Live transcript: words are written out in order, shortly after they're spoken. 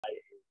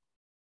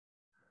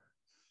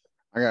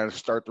I got to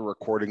start the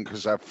recording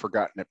because I've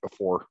forgotten it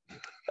before.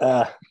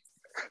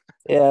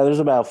 Yeah, there's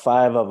about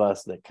 5 of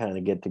us that kind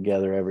of get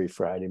together every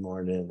Friday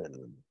morning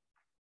and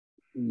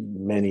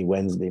many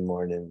Wednesday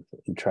mornings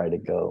and try to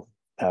go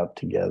out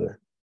together.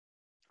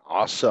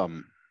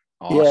 Awesome.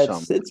 Yeah,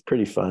 it's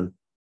pretty fun.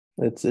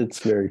 It's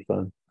very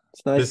fun.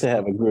 It's nice to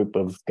have a group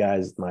of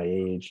guys my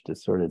age to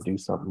sort of do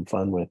something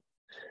fun with.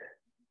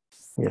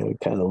 You know, we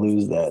kind of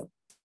lose that,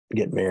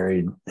 get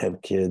married,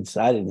 have kids.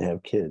 I didn't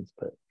have kids,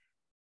 but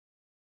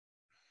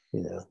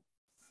you know.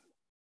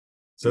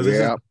 So this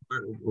is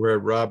where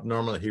Rob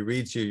normally he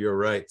reads you your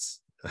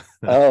rights.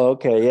 Oh,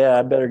 okay. Yeah,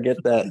 I better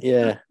get that.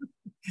 Yeah.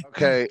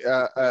 Okay.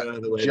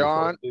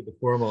 John, the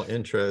formal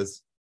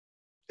intros.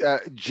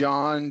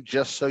 John,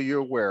 just so you're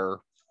aware,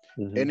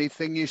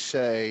 anything you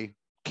say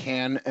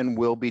can and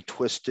will be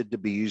twisted to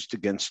be used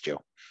against you.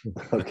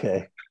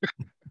 Okay.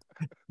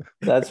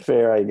 That's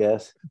fair, I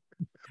guess.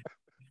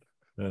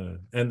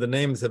 And the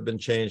names have been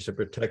changed to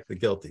protect the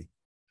guilty.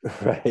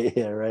 Right.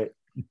 Yeah. Right.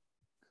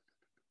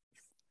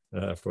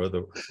 For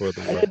the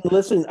I didn't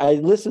listen. I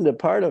listened to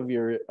part of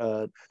your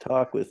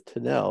talk with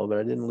Tanel, but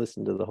I didn't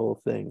listen to the whole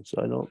thing. So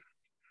I don't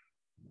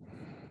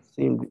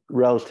seemed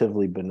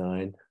relatively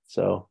benign.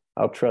 So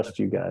I'll trust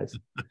you guys.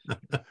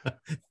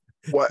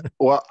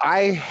 Well, I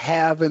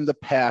have in the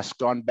past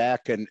gone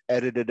back and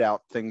edited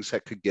out things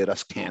that could get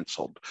us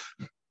canceled.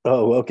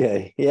 Oh,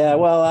 okay. Yeah.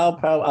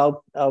 Well,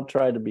 I'll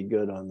try to be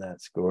good on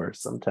that score.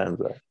 Sometimes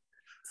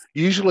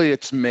usually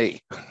it's me.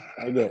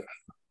 I get.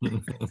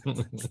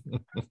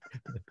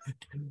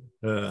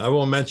 I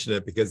won't mention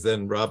it because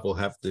then Rob will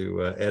have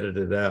to edit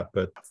it out.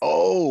 But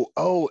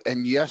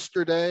and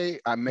yesterday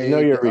I made. You know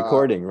you're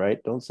recording, right?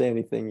 Don't say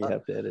anything you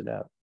have to edit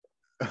out.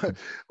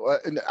 Well,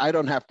 I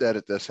don't have to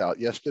edit this out.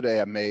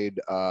 Yesterday I made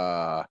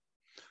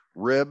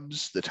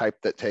ribs, the type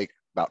that take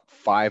about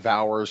 5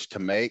 hours to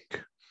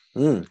make,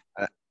 and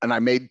I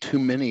made too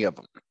many of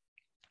them.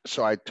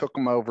 So I took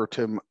them over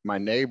to my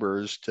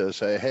neighbors to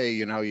say, hey,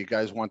 you know, you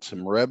guys want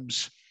some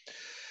ribs?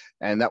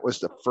 And that was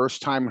the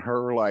first time in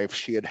her life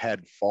she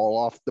had fall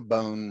off the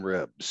bone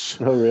ribs.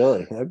 Oh,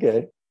 really?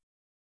 Okay.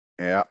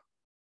 Yeah.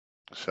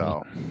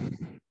 So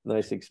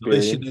nice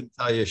experience. At least she didn't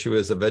tell you she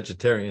was a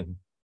vegetarian.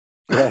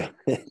 Right.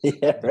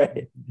 Yeah,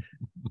 right.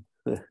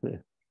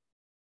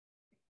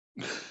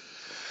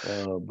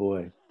 Oh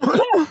boy.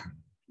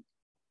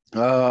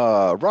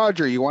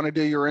 Roger, you want to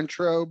do your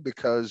intro?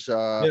 Because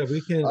yeah,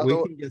 we can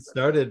get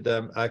started.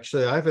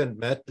 Actually, I haven't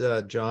met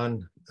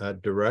John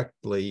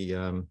directly.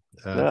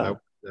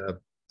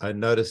 I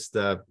noticed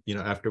you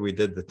know, after we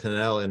did the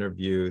Tanel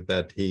interview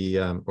that he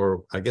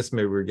or I guess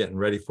maybe we were getting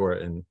ready for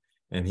it, and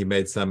he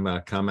made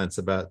some comments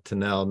about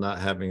Tanel not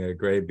having a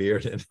gray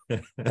beard and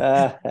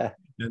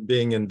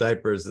being in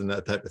diapers and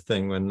that type of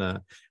thing when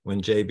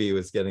JB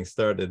was getting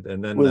started.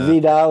 And then with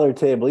 $V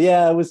table.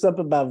 Yeah, it was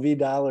something about $V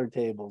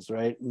tables,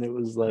 right? And it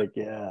was like,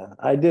 yeah,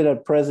 I did a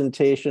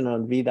presentation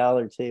on $V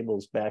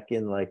tables back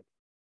in like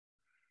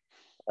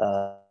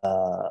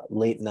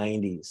late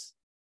 90s.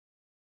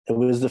 It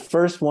was the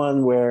first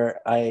one where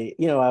I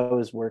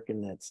was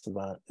working at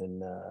Savant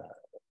and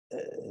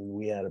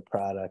we had a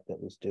product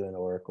that was doing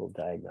Oracle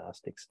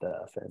diagnostic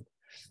stuff. And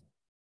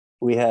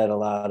we had a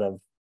lot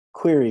of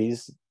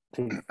queries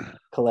to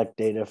collect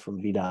data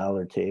from $V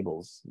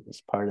tables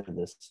as part of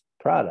this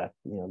product,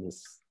 you know,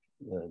 this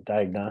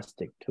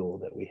diagnostic tool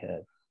that we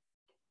had.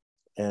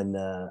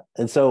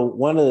 And so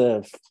one of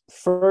the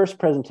first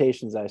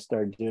presentations I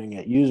started doing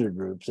at user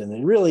groups, and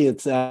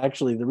it's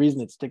actually the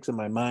reason it sticks in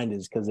my mind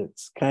is because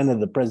it's kind of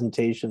the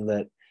presentation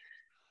that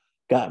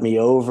got me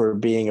over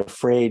being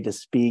afraid to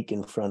speak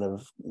in front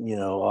of, you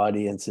know,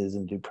 audiences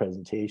and do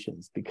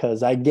presentations,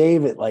 because I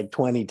gave it like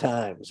 20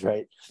 times,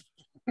 right?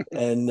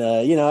 And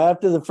you know,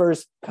 after the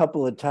first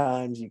couple of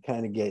times you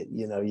kind of get,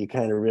 you know, you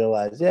kind of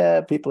realize, yeah,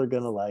 people are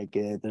gonna like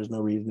it, there's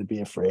no reason to be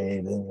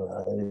afraid,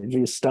 and if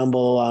you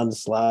stumble on the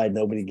slide,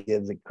 nobody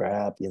gives a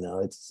crap, you know,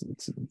 it's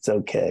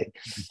okay.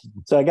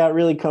 So I got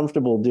really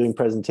comfortable doing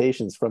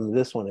presentations from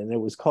this one, and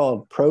it was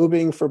called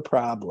Probing for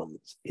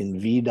Problems in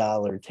 $V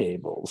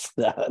tables.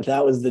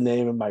 That was the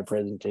name of my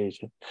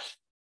presentation,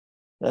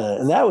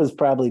 and that was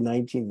probably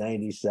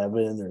 1997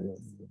 or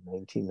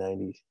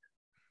 1990.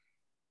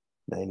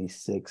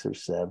 96 or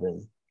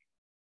 7.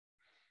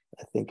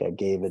 I think I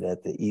gave it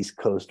at the East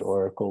Coast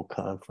Oracle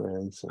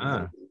conference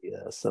and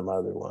some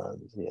other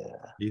ones.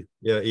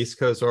 Yeah, East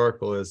Coast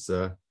Oracle is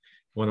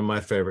one of my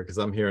favorite because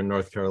I'm here in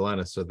North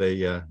Carolina, so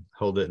they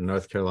hold it in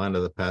North Carolina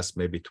the past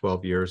maybe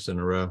 12 years in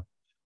a row.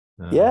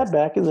 Yeah,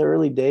 back in the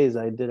early days,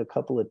 I did a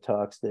couple of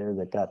talks there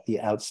that got the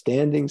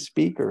Outstanding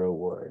Speaker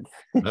Award.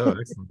 Oh,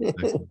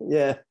 excellent.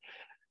 Yeah,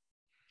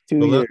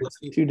 2 years,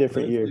 2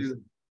 different years.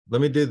 Let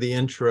me do the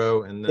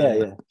intro, and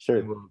then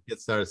sure. We'll get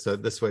started. So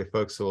this way,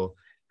 folks will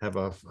have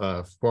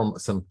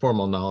some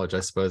formal knowledge, I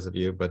suppose, of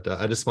you. But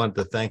I just wanted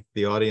to thank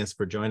the audience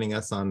for joining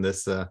us on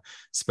this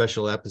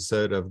special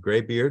episode of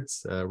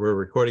Graybeards. We're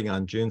recording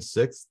on June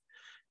 6th,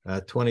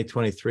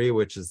 2023,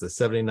 which is the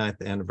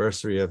 79th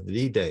anniversary of the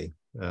D-Day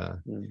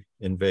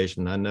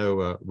invasion. I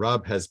know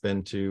Rob has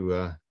been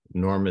to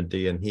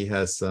Normandy, and he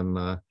has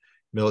some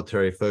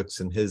military folks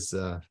in his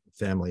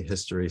family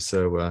history.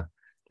 So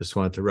just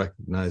wanted to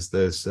recognize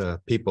those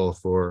people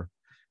for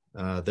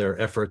their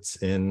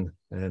efforts in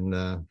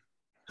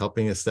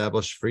helping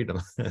establish freedom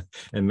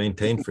and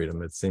maintain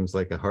freedom. It seems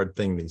like a hard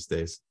thing these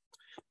days.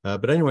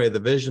 But anyway, the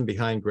vision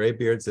behind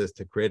Graybeards is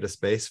to create a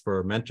space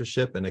for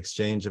mentorship and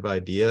exchange of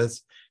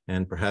ideas,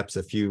 and perhaps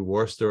a few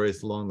war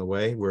stories along the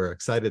way. We're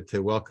excited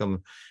to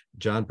welcome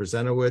John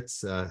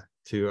Beresniewicz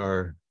to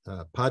our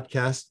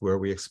podcast, where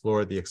we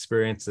explore the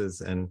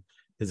experiences and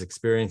his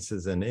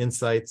experiences and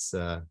insights.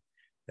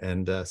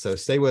 So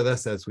stay with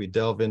us as we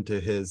delve into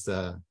his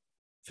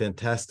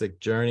fantastic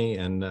journey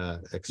and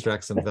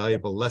extract some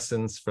valuable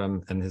lessons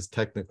from and his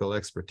technical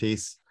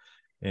expertise.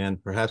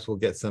 And perhaps we'll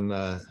get some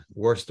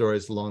war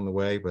stories along the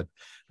way. But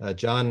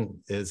John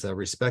is a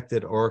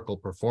respected Oracle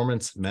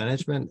performance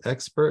management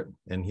expert,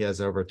 and he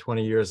has over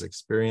 20 years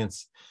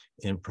experience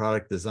in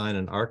product design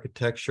and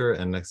architecture,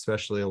 and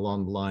especially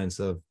along the lines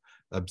of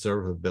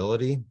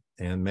observability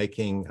and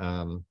making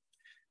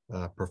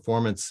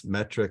performance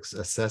metrics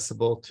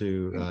accessible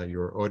to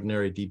your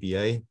ordinary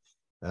DBA.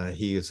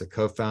 He is a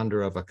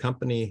co-founder of a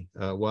company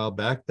a while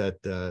back that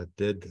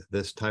did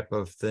this type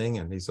of thing,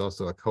 and he's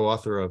also a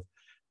co-author of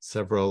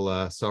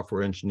several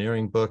software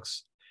engineering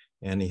books,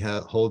 and he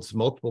holds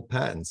multiple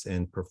patents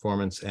in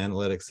performance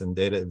analytics and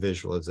data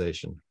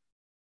visualization.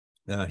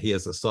 He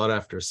is a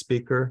sought-after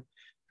speaker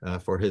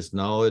for his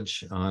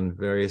knowledge on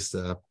various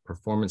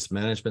performance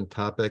management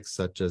topics,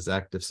 such as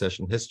active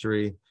session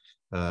history,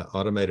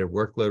 automated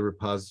workload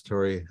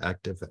repository,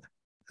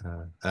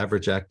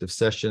 average active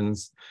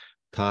sessions,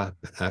 top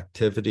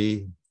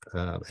activity,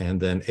 and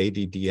then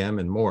ADDM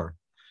and more.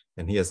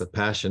 And he has a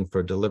passion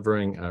for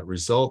delivering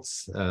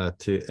results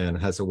and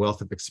has a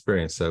wealth of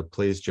experience. So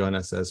please join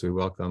us as we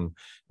welcome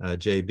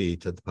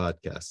JB to the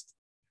podcast.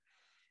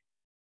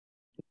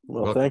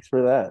 Well, welcome. Thanks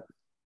for that.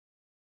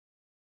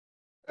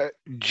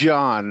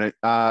 John,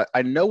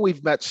 I know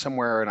we've met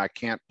somewhere and I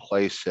can't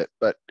place it,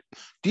 but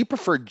do you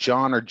prefer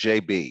John or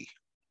JB?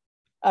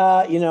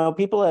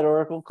 People at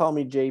Oracle call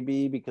me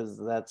JB because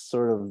that's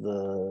sort of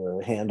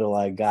the handle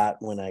I got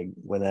when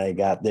I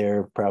got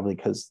there, probably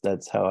because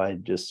that's how I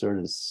just sort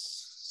of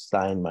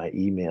sign my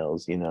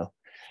emails,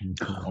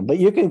 But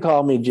you can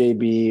call me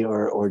JB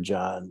or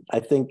John. I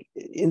think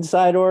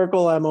inside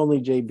Oracle I'm only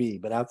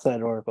JB, but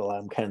outside Oracle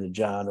I'm kind of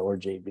John or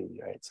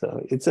JB, right?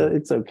 So it's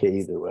okay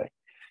either way.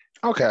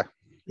 Okay.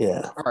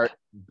 Yeah. All right.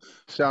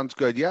 Sounds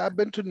good. Yeah, I've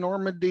been to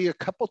Normandy a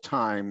couple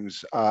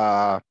times.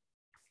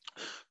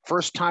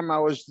 First time I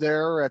was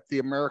there at the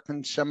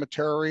American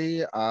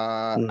Cemetery,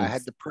 I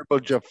had the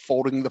privilege of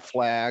folding the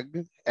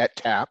flag at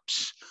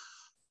TAPS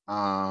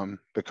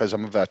because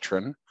I'm a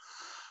veteran.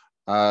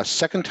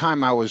 Second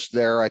time I was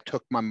there, I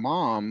took my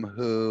mom,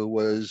 who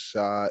was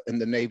in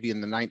the Navy in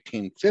the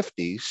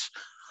 1950s.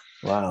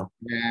 Wow.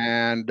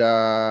 And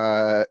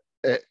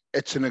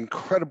it's an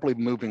incredibly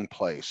moving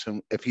place.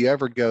 And if you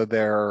ever go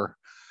there,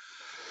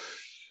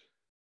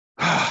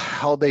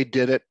 how they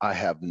did it, I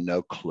have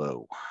no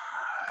clue.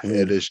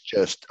 It is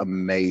just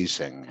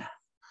amazing.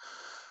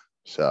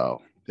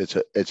 So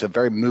it's a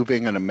very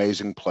moving and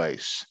amazing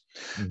place.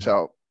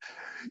 So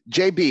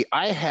JB,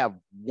 I have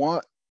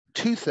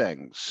two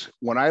things.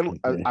 When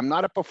I'm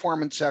not a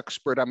performance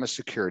expert, I'm a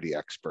security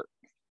expert.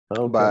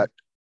 Okay. But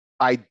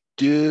I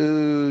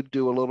do a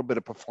little bit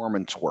of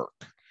performance work.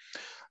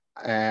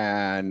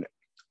 And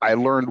I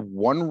learned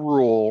one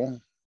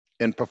rule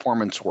in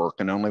performance work,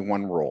 and only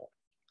one rule.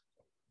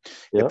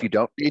 Yep. If you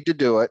don't need to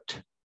do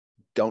it,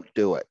 don't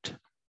do it.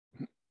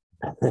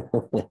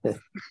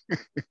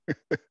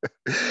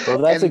 Well,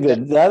 that's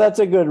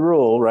a good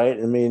rule, right?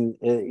 I mean,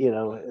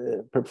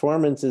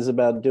 performance is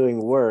about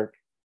doing work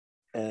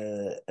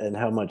and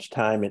how much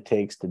time it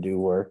takes to do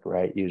work,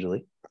 right?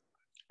 Usually.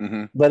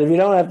 But if you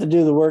don't have to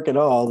do the work at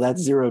all,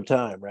 that's zero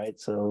time, right?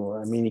 So,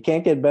 I mean, you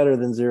can't get better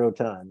than zero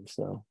time.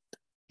 So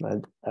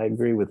I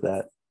agree with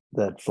that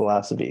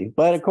philosophy.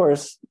 But of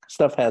course,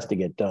 stuff has to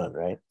get done,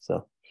 right?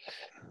 So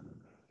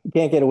you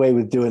can't get away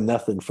with doing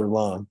nothing for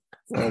long.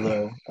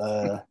 Although,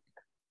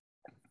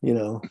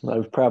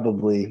 I've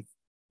probably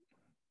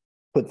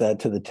put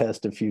that to the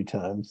test a few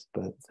times,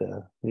 but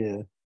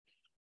yeah.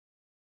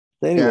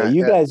 Anyway,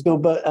 you guys go,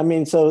 but I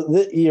mean,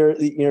 so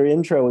your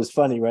intro was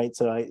funny, right?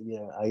 So I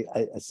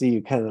see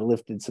you kind of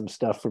lifted some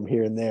stuff from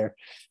here and there.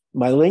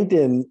 My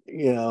LinkedIn,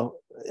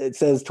 it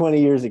says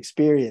 20 years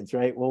experience,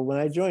 right? Well, when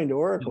I joined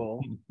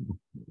Oracle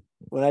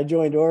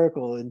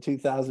in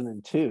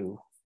 2002,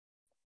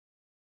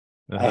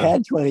 I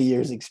had 20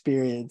 years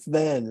experience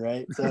then,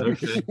 right? So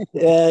okay.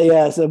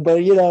 yeah. So, but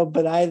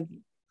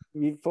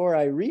before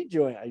I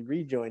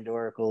rejoined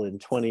Oracle in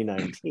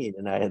 2019,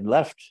 and I had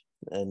left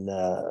and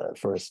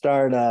for a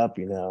startup,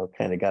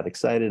 kind of got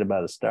excited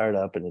about a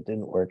startup, and it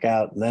didn't work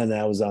out. And then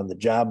I was on the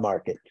job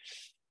market.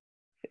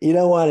 You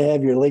don't want to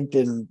have your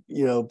LinkedIn,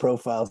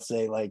 profile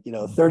say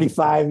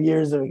 35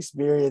 years of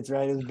experience,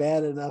 right? It's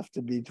bad enough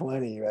to be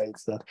 20, right?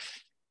 So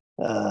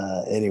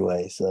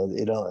anyway, so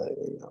I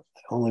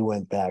only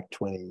went back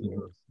 20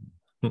 years.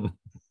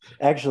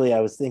 Actually,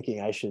 I was thinking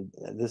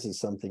this is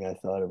something I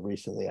thought of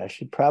recently. I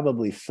should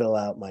probably fill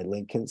out my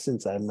LinkedIn,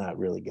 since I'm not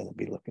really going to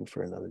be looking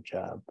for another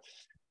job.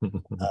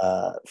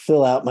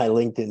 Fill out my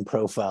LinkedIn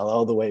profile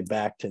all the way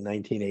back to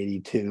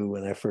 1982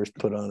 when I first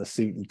put on a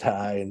suit and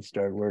tie and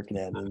started working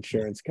at an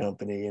insurance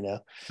company,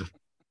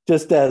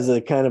 just as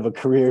a kind of a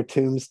career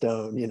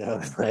tombstone,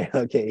 like,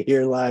 okay,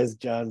 here lies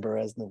John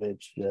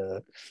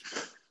Beresniewicz,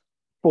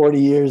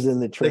 40 years in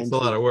the trenches.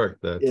 Takes a lot of work,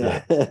 though.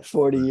 Yeah,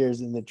 40 years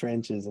in the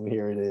trenches, and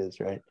here it is,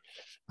 right?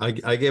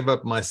 I gave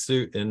up my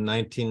suit in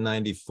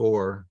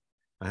 1994.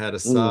 I had a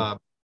Saab,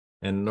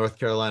 and North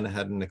Carolina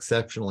had an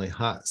exceptionally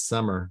hot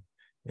summer,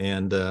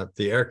 and the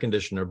air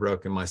conditioner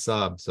broke in my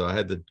Saab, so I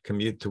had to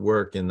commute to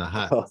work in the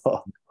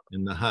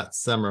hot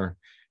summer.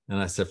 And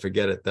I said,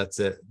 forget it. That's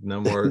it.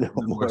 No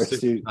more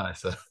suit.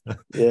 So,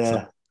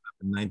 yeah.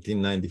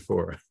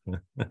 1994.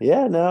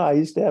 Yeah, no, I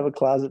used to have a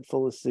closet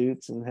full of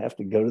suits and have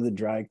to go to the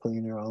dry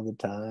cleaner all the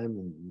time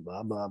and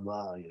blah, blah,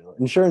 blah.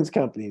 Insurance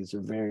companies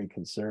are very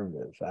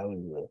conservative.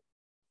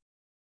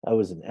 I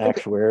was an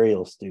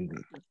actuarial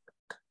student.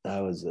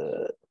 I was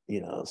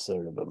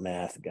sort of a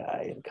math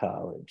guy in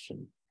college.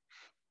 And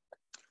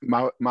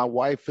my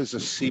wife is a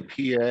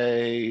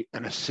CPA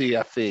and a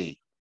CFE.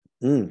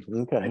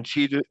 Okay.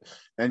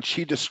 And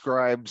she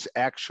describes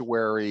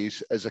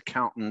actuaries as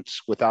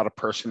accountants without a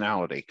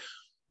personality.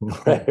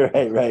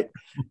 Right.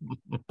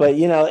 But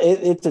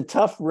it's a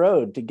tough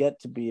road to get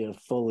to be a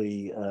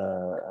fully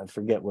I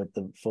forget what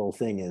the full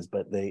thing is,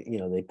 but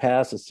they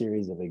pass a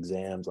series of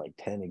exams, like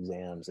 10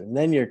 exams, and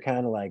then you're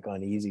kind of like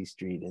on easy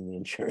street in the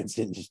insurance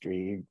industry.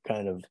 You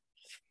kind of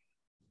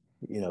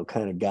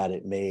got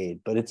it made,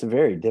 but it's a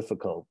very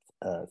difficult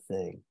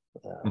thing.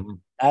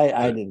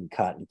 I didn't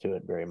cotton to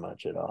it very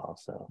much at all.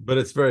 So, but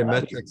it's very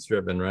metrics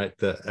driven, right?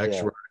 The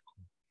actual.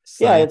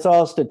 Yeah, it's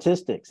all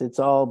statistics. It's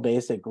all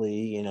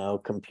basically,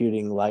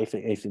 computing life.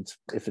 If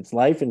it's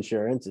life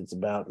insurance, it's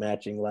about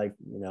matching life.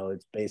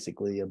 It's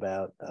basically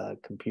about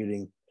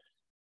computing.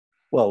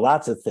 Well,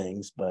 lots of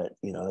things, but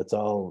it's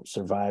all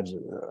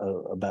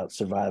about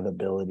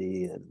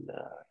survivability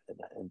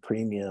and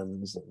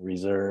premiums and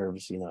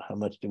reserves. How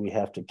much do we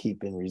have to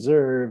keep in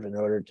reserve in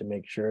order to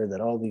make sure that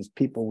all these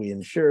people we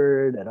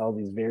insured at all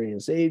these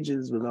various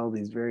ages with all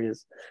these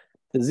various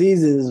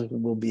diseases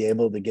will be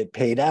able to get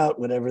paid out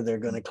whatever they're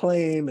going to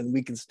claim, and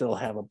we can still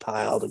have a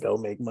pile to go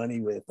make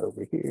money with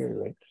over here,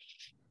 right?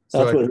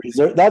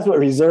 That's what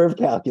reserve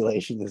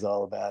calculation is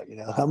all about.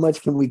 How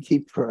much can we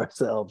keep for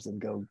ourselves and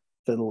go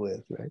fiddle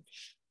with, right?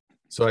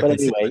 So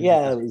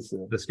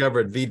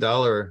discovered $V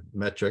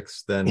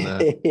metrics, then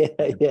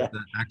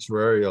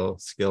actuarial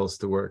skills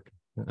to work.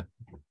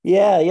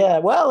 Yeah.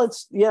 Well,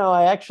 it's,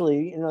 I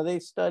actually, they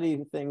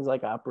study things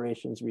like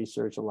operations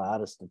research, a lot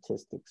of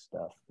statistics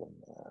stuff,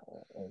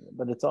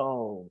 but it's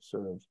all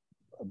sort of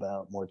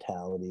about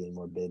mortality and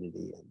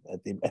morbidity,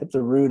 and at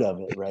the root of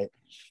it, right?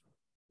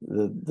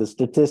 The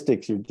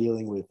statistics you're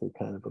dealing with are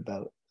kind of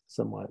about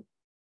somewhat.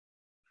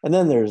 And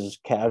then there's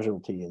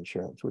casualty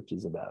insurance, which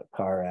is about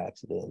car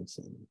accidents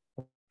and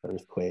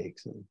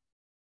earthquakes and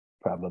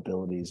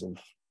probabilities of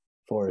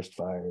forest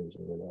fires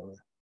or whatever.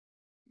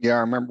 Yeah,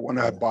 I remember when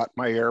I bought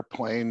my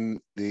airplane,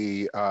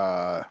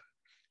 and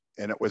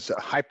it was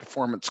a high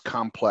performance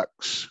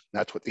complex.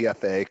 That's what the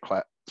FAA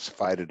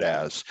classified it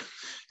as.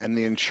 And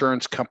the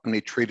insurance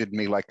company treated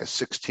me like a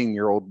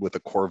 16-year-old with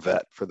a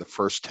Corvette for the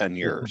first 10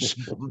 years.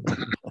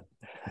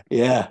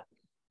 Yeah.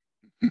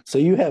 So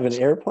you have an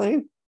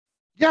airplane?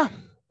 Yeah.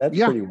 That's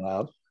pretty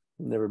wild.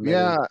 Never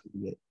met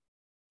it.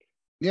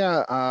 Yeah.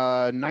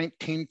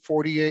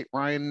 1948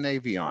 Ryan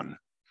Navion.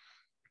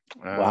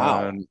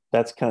 Wow,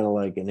 that's kind of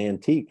like an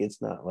antique. It's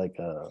not like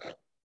a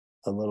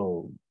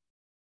little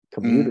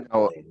commuter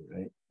plane,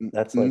 right?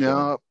 That's like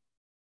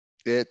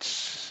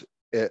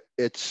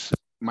it's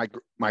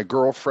my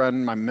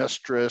girlfriend, my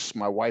mistress,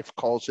 my wife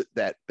calls it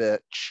that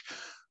bitch.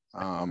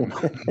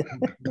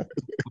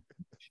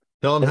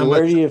 Tell them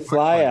where do you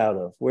fly out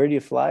of? Where do you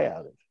fly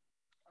out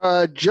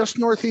of? Just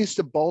northeast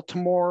of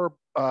Baltimore,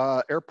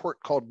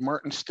 airport called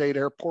Martin State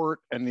Airport.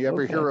 And you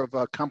ever hear of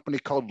a company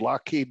called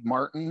Lockheed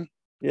Martin?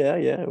 Yeah,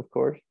 of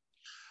course.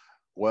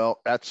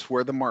 Well, that's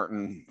where the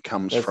Martin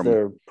comes from. That's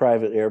their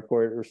private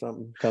airport or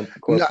something?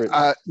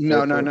 Corporate?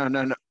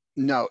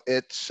 No.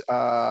 It's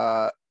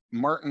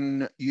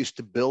Martin used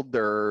to build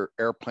their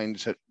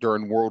airplanes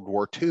during World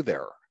War II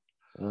there.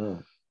 Oh.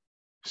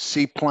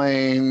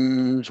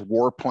 Seaplanes,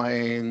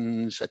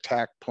 warplanes,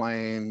 attack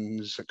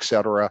planes,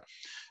 etc.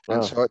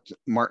 And so it's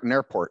Martin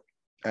Airport.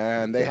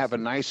 And they have a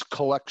nice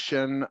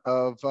collection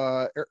of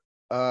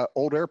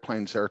old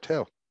airplanes there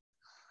too.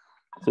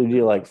 So do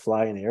you like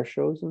fly in air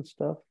shows and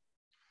stuff?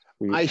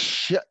 I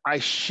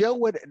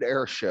show it at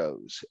air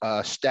shows,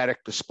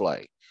 static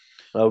display.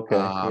 Okay,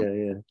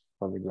 yeah,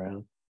 on the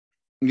ground.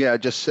 Yeah,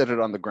 just sit it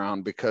on the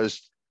ground,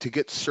 because to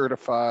get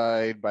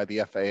certified by the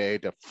FAA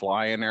to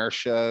fly in air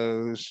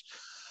shows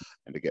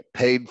and to get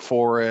paid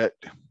for it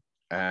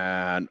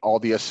and all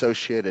the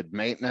associated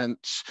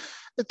maintenance,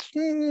 it's,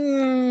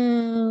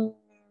 do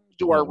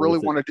I really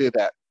want to do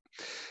that?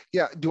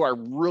 Yeah, do I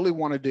really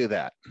want to do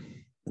that?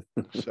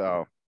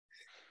 So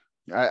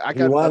I If you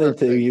got other wanted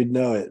to, things. you'd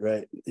know it,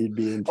 right? You'd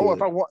be into Oh, it.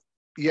 if I want,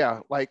 yeah,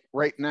 like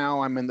right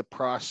now I'm in the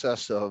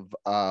process of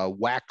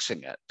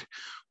waxing it,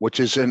 which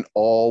is an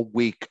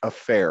all-week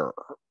affair.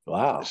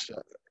 Wow.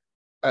 So,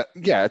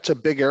 yeah, it's a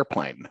big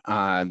airplane.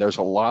 There's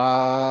a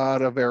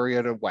lot of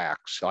area to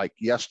wax. Like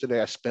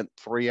yesterday, I spent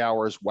 3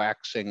 hours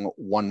waxing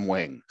one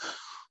wing.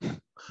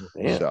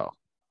 Man, So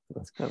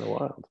that's kind of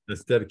wild.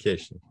 That's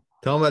dedication.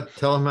 Tell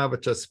them how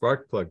much a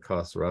spark plug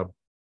costs, Rob.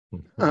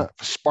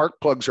 spark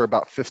plugs are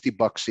about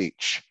 $50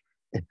 each.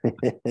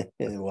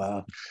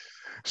 Wow.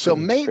 So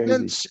That's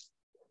maintenance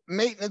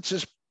crazy.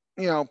 is,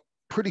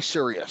 pretty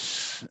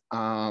serious.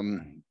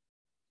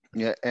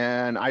 Yeah,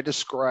 and I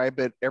describe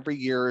it every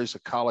year as a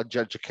college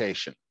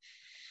education.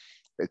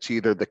 It's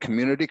either the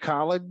community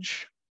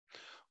college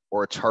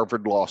or it's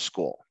Harvard Law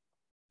School.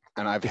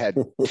 And I've had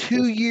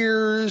 2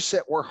 years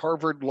that were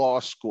Harvard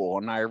Law School,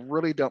 and I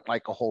really don't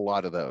like a whole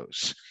lot of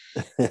those.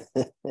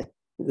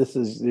 This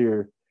is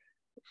your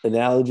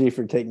analogy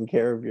for taking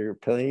care of your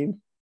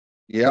plane?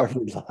 Yeah.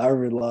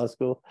 Harvard Law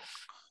School.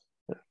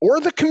 Or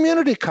the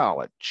community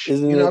college.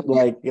 Isn't it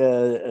like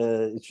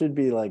it should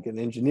be like an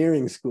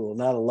engineering school,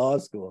 not a law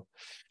school?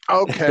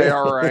 Okay,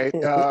 all right.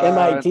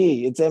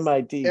 MIT. It's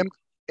MIT.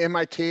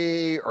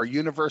 MIT or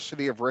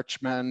University of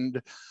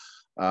Richmond,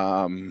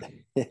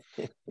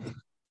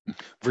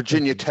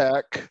 Virginia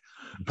Tech.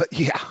 But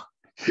yeah,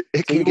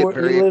 it can get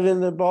very. You live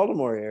in the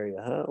Baltimore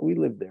area, huh? We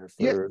lived there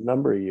for a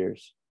number of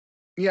years.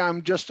 Yeah,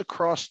 I'm just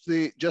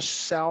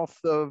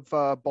south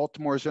of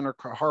Baltimore's Inner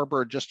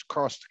Harbor, just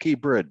across the Key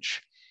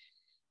Bridge.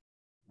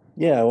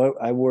 Yeah,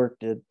 I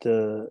worked in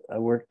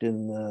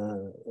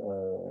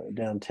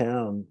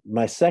downtown.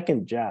 My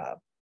second job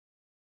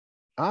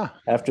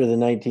after the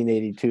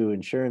 1982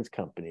 insurance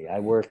company, I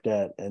worked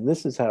at, and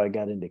this is how I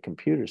got into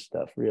computer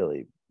stuff.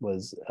 Really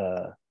was.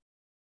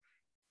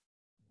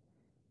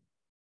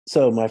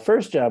 So my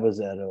first job was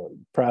at a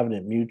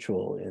Provident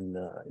Mutual in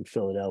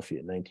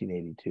Philadelphia in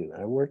 1982.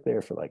 I worked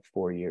there for like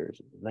 4 years.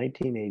 In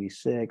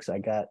 1986, I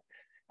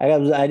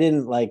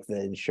didn't like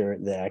the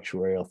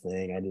actuarial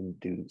thing. I didn't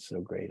do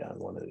so great on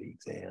one of the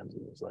exams.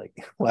 It was like,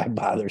 why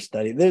bother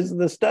studying?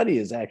 The study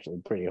is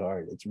actually pretty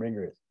hard. It's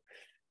rigorous.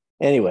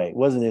 Anyway, it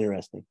wasn't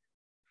interesting.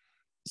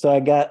 So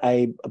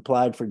I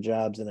applied for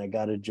jobs, and I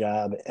got a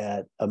job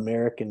at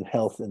American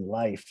Health and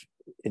Life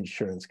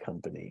Insurance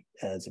Company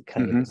as a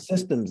kind of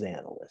systems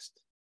analyst.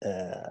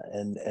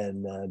 And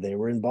they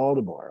were in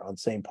Baltimore on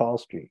St. Paul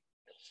Street.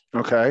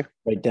 Okay.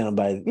 Right down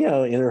by,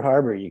 Inner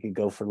Harbor. You could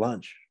go for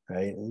lunch,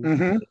 right?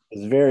 It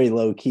was very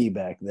low key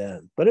back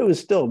then, but it was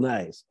still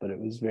nice, but it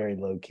was very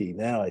low key.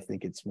 Now I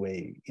think it's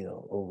way,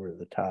 over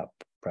the top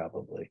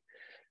probably.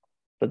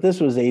 But this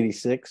was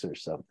 86 or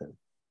something.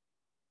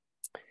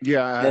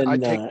 Yeah, and, I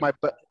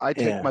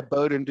take my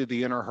boat into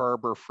the Inner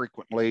Harbor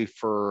frequently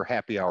for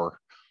happy hour.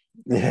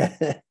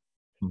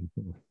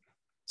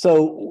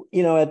 So,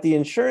 at the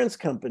insurance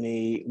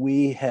company,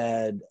 we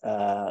had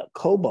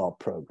COBOL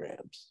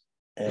programs,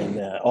 and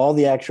all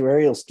the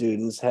actuarial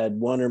students had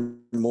one or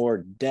more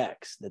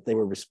decks that they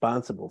were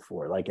responsible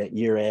for. Like at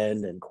year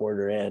end and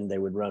quarter end, they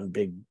would run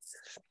big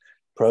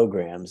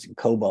programs,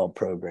 COBOL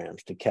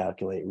programs, to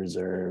calculate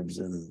reserves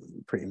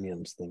and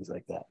premiums, things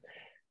like that.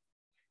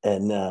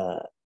 And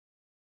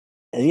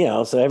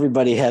so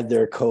everybody had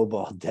their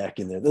COBOL deck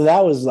in there.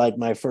 That was like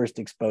my first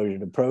exposure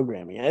to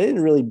programming. I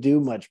didn't really do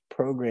much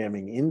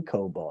programming in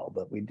COBOL,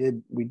 but we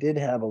did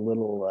have a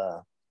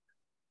little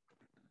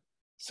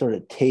sort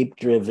of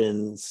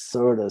tape-driven,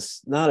 sort of,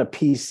 not a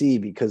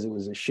PC because it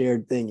was a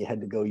shared thing. You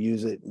had to go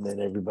use it, and then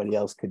everybody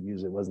else could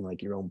use it. It wasn't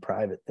like your own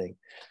private thing,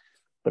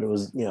 but it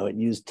was, it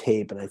used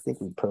tape, and I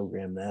think we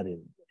programmed that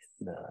in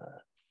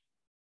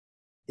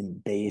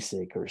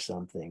BASIC or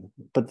something.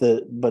 But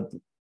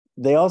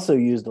they also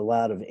used a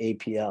lot of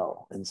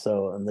APL. And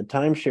so on the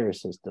timeshare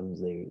systems,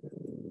 they,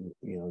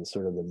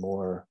 sort of the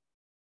more,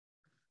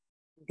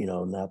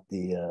 not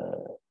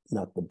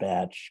the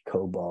batch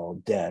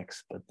COBOL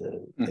decks, but they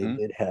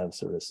did have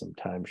sort of some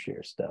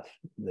timeshare stuff.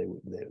 They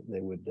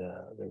would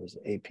there was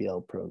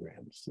APL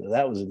programs. So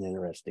that was an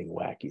interesting,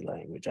 wacky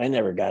language. I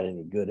never got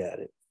any good at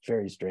it.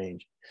 Very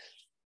strange.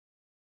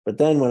 But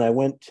then when I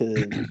went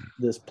to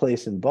this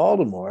place in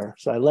Baltimore,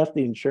 so I left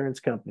the insurance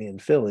company in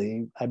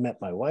Philly. I met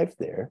my wife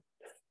there.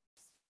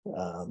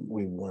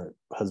 We weren't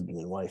husband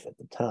and wife at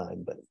the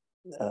time, but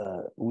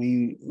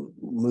we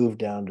moved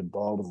down to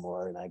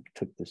Baltimore, and I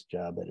took this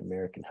job at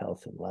American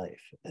Health and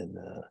Life. And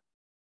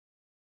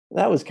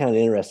that was kind of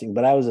interesting,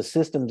 but I was a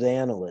systems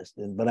analyst,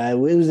 it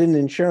was in the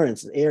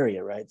insurance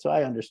area, right? So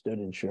I understood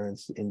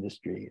insurance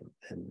industry,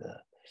 and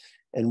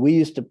we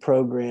used to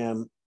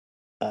program.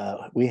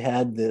 We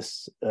had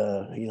this,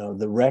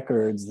 the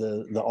records,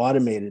 the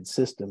automated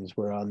systems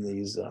were on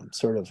these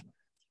sort of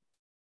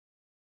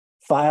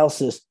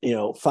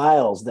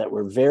files that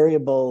were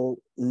variable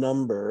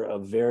number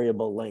of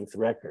variable length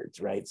records,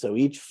 right? So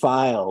each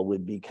file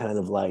would be kind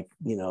of like,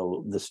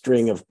 the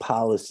string of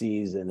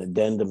policies and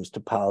addendums to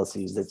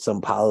policies that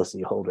some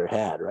policy holder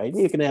had, right?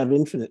 You can have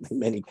infinitely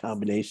many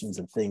combinations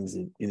of things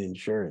in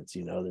insurance.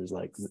 There's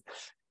like,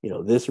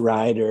 this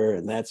rider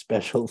and that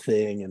special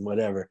thing and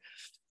whatever.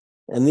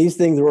 And these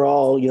things were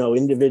all,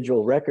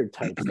 individual record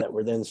types that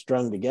were then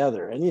strung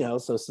together.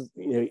 And, so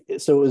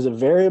it was a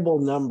variable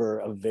number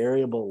of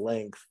variable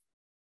length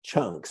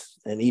chunks.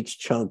 And each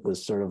chunk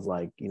was sort of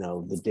like,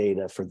 the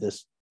data for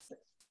this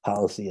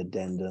policy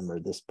addendum or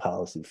this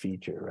policy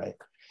feature, right?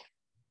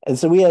 And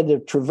so we had to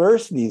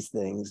traverse these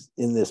things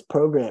in this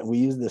program. We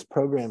use this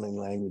programming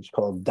language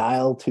called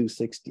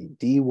Dyl260,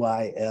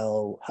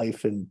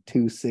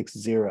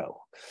 DYL-260.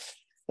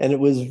 And it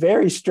was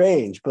very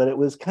strange, but it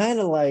was kind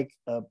of like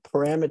a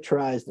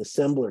parameterized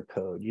assembler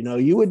code.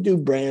 You would do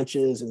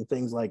branches and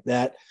things like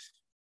that,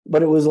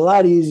 but it was a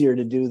lot easier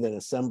to do than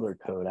assembler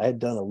code. I had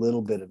done a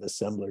little bit of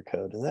assembler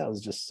code, and that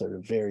was just sort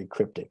of very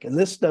cryptic. And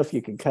this stuff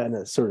you could kind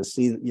of sort of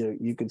see,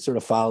 you could sort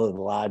of follow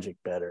the logic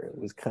better. It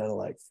was kind of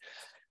like,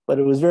 but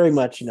it was very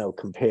much,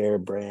 compare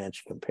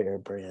branch.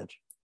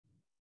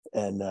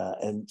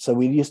 And so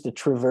we used to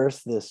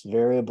traverse this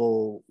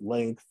variable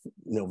length,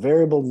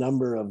 variable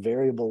number of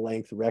variable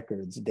length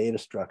records data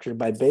structure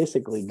by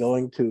basically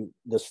going to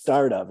the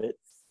start of it.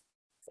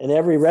 And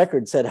every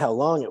record said how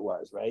long it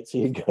was, right? So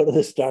you'd go to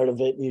the start of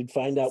it and you'd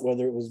find out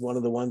whether it was one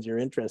of the ones you're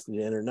interested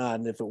in or not.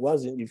 And if it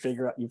wasn't, you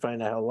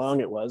find out how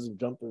long it was and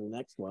jump to the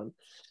next one.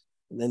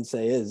 And then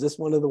say, is this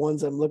one of the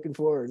ones I'm looking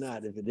for or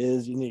not? If it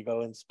is, you need to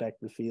go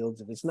inspect the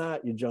fields. If it's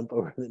not, you jump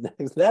over to the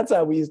next. That's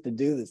how we used to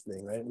do this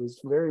thing, right? It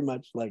was very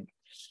much like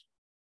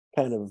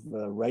kind of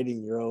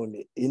writing your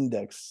own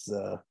index,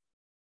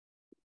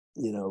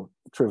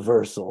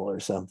 traversal or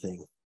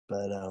something.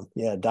 But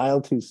yeah,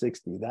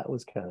 Dyl260, that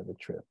was kind of a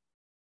trip.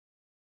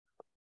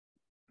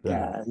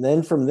 Yeah, and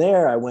then from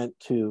there I went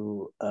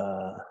to,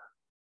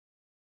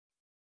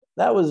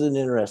 that was an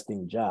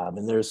interesting job,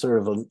 and there's sort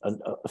of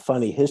a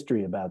funny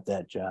history about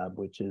that job,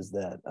 which is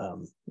that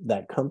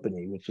that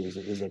company, which is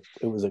it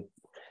was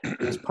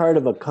part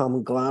of a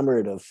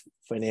conglomerate of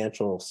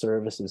financial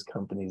services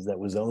companies that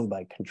was owned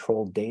by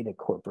Control Data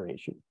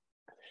Corporation,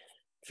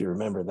 if you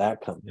remember that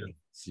company.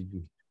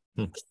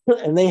 Yeah.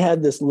 And they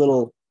had this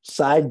little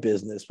side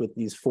business with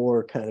these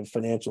four kind of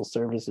financial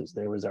services.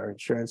 There was our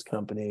insurance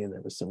company, and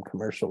there was some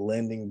commercial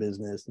lending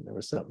business, and there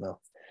was something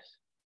else.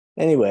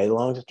 Anyway,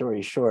 long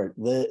story short,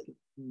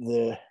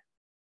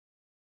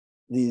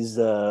 these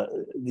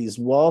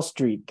Wall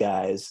Street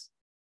guys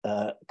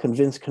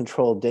convinced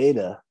Control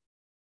Data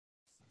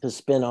to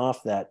spin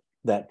off that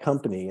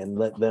company and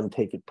let them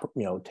take it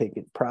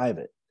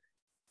private,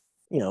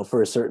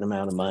 for a certain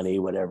amount of money,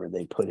 whatever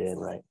they put in,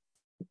 right?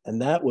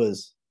 And that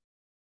was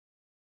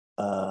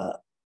that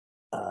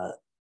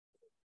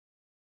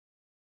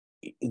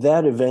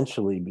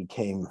eventually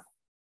became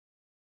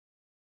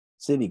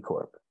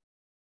Citicorp.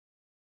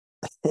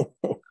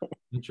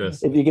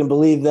 Interesting. If you can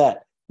believe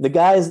that. The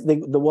guys,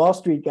 the Wall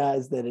Street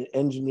guys that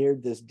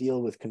engineered this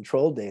deal with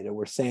Control Data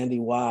were Sandy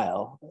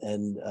Weil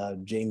and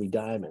Jamie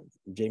Dimon.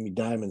 Jamie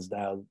Dimon's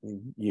now,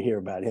 you hear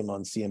about him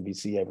on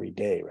CNBC every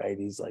day, right?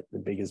 He's like the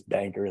biggest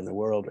banker in the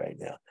world right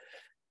now.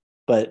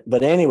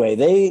 But anyway,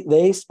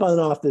 they spun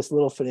off this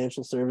little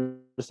financial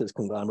services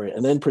conglomerate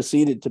and then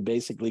proceeded to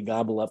basically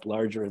gobble up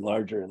larger and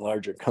larger and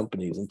larger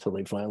companies until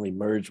they finally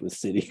merged with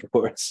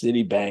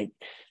Citibank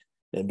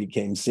and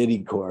became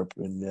Citicorp.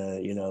 And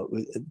it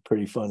was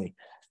pretty funny.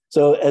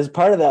 So as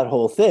part of that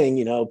whole thing,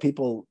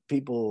 people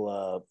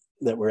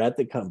that were at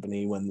the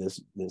company when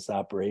this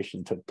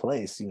operation took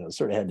place,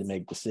 sort of had to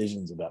make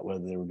decisions about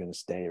whether they were going to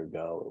stay or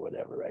go or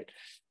whatever, right?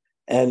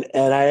 And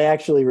I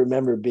actually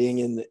remember being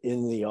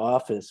in the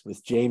office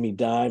with Jamie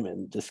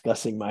Dimon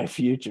discussing my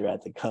future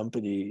at the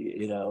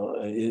company,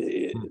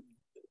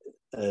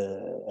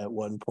 at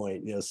one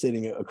point,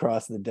 sitting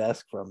across the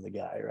desk from the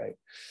guy, right?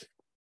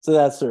 So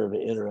that's sort of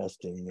an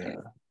interesting,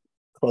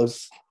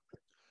 close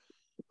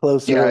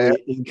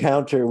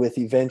encounter with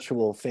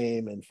eventual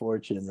fame and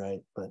fortune,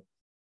 right? But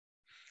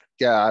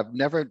yeah, I've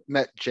never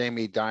met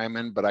Jamie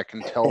Dimon, but I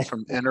can tell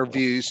from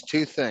interviews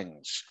two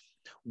things.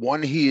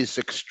 One, he is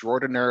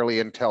extraordinarily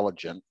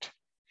intelligent,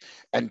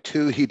 and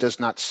two, he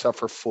does not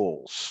suffer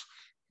fools.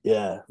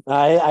 Yeah,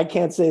 I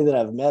can't say that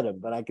I've met him,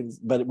 but I can.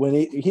 But when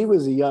he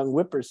was a young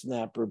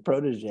whippersnapper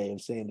protege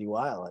of Sandy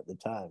Weil at the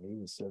time, he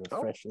was sort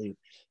of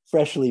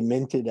freshly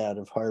minted out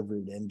of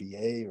Harvard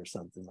MBA or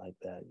something like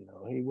that.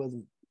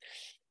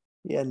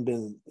 He hadn't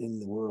been in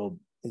the world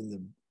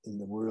in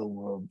the real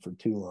world for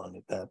too long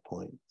at that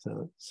point.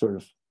 So it's sort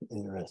of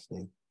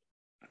interesting.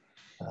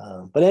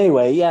 But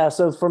anyway, yeah.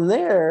 So from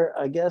there,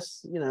 I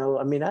guess,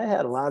 I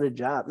had a lot of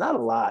jobs, not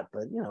a lot,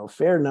 but, a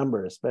fair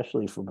number,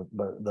 especially for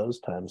those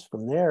times.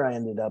 From there, I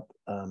ended up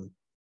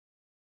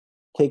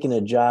taken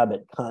a job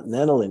at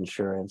Continental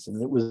Insurance,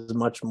 and it was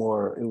much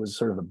more, it was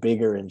sort of a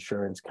bigger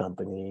insurance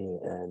company.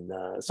 And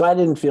so I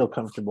didn't feel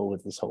comfortable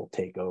with this whole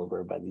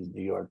takeover by these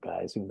New York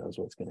guys. Who knows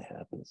what's going to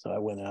happen? So I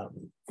went out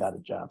and got a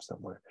job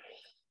somewhere.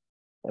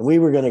 And we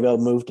were going to go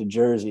move to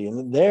Jersey.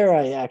 And there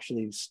I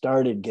actually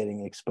started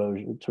getting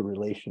exposure to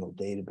relational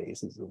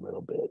databases a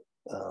little bit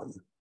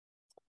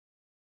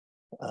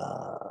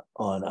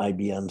on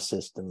IBM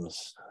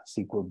systems,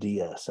 SQL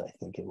DS, I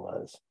think it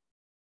was.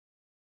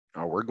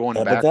 Oh, we're going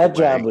Yeah, back. but that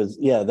job was,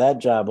 that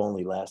job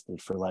only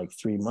lasted for like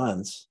 3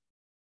 months.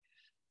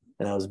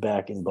 And I was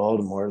back in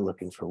Baltimore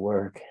looking for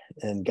work,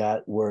 and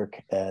got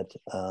work at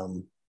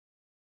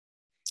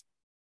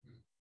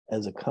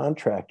as a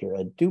contractor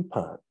at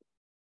DuPont.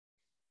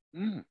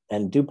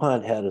 And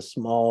DuPont had a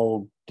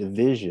small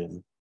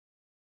division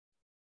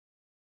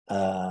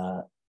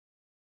in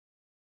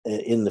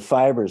the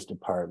fibers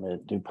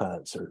department.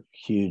 DuPont's a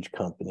huge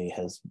company,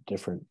 has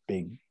different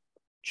big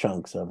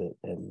chunks of it,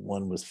 and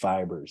one was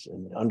fibers.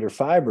 And under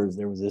fibers,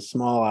 there was this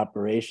small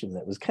operation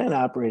that was kind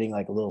of operating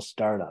like a little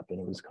startup, and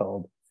it was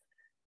called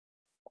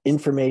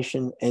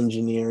Information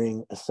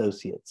Engineering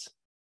Associates.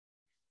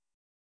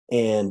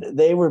 And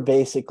they were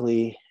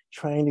basically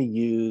trying to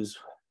use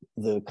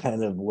the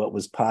kind of what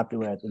was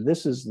popular at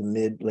this is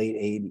the late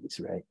 80s,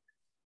 right?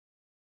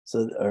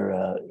 So,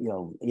 or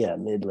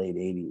mid late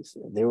 80s.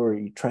 They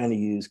were trying to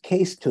use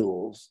case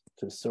tools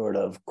to sort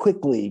of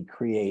quickly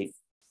create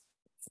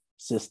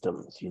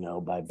systems,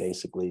 by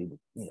basically,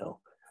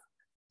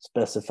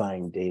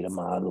 specifying data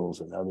models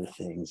and other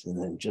things, and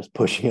then just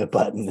pushing a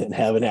button and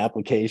have an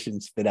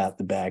application spit out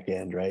the back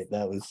end, right?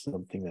 That was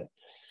something that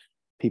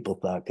people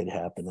thought could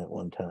happen at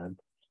one time.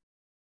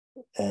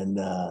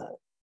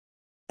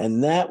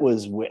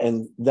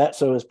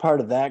 So as part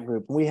of that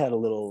group, we had a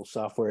little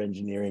software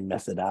engineering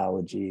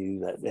methodology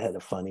that had a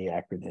funny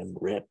acronym,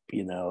 RIP.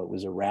 It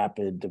was a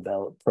rapid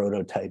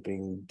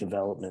prototyping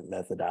development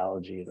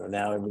methodology.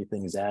 Now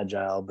everything's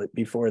agile, but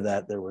before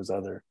that there was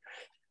other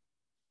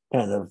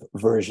kind of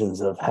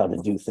versions of how to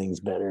do things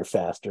better,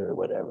 faster, or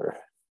whatever.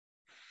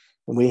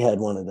 And we had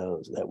one of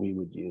those that we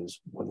would use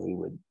when we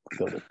would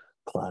go to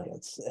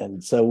clients.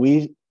 And so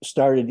we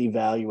started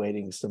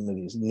evaluating some of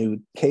these new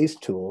case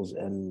tools,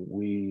 and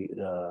we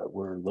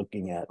were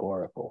looking at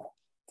Oracle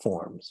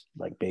Forms,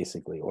 like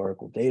basically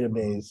Oracle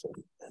database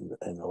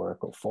and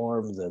Oracle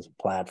Forms as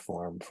a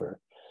platform for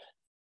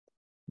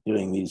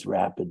doing these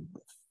rapid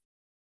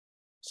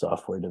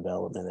software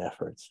development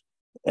efforts.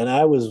 And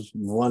I was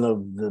one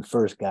of the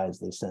first guys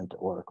they sent to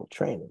Oracle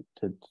training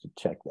to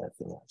check that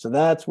thing out. So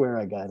that's where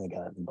I kind of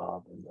got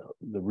involved in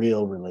the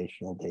real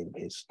relational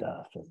database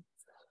stuff and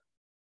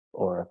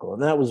Oracle.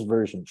 And that was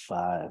version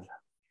 5.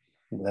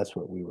 And that's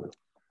what we were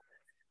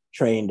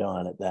trained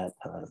on at that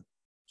time.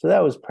 So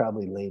that was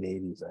probably late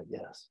 80s, I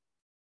guess.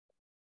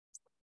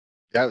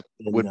 That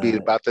would be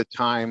about the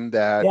time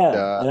that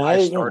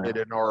I started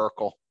in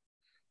Oracle.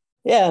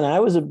 Yeah, and I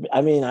was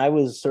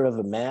sort of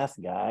a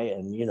math guy,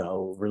 and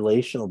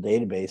relational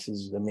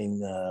databases.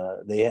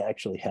 They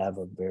actually have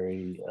a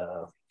very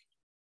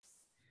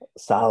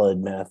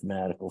solid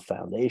mathematical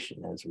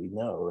foundation, as we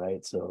know,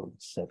 right? So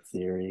set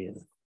theory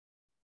and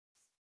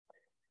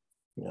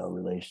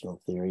relational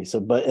theory.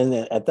 So,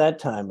 at that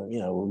time,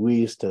 we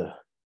used to.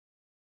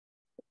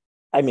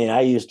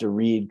 I used to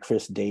read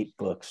Chris Date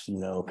books,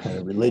 kind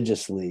of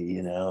religiously,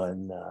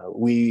 and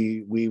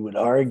we would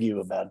argue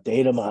about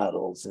data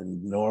models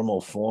and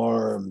normal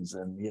forms,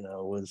 and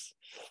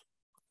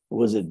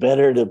was it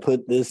better to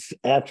put this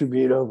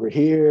attribute over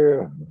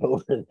here,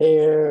 over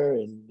there,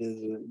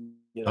 and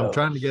I'm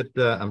trying to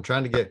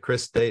get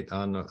Chris Date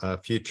on a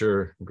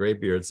future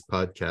Graybeards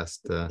podcast.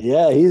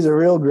 Yeah, he's a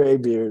real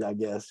graybeard, I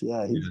guess.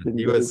 Yeah,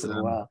 he was for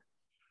a while.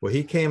 Well,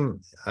 he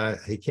came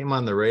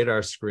on the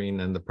radar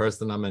screen, and the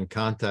person I'm in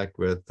contact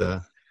with,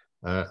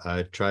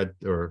 I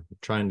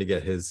trying to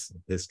get his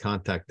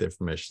contact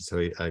information.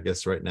 So I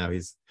guess right now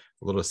he's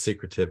a little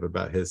secretive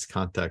about his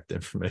contact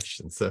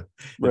information. So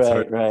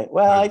right.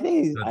 Well, I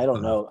think I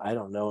don't know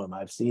him.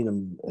 I've seen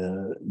him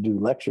do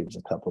lectures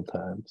a couple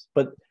times,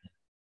 but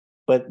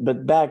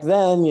back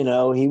then,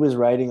 he was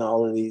writing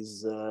all of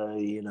these,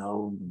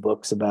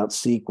 books about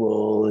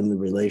SQL and the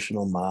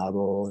relational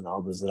model and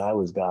all this, and I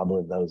was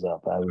gobbling those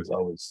up. I was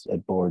always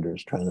at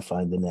Borders trying to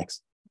find the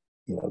next,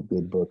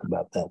 good book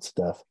about that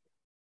stuff.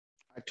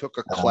 I took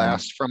a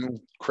class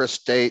from Chris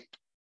Date,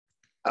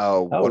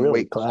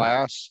 one-week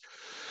class,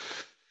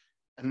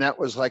 and that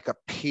was like a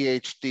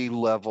PhD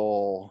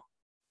level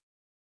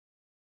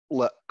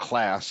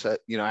class.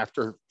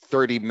 After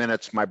 30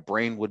 minutes my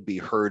brain would be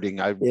hurting.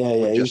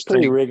 He's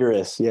pretty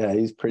rigorous.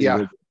 He's pretty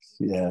rigorous.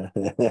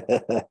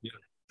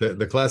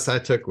 The class I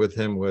took with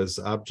him was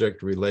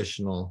object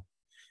relational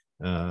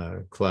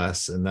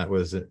class, and that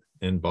was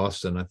in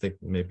Boston. I think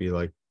maybe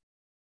it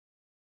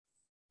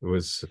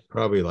was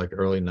probably like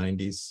early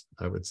 90s,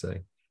 I would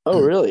say.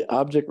 Oh, really?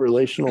 Object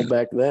relational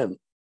back then?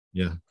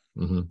 Yeah.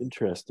 Mm-hmm.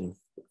 Interesting.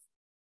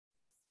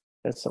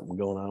 That's something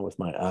going on with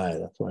my eye.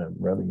 That's why I'm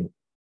rubbing it.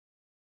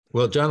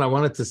 Well, John, I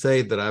wanted to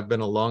say that I've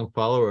been a long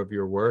follower of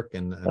your work,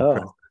 and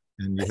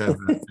and you have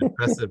an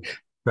impressive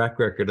track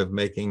record of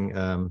making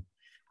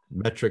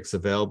metrics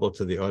available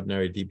to the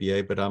ordinary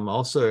DBA, but I'm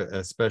also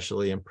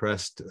especially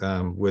impressed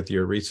with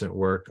your recent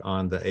work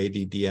on the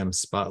ADDM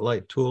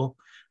Spotlight tool.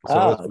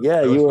 So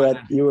you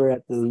were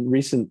at the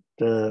recent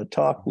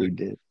talk we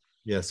did.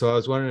 Yeah, so I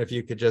was wondering if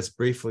you could just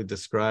briefly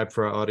describe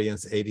for our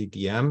audience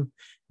ADDM,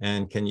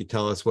 and can you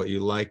tell us what you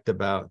liked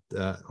about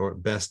or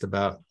best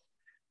about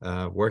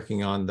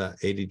working on the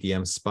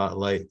ADDM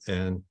Spotlight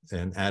and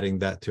adding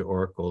that to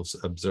Oracle's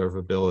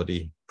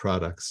observability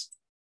products?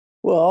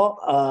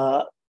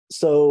 Well,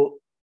 so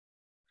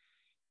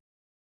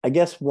I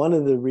guess one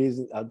of the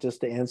reasons,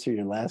 just to answer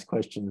your last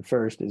question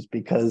first, is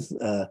because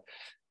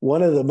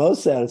one of the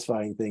most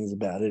satisfying things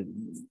about it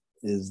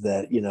is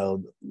that, you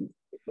know,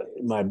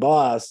 my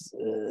boss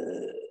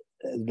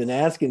has been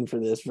asking for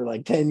this for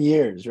like 10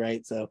 years,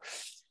 right? So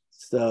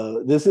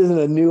this isn't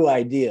a new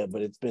idea,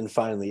 but it's been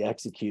finally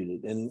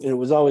executed, and it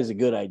was always a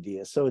good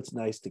idea. So it's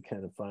nice to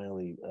kind of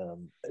finally,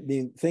 I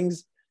mean,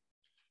 things,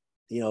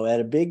 you know, at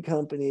a big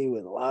company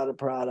with a lot of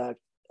product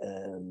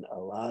and a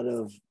lot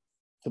of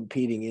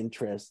competing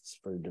interests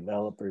for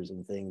developers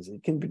and things,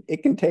 it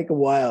can take a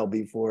while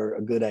before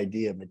a good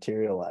idea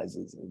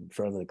materializes in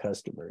front of the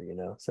customer, you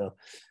know. So,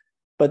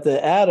 but the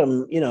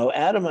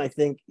ADDM, I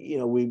think, you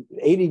know,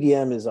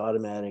 ADDM is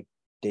automatic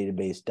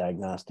database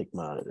diagnostic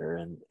monitor,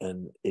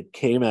 and it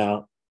came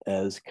out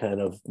as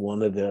kind of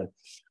one of the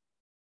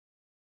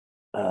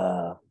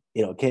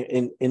you know,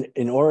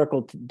 in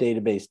Oracle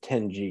database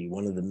 10G,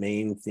 one of the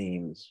main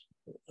themes,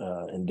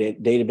 and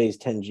database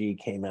 10G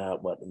came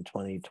out in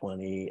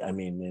 2020, I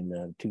mean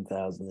in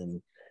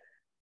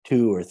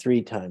 2002 or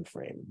 3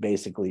 timeframe,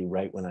 basically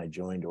right when I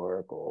joined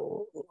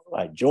Oracle.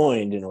 I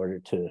joined in order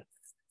to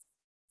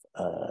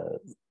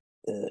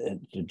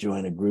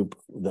join a group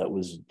that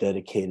was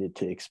dedicated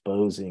to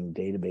exposing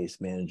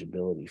database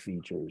manageability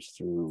features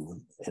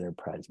through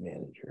Enterprise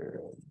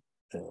Manager,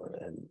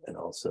 and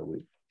also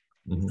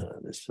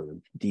this sort of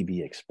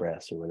DB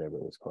Express or whatever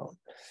it was called.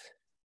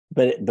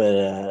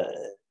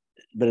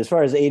 But as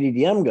far as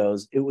ADDM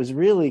goes, it was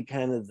really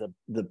kind of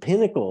the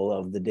pinnacle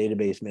of the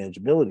database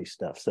manageability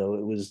stuff. So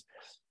it was,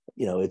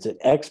 you know, it's an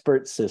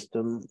expert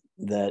system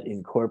that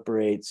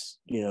incorporates,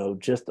 you know,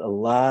 just a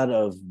lot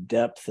of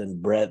depth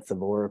and breadth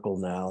of Oracle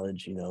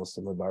knowledge, you know,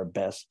 some of our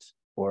best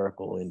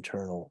Oracle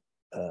internal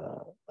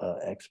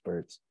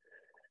experts,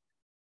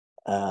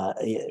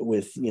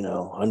 with, you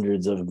know,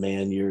 hundreds of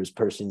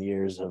person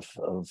years of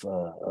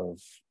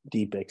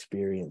deep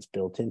experience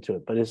built into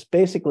it. But it's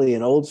basically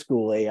an old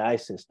school AI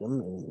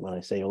system. And when I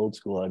say old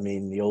school, I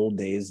mean the old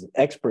days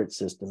expert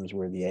systems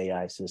were the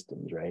AI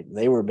systems, right? And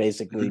they were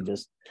basically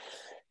just,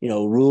 you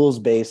know,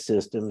 rules-based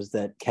systems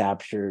that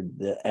captured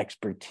the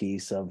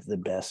expertise of the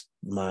best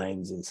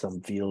minds in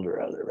some field or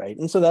other, right?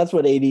 And so that's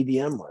what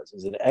ADDM was,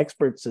 is an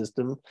expert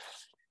system,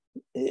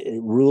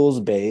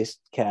 rules-based,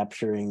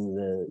 capturing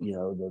the, you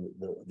know,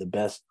 the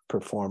best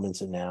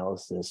performance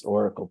analysis,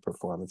 Oracle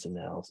performance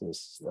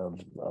analysis of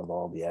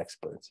all the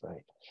experts,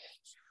 right?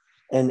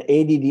 And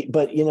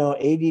but you know,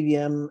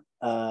 ADDM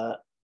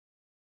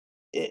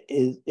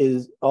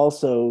is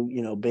also,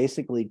 you know,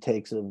 basically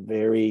takes a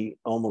very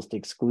almost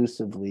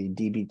exclusively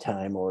DB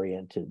time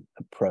oriented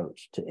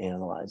approach to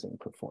analyzing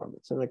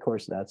performance. And of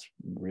course, that's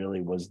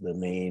really was the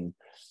main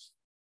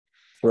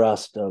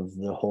thrust of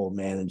the whole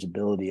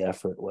manageability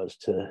effort,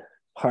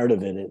 part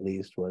of it at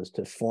least was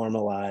to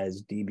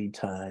formalize DB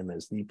time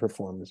as the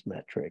performance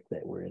metric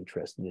that we're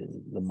interested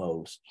in the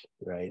most,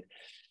 right?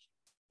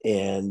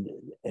 And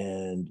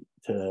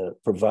to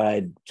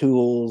provide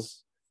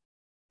tools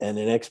and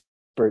an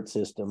expert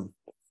system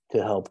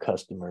to help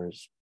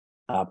customers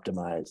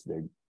optimize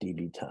their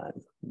DB time,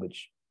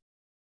 which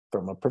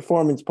from a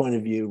performance point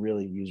of view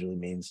really usually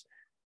means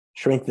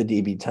shrink the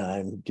DB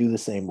time, do the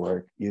same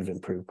work, you've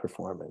improved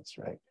performance,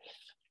 right?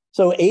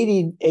 So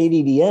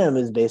ADDM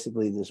is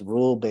basically this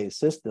rule-based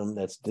system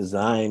that's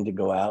designed to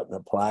go out and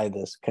apply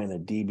this kind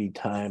of DB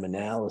time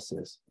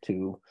analysis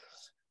to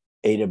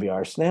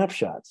AWR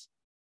snapshots.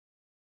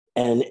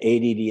 And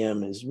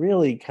ADDM is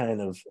really kind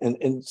of,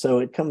 and so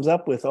it comes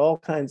up with all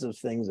kinds of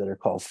things that are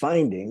called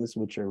findings,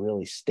 which are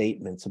really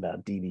statements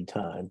about DB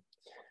time.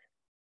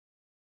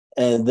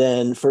 And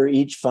then for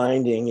each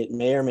finding, it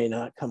may or may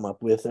not come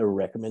up with a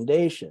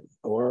recommendation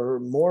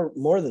or more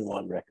than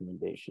one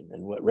recommendation.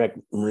 And what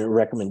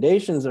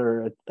recommendations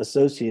are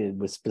associated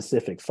with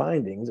specific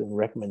findings, and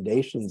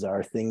recommendations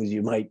are things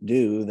you might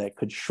do that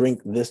could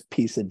shrink this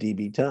piece of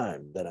DB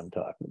time that I'm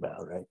talking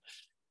about, right?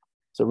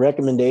 So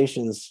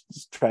recommendations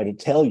try to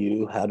tell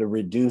you how to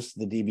reduce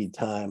the DB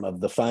time of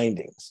the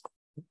findings.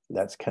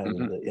 That's kind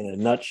of in a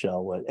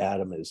nutshell what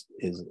ADDM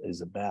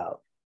is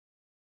about.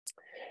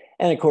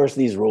 And of course,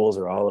 these rules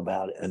are all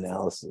about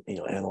analysis, you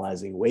know,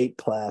 analyzing weight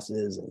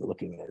classes and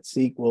looking at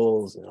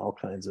sequels and all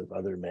kinds of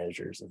other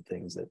measures and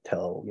things that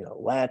tell, you know,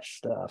 latch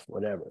stuff,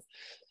 whatever.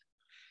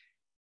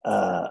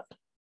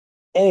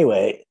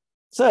 Anyway,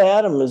 so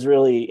ADDM is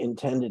really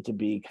intended to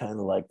be kind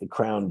of like the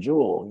crown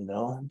jewel, you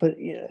know, but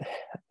yeah,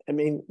 I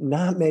mean,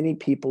 not many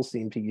people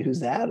seem to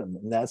use Atom,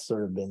 and that's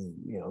sort of been,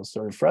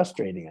 sort of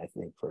frustrating, I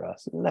think, for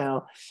us. And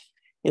now,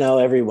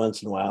 every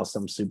once in a while,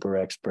 some super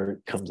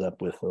expert comes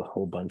up with a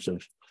whole bunch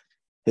of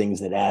things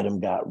that Atom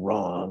got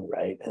wrong,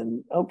 right?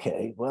 And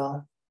okay,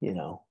 well,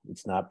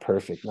 it's not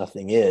perfect,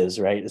 nothing is,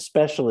 right?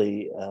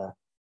 Especially,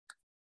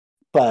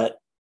 but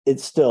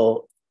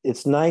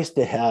it's nice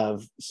to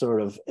have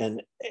sort of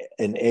an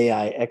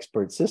AI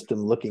expert system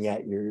looking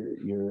at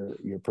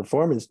your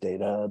performance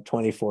data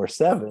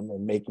 24/7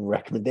 and making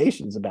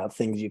recommendations about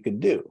things you could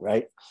do,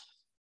 right?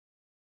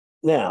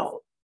 Now,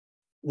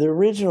 the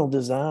original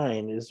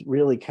design is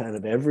really kind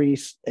of every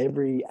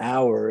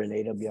hour an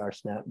AWR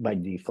snap, by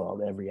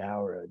default, every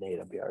hour an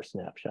AWR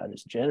snapshot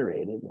is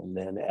generated, and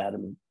then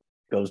Atom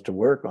goes to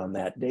work on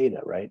that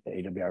data, right? The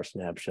AWR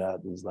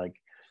snapshot is like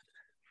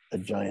a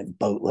giant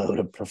boatload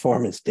of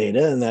performance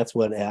data, and that's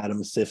what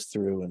Atom sifts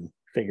through and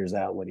figures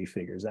out what he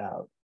figures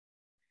out.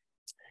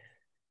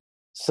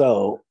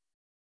 So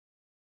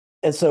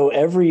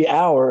every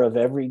hour of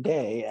every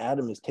day,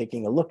 Atom is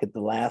taking a look at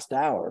the last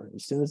hour.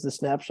 As soon as the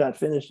snapshot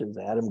finishes,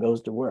 Atom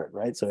goes to work,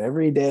 right? So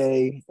every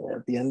day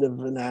at the end of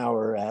an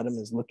hour, Atom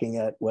is looking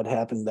at what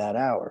happened that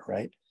hour,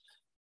 right?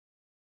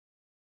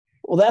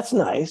 Well, that's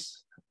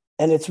nice.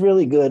 And it's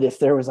really good if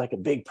there was like a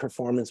big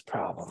performance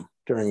problem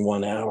during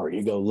 1 hour.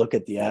 You go look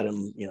at the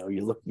Atom,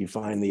 you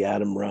find the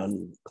Atom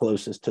run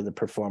closest to the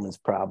performance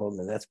problem,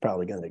 and that's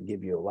probably going to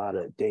give you a lot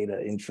of data,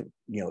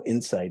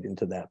 insight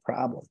into that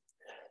problem.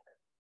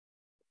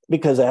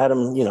 Because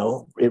Atom,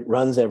 it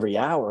runs every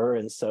hour,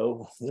 and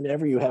so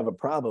whenever you have a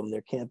problem,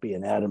 there can't be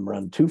an Atom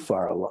run too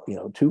far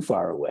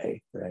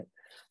away, right?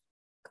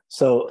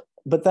 So,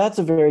 but that's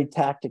a very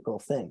tactical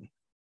thing,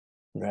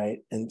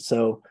 right? And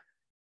so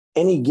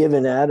any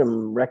given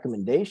Atom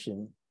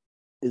recommendation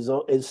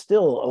is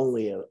still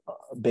only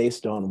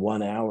based on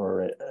 1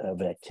 hour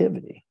of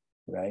activity,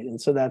 right? And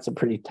so that's a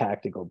pretty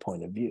tactical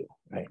point of view,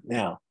 right?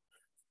 Now,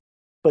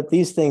 but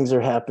these things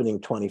are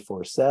happening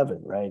 24/7,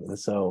 right? And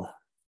so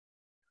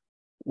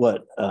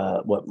what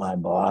my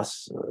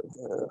boss,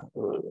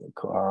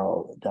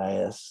 Carl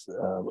Dias,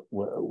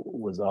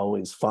 was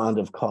always fond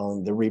of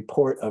calling the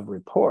report of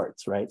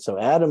reports, right? So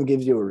Atom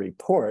gives you a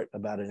report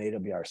about an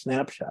AWR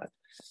snapshot.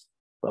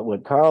 But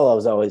what Carl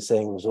was always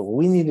saying was, well,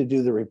 we need to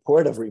do the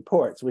report of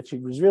reports, which he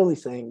was really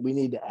saying we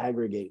need to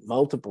aggregate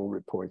multiple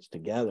reports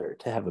together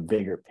to have a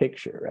bigger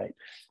picture, right?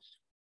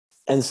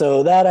 And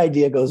so that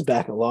idea goes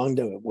back a long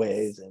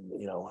ways. And,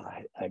 when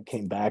I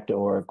came back to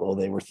Oracle,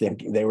 they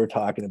were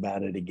talking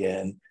about it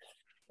again.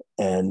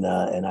 And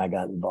I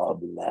got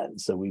involved in that. And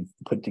so we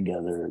put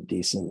together a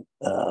decent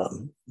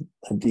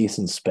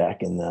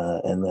spec, and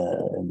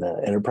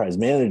the enterprise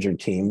manager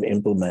team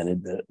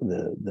implemented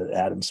the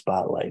Atom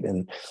Spotlight.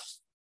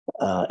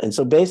 And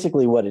so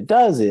basically what it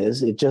does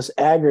is it just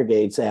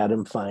aggregates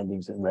Atom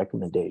findings and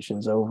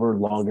recommendations over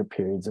longer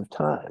periods of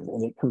time.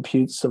 And it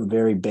computes some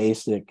very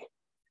basic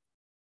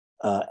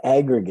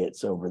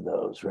aggregates over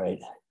those, right?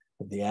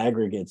 The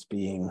aggregates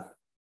being,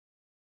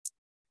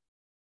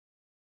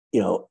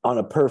 on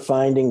a per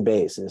finding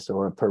basis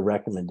or a per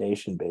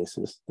recommendation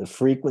basis, the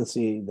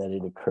frequency that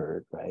it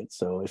occurred, right?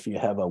 So if you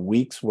have a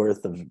week's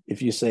worth of,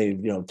 if you say,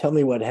 tell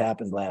me what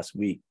happened last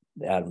week,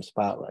 the Atom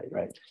Spotlight,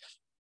 right?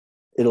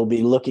 It'll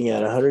be looking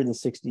at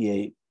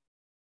 168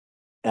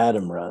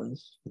 Atom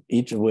runs,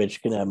 each of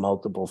which can have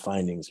multiple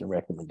findings and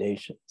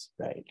recommendations,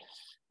 right?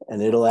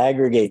 And it'll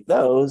aggregate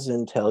those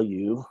and tell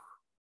you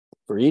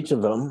for each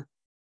of them,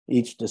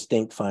 each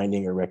distinct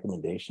finding or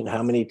recommendation,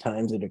 how many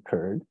times it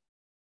occurred.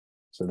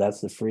 So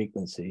that's the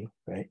frequency,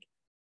 right?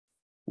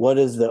 What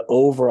is the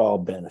overall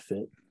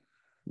benefit?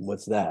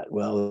 What's that?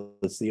 Well,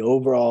 it's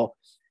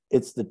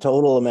the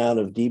total amount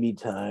of DB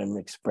time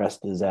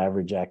expressed as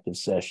average active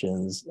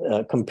sessions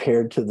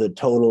compared to the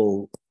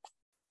total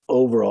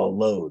overall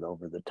load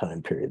over the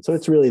time period. So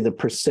it's really the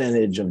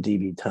percentage of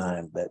DB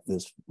time that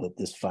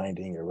this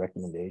finding or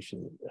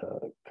recommendation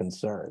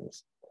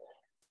concerns.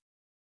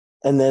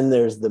 And then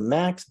there's the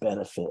max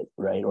benefit,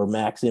 right, or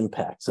max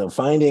impact. So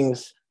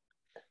findings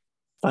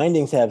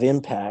have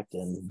impact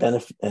and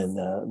benefit, and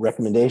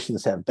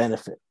recommendations have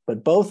benefit,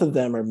 but both of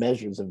them are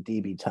measures of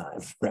DB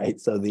time,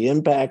 right? So the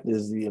impact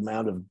is the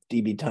amount of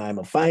DB time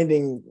a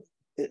finding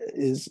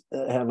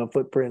have a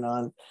footprint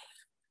on,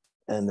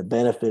 and the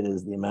benefit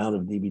is the amount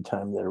of DB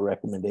time that a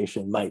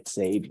recommendation might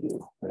save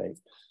you, right?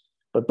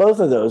 But both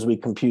of those we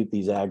compute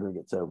these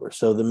aggregates over.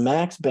 So the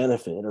max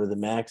benefit or the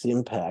max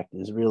impact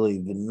is really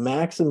the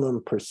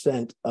maximum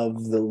percent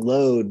of the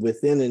load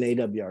within an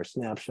AWR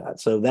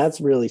snapshot. So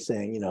that's really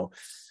saying,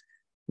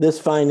 this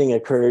finding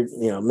occurred,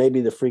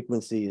 maybe the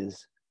frequency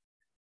is,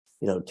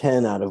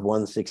 10 out of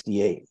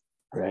 168,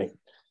 right?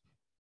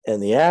 And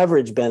the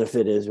average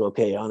benefit is,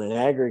 okay, on an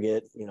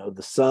aggregate,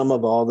 the sum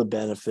of all the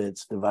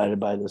benefits divided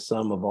by the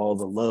sum of all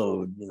the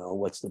load,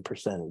 what's the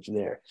percentage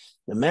there?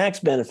 The max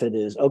benefit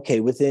is, okay,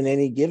 within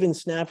any given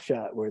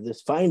snapshot where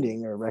this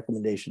finding or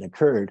recommendation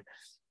occurred,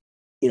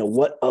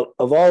 what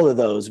of all of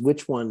those,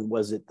 which one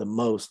was it the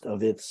most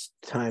of its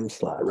time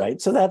slot, right?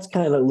 So that's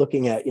kind of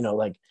looking at,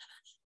 like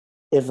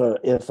so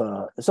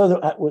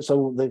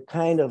the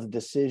kind of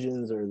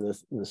decisions or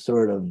the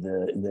sort of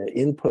the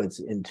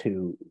inputs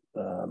into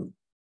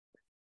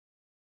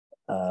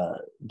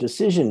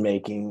decision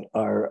making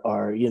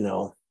are, you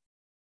know,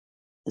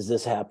 does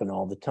this happen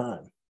all the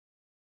time?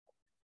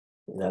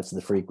 That's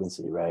the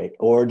frequency, right?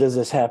 Or does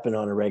this happen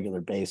on a regular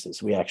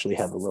basis? We actually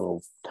have a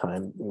little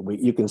time.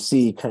 You can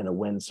see kind of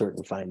when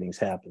certain findings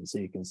happen, so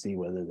you can see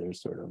whether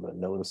there's sort of a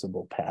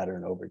noticeable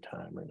pattern over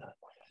time or not.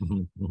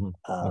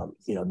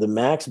 You know, the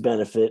max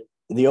benefit,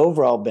 the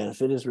overall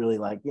benefit is really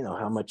like, you know,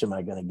 how much am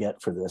I going to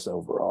get for this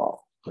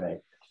overall, right?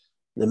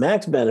 The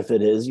max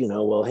benefit is, you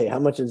know, well, hey, how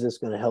much is this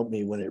going to help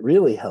me when it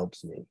really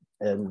helps me?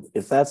 And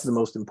if that's the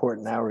most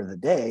important hour of the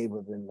day,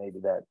 well, then maybe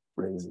that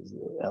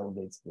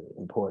elevates the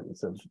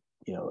importance of,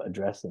 you know,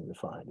 addressing the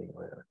finding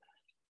or whatever.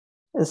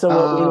 And so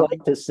what we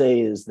like to say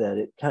is that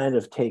it kind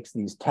of takes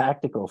these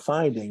tactical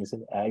findings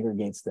and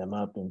aggregates them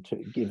up into,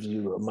 gives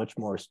you a much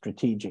more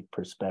strategic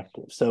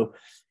perspective. So,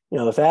 you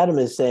know, if Adam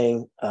is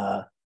saying,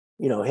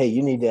 you know, hey,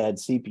 you need to add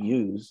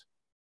CPUs,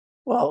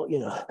 well, you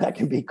know, that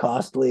can be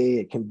costly.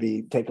 It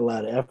can take a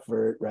lot of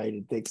effort, right?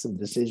 It takes some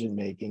decision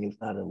making.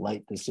 It's not a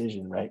light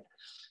decision, right?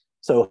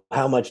 So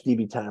how much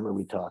DB time are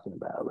we talking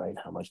about, right?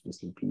 How much do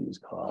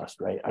CPUs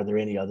cost, right? Are there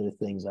any other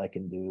things I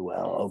can do?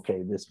 Well,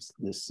 okay, this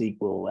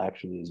SQL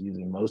actually is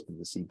using most of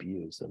the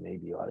CPUs, so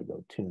maybe you ought to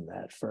go tune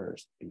that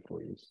first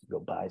before you go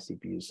buy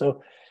CPUs.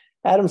 So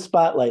ADDM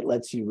Spotlight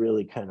lets you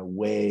really kind of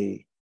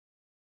weigh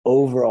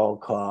overall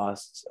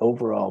costs,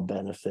 overall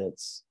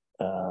benefits,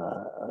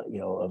 you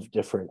know, of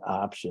different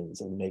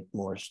options and make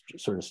more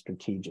sort of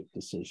strategic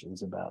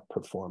decisions about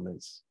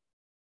performance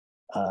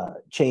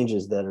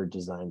changes that are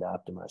designed to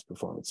optimize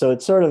performance. So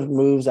it sort of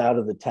moves out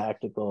of the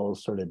tactical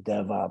sort of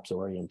DevOps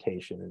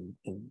orientation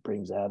and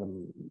brings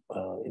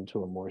ADDM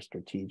into a more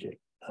strategic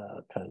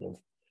kind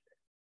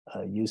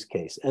of use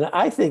case. And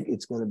I think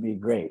it's going to be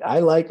great. I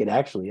like it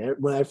actually.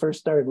 When I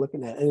first started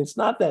looking at it, and it's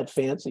not that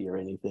fancy or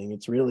anything.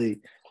 It's really,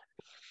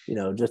 you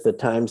know, just a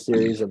time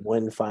series of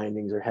when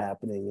findings are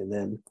happening, and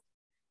then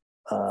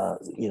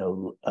you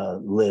know,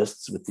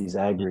 lists with these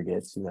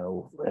aggregates, you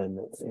know, and,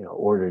 you know,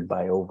 ordered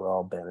by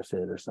overall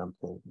benefit or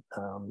something.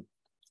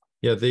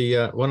 Yeah,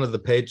 the one of the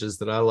pages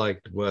that I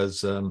liked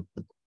was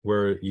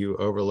where you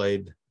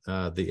overlaid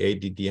the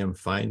ADDM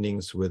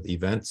findings with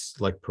events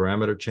like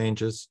parameter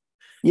changes.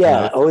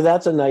 Yeah. Oh,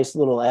 that's a nice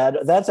little add.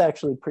 That's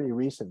actually pretty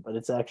recent, but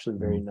it's actually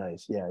very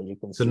nice. Yeah, you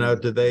can. So now,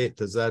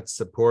 does that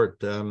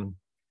support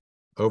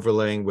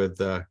overlaying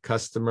with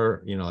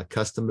customer, you know, like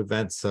custom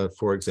events?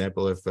 For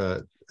example, if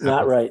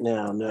not right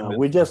now, no.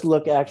 We just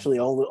look, actually,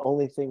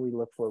 only thing we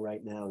look for right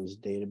now is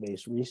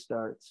database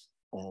restarts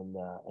and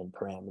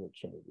parameter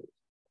changes,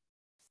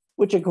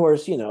 which of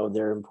course, you know,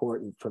 they're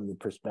important from the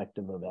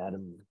perspective of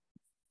ADDM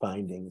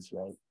findings,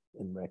 right,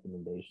 and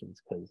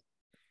recommendations.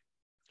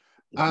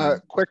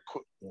 Because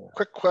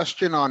quick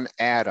question on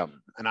ADDM,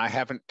 and I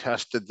haven't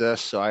tested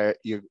this, so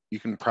you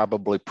can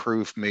probably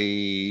prove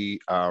me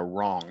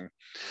wrong.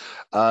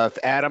 If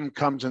ADDM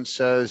comes and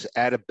says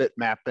add a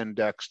bitmap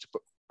index to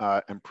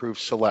improve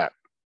select,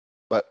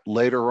 but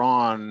later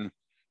on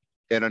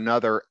in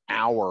another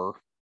hour,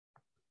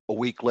 a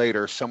week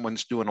later,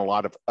 someone's doing a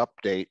lot of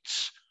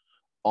updates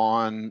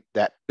on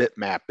that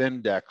bitmap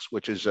index,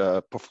 which is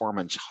a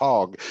performance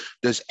hog,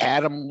 does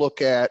ADDM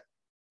look at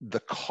the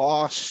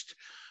cost?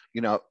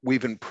 You know,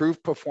 we've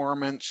improved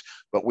performance,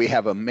 but we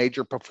have a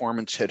major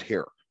performance hit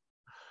here.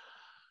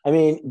 I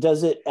mean,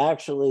 does it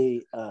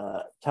actually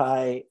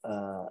tie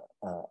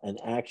an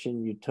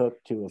action you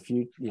took to a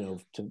few, you know,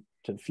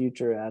 to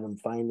future ADDM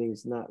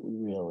findings? Not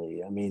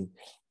really. I mean,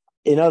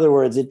 in other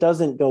words, it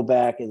doesn't go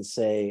back and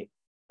say,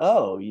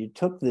 oh, you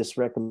took this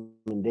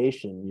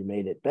recommendation, you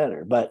made it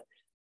better. But,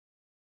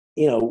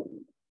 you know,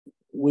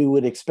 we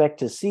would expect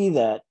to see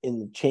that in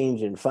the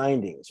change in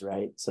findings,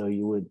 right? So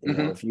you would, you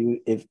know, if you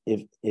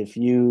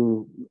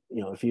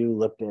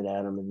looked at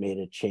ADDM and made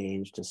a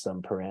change to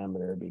some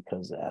parameter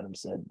because ADDM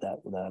said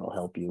that'll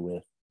help you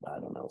with, I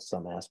don't know,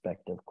 some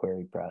aspect of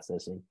query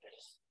processing.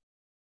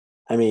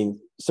 I mean,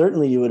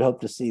 certainly you would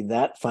hope to see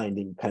that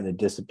finding kind of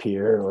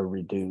disappear or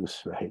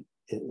reduce, right?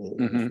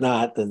 If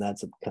not, then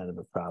that's a kind of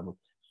a problem.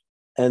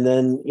 And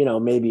then, you know,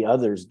 maybe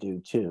others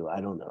do too.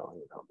 I don't know,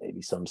 you know,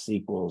 maybe some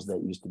SQLs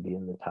that used to be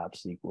in the top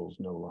SQLs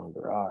no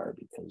longer are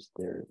because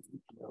they're,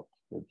 you know,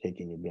 they're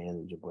taking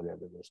advantage of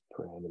whatever this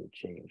parameter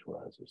change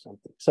was or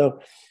something. So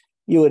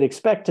you would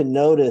expect to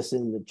notice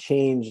in the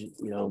change,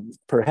 you know,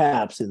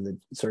 perhaps in the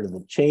sort of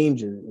the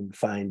change in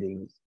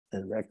findings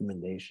and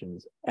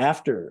recommendations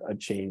after a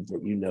change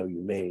that you know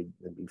you made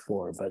than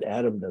before, but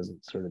ADDM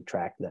doesn't sort of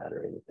track that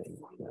or anything,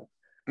 you know,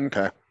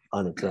 okay,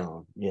 on its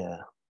own. Yeah.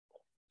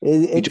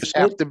 You just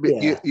have to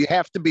be, you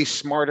have to be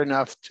smart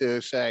enough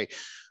to say,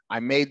 I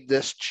made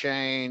this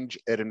change,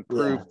 it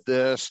improved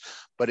this,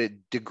 but it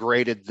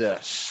degraded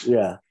this.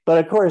 Yeah, but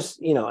of course,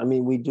 you know, I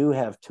mean, we do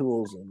have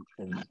tools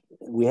and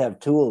we have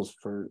tools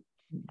for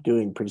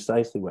doing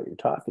precisely what you're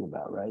talking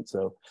about, right?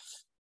 So,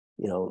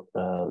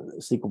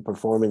 SQL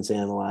Performance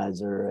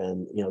Analyzer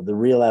and, the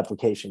real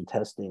application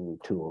testing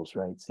tools,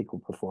 right?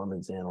 SQL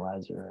Performance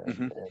Analyzer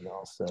and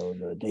also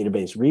the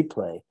database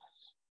replay.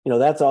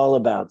 That's all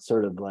about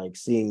sort of like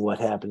seeing what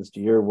happens to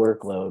your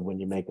workload when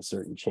you make a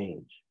certain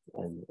change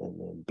and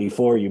then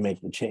before you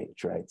make the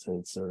change, right? So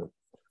it's sort of,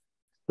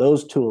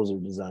 those tools are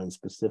designed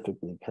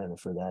specifically kind of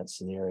for that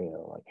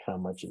scenario, like how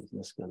much is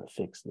this going to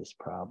fix this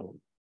problem?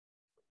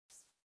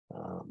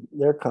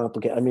 They're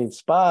complicated. I mean,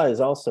 SPA is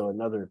also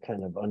another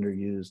kind of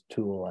underused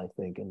tool, I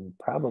think, and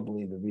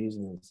probably the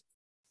reason is,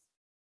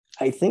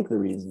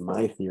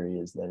 my theory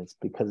is that it's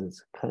because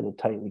it's kind of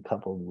tightly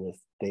coupled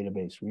with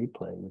database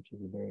replay, which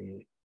is a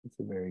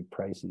very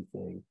pricey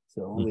thing.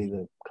 So only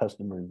the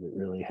customers that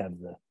really have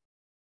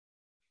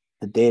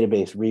the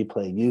database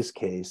replay use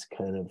case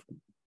kind of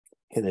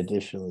can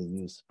additionally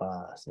use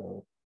SPA.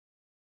 So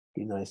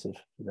it'd be nice if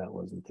that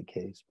wasn't the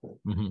case. But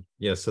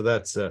yeah, so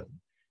that's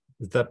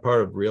is that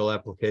part of real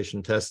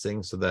application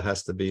testing? So that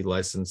has to be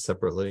licensed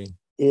separately?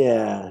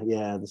 Yeah,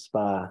 the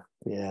SPA.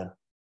 Yeah.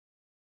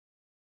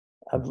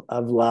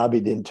 I've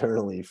lobbied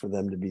internally for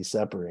them to be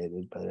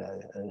separated, but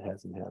it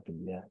hasn't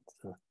happened yet.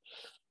 So,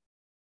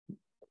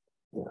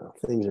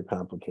 things are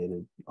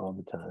complicated all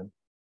the time.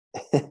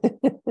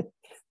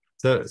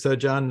 So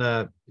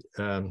John,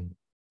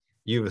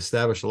 you've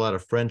established a lot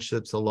of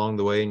friendships along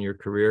the way in your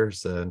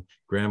careers.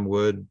 Graham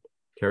Wood,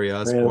 Kerry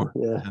Osborne,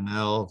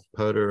 NL,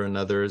 Potter, and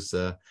others.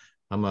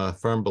 I'm a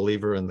firm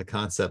believer in the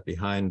concept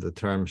behind the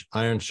term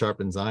iron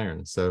sharpens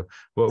iron. So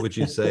what would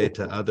you say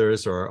to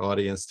others or our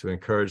audience to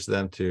encourage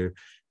them to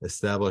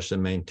establish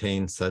and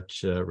maintain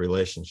such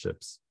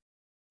relationships?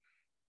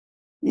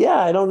 Yeah,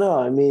 I don't know.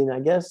 I mean,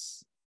 I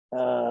guess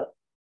the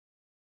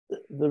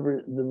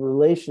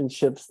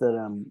relationships that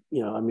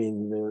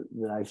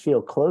that I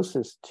feel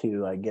closest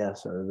to, I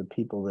guess, are the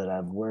people that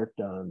I've worked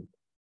on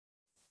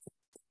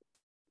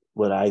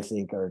what I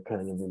think are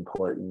kind of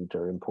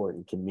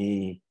important to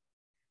me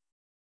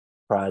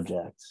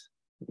projects,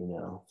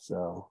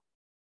 so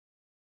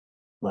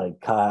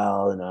like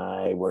Kyle and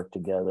I worked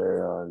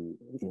together on,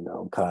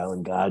 Kyle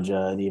and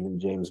Gaja and even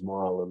James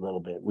Morrill a little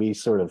bit. We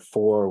sort of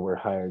were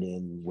hired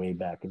in way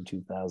back in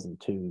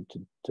 2002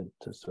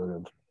 to sort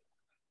of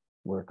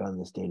work on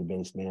this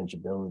database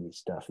manageability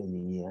stuff in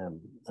the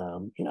EM.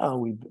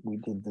 We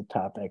did the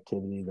top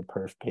activity, the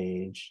perf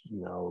page,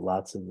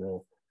 lots of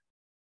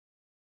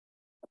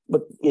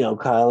but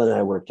Kyle and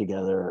I worked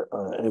together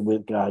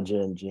with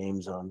Gaja and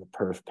James on the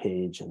perf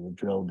page and the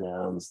drill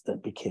downs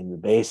that became the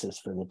basis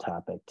for the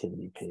top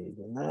activity page.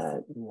 And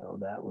that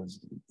was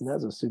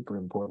a super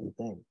important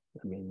thing.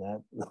 I mean,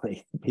 that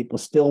like people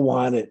still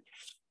want it.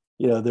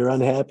 They're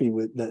unhappy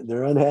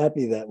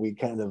that we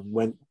kind of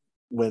went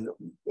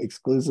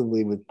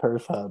exclusively with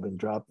perf hub and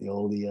dropped the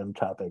old EM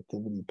top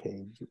activity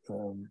page,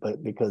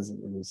 but because it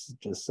was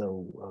just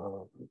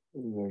so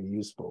very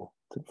useful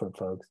for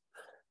folks.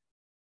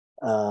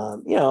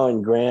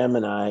 And Graham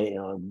and I,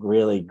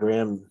 really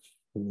Graham,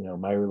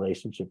 my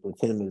relationship with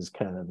him is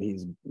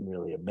he's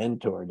really a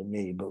mentor to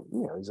me, but,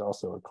 he's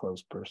also a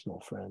close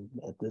personal friend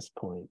at this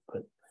point.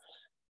 But,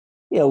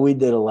 we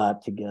did a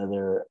lot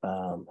together.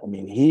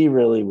 He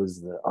really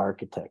was the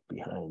architect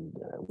behind,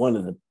 one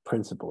of the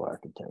principal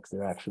architects.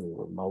 There actually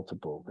were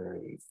multiple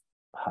very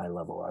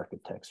high-level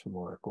architects from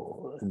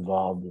Oracle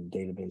involved in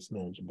database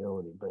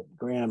manageability, but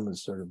Graham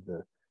was sort of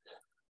the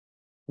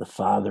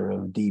father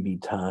of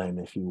DB time,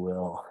 if you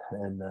will.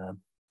 And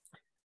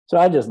so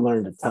I just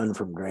learned a ton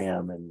from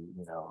Graham, and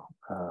it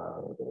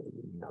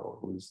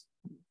was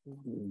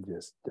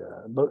just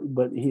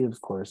but he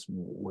of course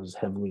was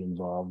heavily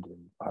involved in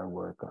our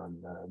work on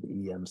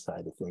the EM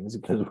side of things,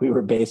 because we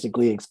were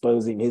basically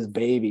exposing his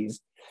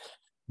babies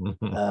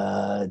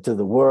to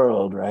the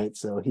world, right?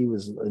 So he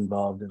was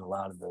involved in a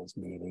lot of those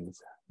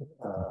meetings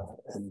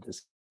and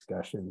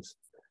discussions.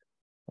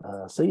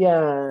 So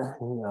yeah,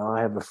 I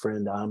have a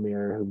friend,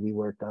 Amir, who we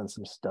worked on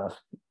some stuff.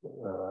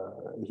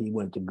 He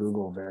went to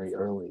Google very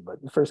early,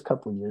 but the first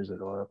couple of years at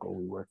Oracle,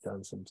 we worked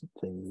on some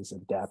things,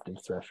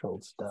 adaptive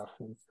threshold stuff.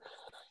 And,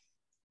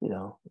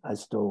 I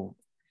still,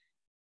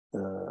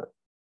 so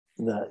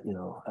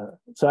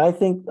I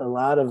think a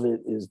lot of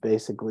it is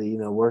basically,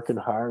 working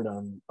hard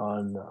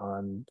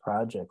on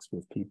projects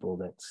with people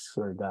that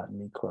sort of gotten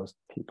me close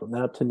to people.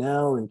 Now,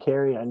 Tanel and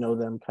Kerry, I know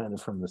them kind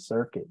of from the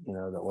circuit, the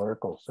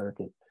Oracle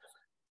circuit.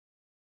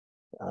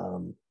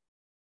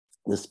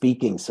 The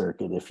speaking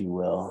circuit, if you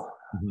will,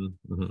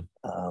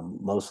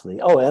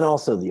 mostly. Oh, and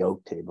also the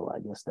Oak Table. I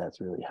guess that's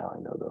really how I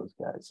know those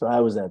guys. So I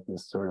was at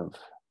this sort of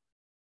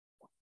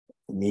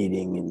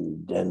meeting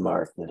in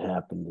Denmark that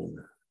happened in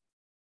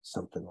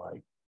something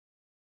like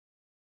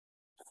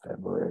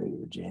February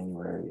or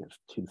January of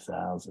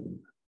 2000,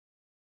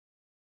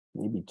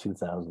 maybe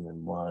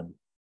 2001.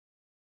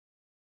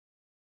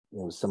 It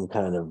was some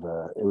kind of,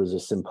 it was a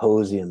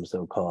symposium,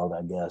 so-called,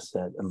 I guess,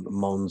 at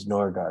Mogens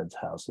Norgaard's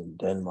house in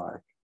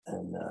Denmark.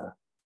 And a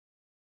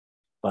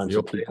bunch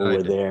of people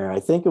were there. I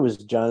think it was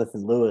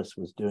Jonathan Lewis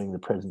was doing the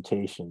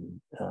presentation,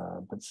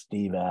 but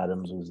Steve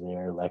Adams was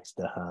there, Lex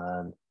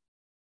DeHaan,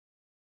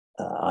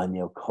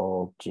 Anya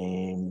Cole,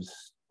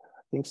 James,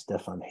 I think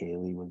Stefan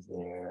Haley was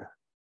there.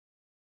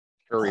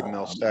 Harry A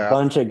Millsap.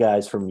 bunch of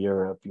guys from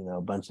Europe,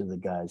 a bunch of the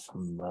guys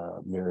from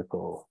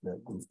Miracle that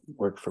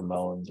worked for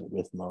Mullins or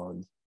with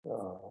Mullins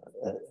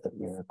at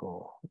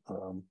Miracle,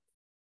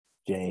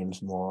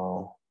 James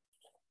Morrill.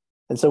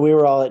 And so we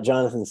were all at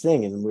Jonathan's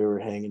thing, and we were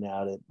hanging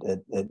out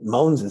at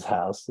Mullins'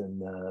 house,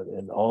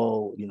 and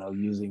all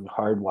using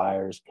hard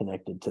wires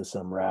connected to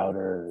some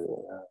router.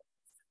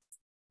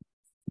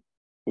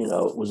 It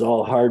was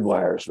all hard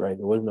wires, right?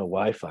 There was no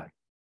Wi-Fi.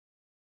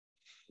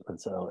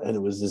 And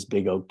it was this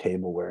big oak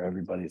table where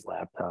everybody's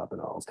laptop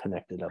and all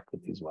connected up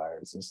with these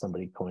wires. And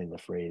somebody coined the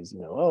phrase,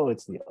 oh,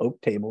 it's the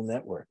oak table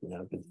network,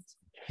 because it's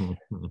a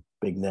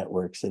big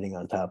network sitting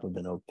on top of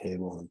an oak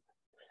table. And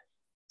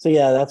so,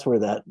 yeah, that's where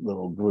that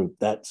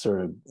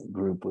sort of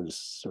group was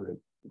sort of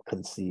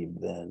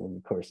conceived then. And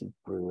of course, it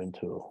grew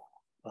into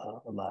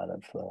a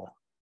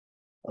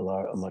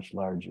much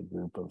larger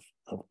group of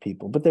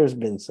people. But there's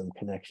been some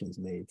connections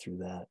made through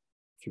that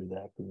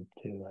group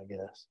too, I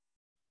guess.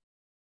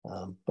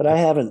 But I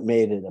haven't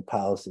made it a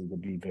policy to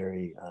be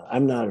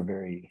I'm not a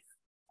very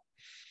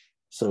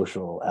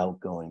social,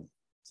 outgoing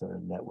sort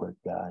of network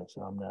guy.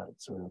 So I'm not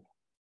sort of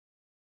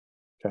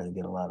trying to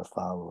get a lot of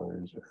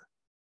followers or,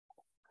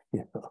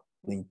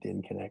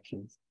 LinkedIn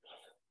connections.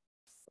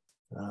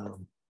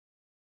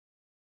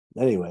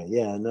 Anyway,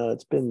 yeah, no,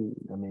 it's been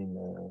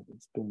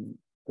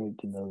great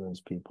to know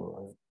those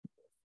people.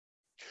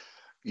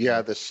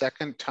 Yeah, the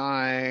second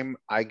time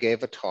I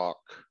gave a talk,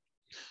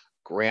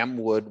 Graham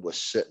Wood was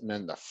sitting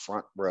in the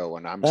front row,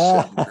 and I'm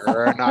sitting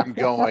there and I'm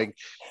going,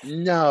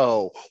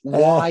 no,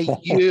 why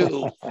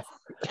you?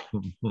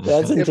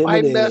 That's intimidating. If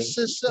I mess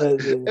this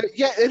up,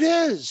 yeah, it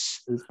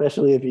is.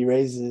 Especially if he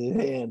raises his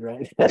hand,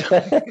 right?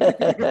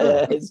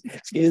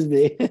 Excuse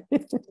me.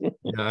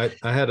 Yeah,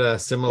 I had a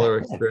similar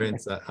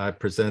experience. I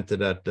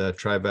presented at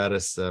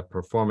Trivatus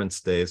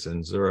Performance Days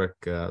in Zurich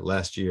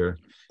last year.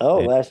 Oh,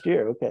 last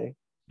year, okay.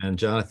 And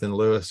Jonathan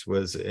Lewis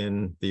was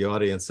in the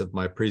audience of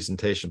my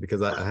presentation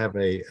because I have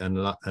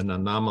an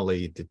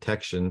anomaly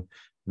detection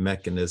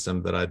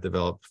mechanism that I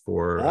developed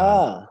for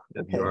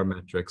WR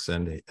metrics,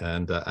 and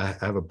I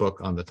have a book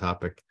on the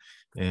topic.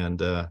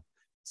 And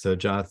so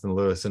Jonathan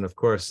Lewis, and of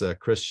course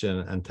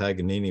Christian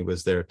Antagonini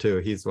was there too.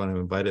 He's the one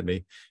who invited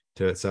me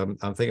to it. So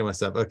I'm thinking to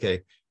myself,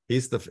 okay,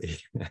 he's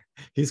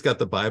got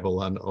the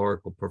Bible on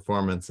Oracle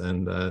performance,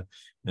 and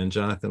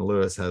Jonathan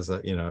Lewis has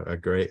a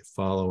great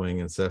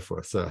following and so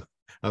forth. So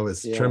I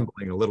was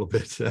trembling a little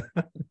bit.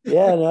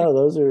 Yeah, no,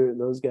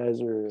 those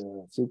guys are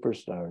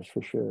superstars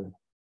for sure.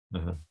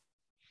 Uh-huh.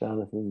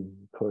 Jonathan,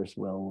 of course,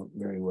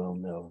 very well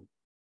known.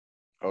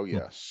 Oh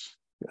yes.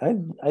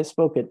 I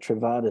spoke at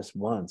Trivatus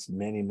once,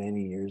 many,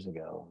 many years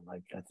ago.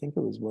 Like I think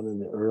it was one of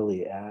the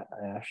early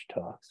ASH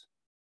talks,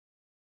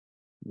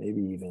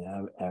 maybe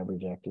even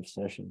average active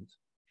sessions.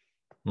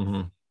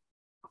 Mm-hmm.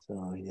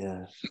 So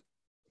yeah.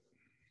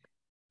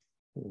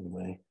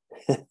 Anyway.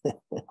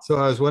 So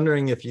I was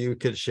wondering if you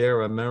could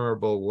share a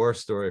memorable war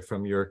story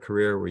from your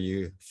career where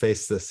you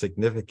faced a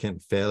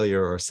significant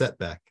failure or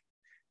setback.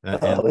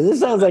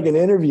 This sounds like an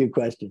interview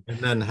question. And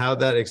then how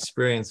that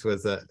experience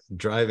was a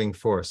driving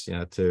force,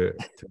 to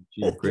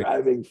achieve great.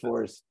 Driving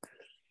force.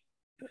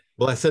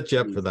 Well, I set you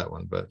up for that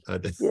one, but I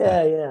did.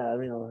 Yeah. I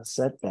mean, a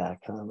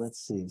setback, huh?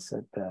 Let's see,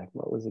 setback.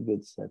 What was a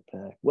good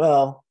setback?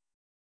 Well,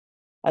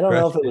 I don't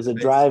know if it was a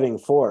driving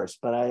force,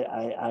 but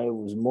I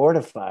was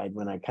mortified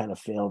when I kind of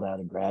failed out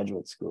of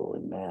graduate school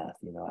in math.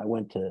 I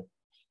went to,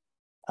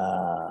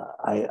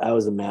 I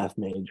was a math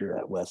major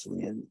at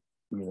Wesleyan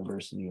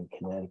University in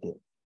Connecticut.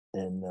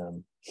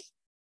 And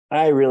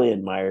I really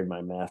admired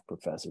my math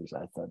professors.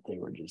 I thought they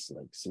were just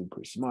like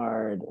super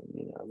smart, and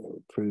they were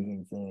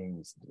proving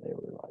things. They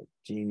were like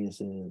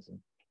geniuses. And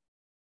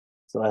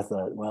so I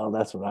thought, well,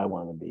 that's what I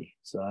want to be.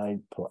 So I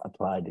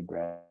applied to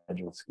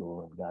graduate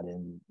school and got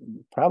in,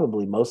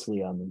 probably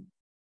mostly on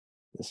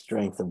the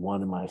strength of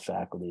one of my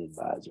faculty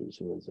advisors,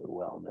 who was a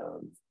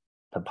well-known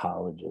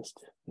topologist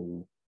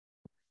who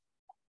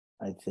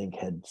I think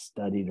had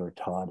studied or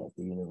taught at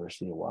the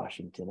University of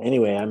Washington.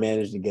 Anyway, I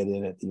managed to get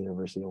in at the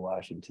University of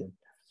Washington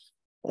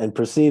and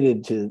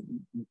proceeded to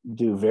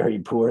do very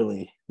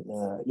poorly.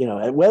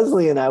 At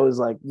Wesleyan, I was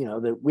like,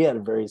 that we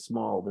had there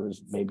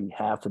was maybe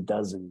half a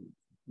dozen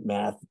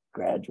math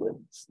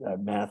graduates,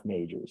 math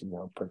majors,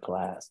 per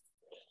class.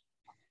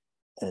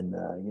 And,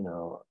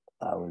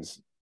 I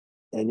was,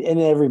 and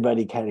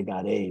everybody kind of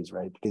got A's,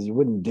 right? Because you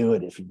wouldn't do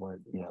it if you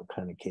weren't,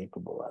 kind of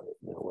capable of it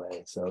in a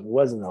way. So there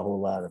wasn't a whole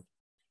lot of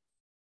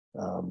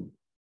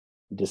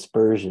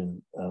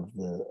dispersion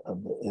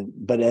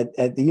but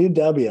at the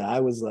UW,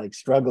 I was like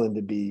struggling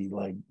to be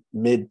like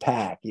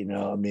mid-pack.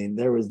 I mean,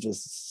 there was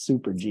just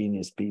super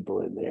genius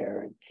people in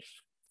there, and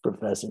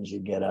professors who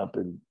get up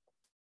and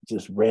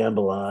just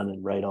ramble on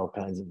and write all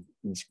kinds of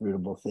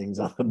inscrutable things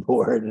on the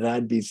board, and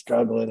I'd be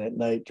struggling at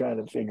night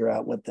trying to figure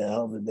out what the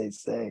hell did they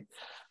say.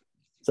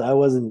 So I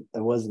wasn't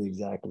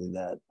exactly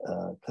that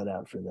cut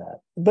out for that,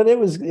 but it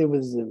was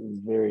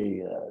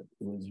very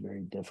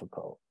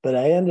difficult. But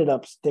I ended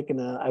up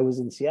sticking out. I was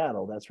in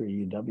Seattle. That's where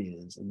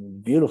UW is, and it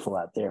was beautiful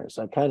out there.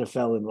 So I kind of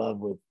fell in love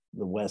with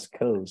the West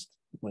Coast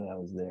when I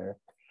was there,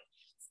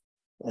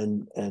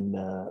 and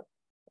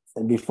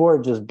before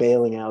just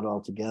bailing out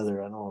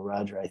altogether. I don't know,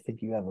 Roger, I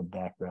think you have a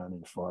background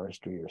in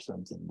forestry or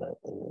something, but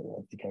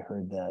I think I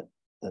heard that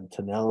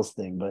Tennell's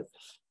thing, but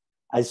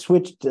I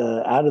switched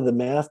out of the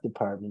math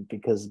department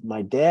because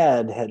my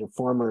dad had a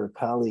former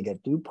colleague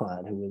at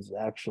DuPont who was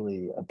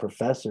actually a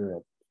professor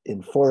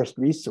in forest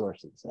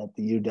resources at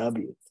the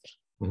UW.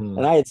 Mm-hmm.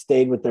 And I had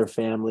stayed with their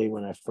family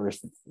when I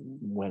first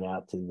went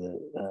out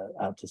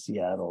to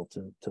Seattle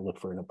to look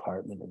for an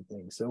apartment and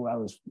things. So I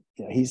was,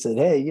 he said,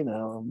 hey,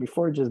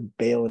 before just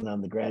bailing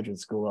on the graduate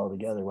school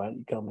altogether, why don't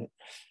you come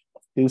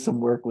do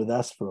some work with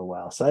us for a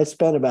while? So I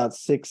spent about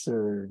 6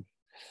 or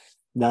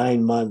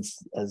 9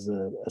 months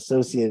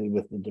associated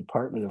with the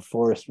Department of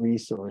Forest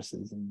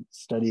Resources and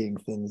studying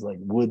things like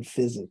wood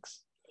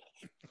physics.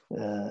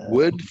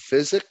 Wood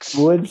physics?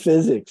 Wood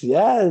physics.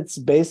 Yeah, it's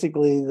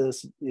basically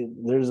this.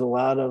 There's a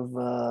lot of,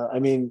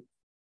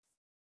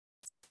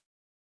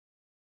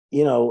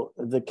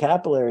 the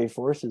capillary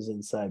forces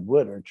inside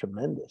wood are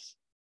tremendous.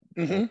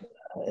 Mm-hmm.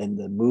 And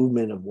the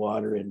movement of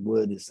water in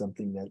wood is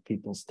something that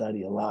people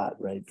study a lot,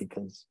 right?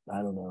 Because,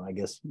 I don't know, I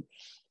guess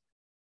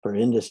for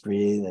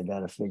industry, they got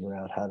to figure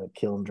out how to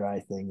kiln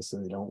dry things so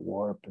they don't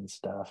warp and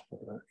stuff.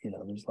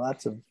 There's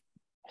lots of,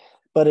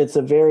 but it's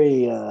a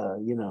very,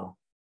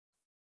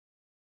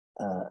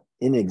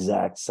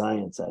 inexact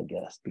science, I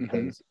guess,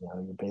 because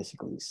you're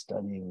basically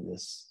studying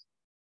this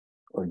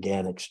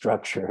organic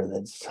structure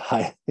that's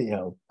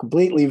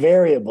completely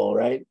variable,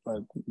 right?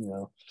 Like,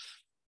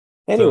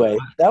 Anyway,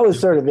 that was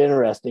sort of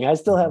interesting. I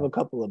still have a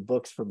couple of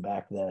books from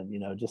back then,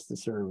 just to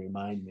sort of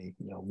remind me,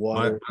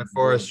 water. My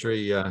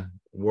forestry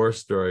war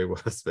story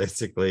was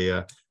basically,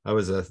 I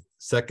was a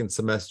second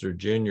semester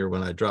junior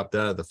when I dropped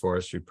out of the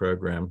forestry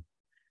program.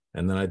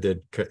 And then I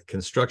did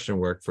construction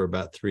work for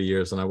about 3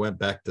 years. And I went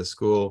back to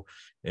school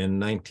in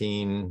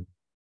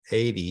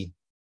 1980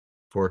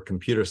 for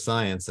computer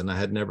science. And I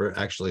had never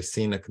actually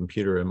seen a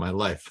computer in my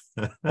life.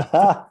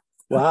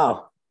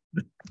 Wow.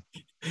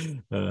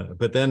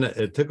 But then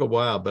it took a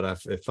while, but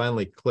it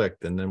finally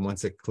clicked. And then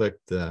once it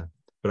clicked,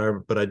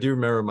 but I do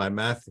remember my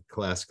math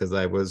class because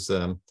I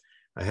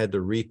had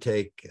to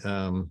retake,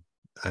 I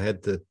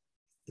had to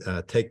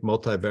take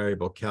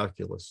multivariable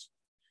calculus,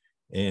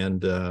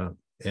 and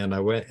I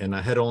went, and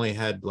I had only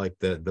had like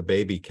the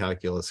baby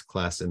calculus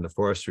class in the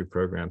forestry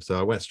program, so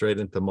I went straight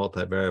into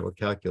multivariable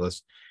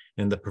calculus,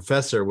 and the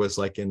professor was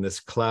like in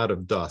this cloud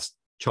of dust.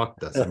 Chalk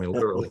dust. I mean,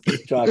 literally.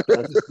 Chalk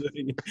dust.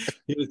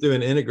 He was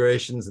doing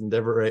integrations and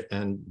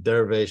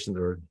derivations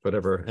or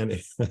whatever,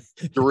 and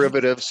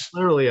derivatives.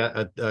 Literally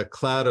a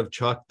cloud of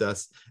chalk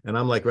dust, and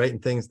I'm like writing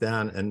things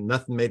down, and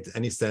nothing made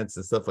any sense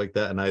and stuff like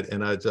that. And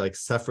I like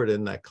suffered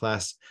in that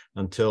class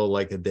until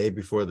like a day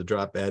before the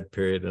drop add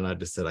period, and I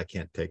just said I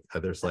can't take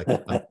others. Like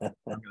I'm gonna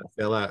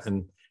fail out.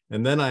 And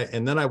then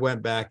I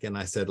went back and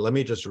I said, let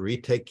me just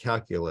retake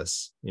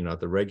calculus,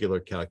 the regular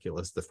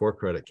calculus, the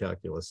 4-credit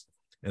calculus.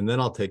 And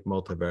then I'll take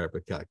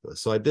multivariable calculus.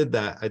 So I did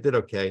that. I did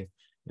okay.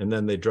 And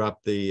then they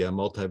dropped the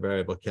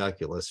multivariable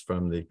calculus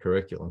from the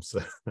curriculum.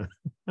 So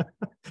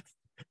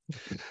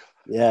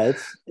yeah,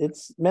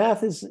 it's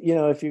math is,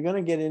 if you're going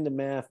to get into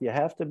math, you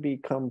have to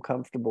become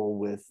comfortable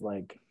with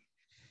like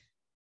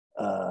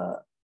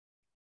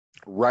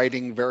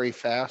writing very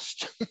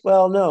fast.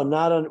 Well, no,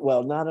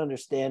 not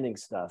understanding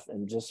stuff,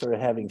 and just sort of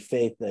having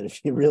faith that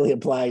if you really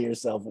apply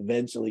yourself,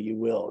 eventually you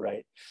will,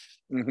 right?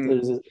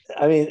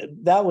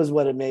 Mm-hmm. That was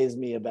what amazed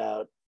me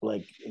about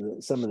like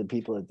some of the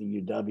people at the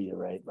UW,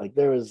 right? Like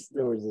there was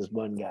this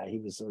one guy, he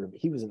was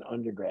an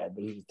undergrad,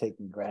 but he was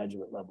taking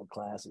graduate level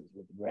classes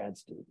with the grad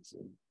students,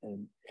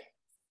 and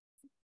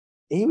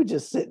he would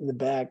just sit in the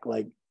back,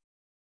 like,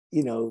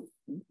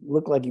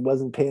 look like he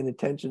wasn't paying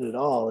attention at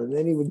all. And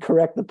then he would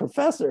correct the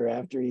professor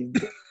after he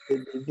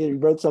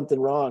wrote something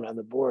wrong on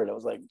the board. I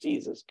was like,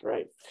 Jesus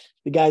Christ.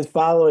 The guy's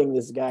following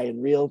this guy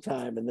in real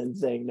time and then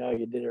saying, no,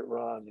 you did it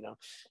wrong.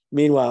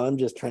 Meanwhile, I'm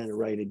just trying to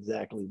write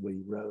exactly what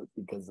he wrote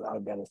because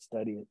I've got to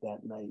study it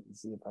that night and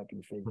see if I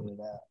can figure it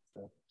out.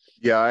 So.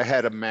 Yeah, I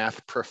had a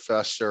math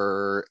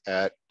professor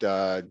at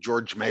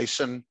George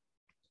Mason,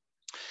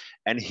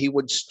 and he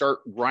would start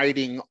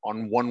writing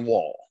on one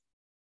wall.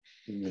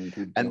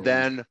 And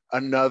then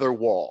another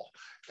wall,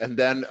 and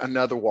then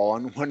another wall.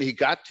 And when he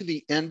got to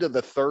the end of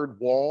the third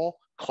wall,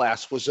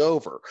 class was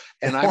over.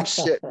 And I'm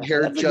sitting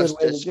here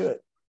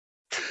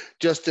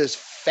just as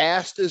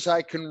fast as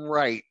I can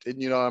write.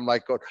 And, I'm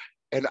like,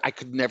 and I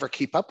could never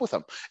keep up with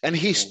him. And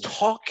he's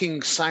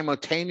talking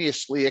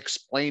simultaneously,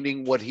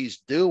 explaining what he's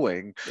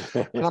doing.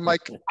 And I'm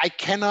like, I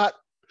cannot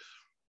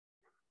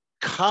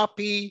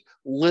copy,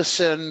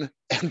 listen,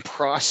 and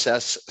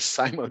process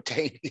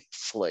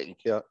simultaneously.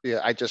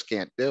 Yeah, I just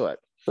can't do it.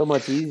 So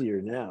much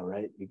easier now,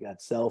 right? You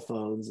got cell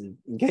phones, and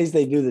in case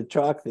they do the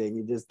chalk thing,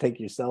 you just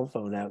take your cell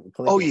phone out and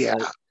click. Oh yeah,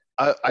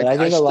 I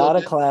think a still lot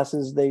of did.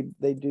 classes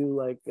they do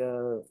like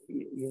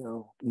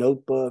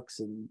notebooks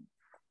and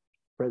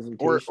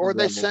presentations. Or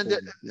they send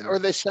it, things, or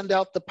they send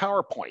out the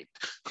PowerPoint.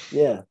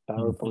 Yeah,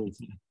 PowerPoints.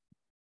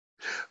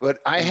 But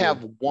I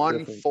have one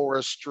different.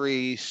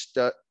 forestry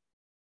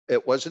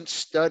it wasn't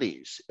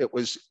studies. It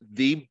was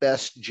the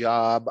best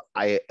job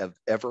I have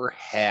ever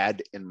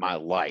had in my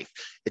life.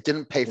 It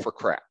didn't pay for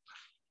crap.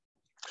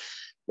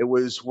 It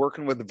was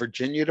working with the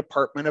Virginia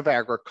Department of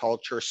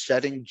Agriculture,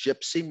 setting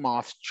gypsy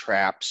moth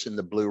traps in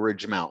the Blue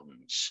Ridge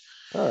Mountains.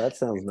 Oh, that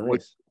sounds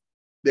nice.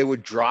 They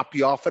would drop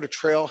you off at a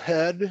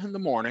trailhead in the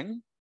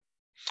morning.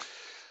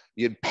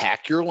 You'd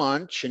pack your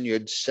lunch and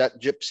you'd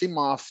set gypsy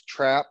moth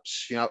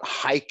traps,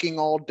 hiking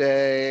all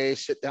day,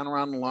 sit down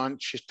around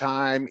lunch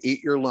time,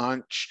 eat your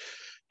lunch,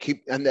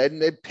 and then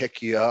they'd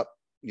pick you up,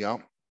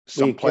 someplace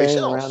Were you carrying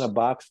else. around a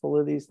box full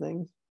of these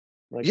things?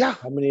 Like, yeah.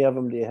 How many of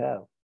them do you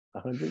have?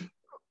 100?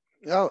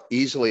 Oh,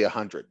 easily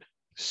 100.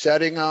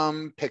 Setting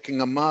them, picking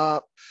them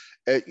up,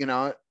 and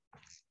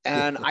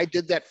I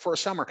did that for a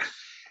summer.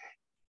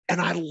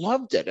 And I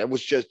loved it. It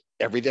was just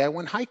every day I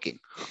went hiking.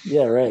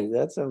 Yeah, right.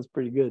 That sounds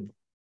pretty good.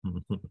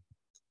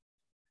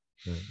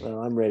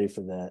 Well, I'm ready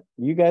for that.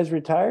 You guys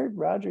retired?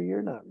 Roger,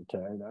 you're not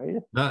retired, are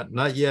you?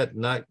 Not yet,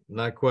 not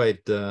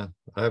quite. I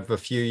have a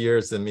few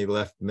years in me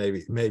left.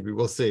 Maybe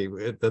we'll see.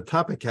 The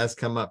topic has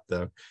come up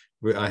though.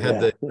 I had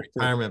the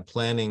retirement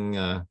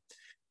planning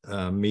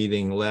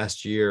meeting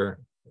last year,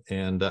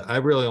 and I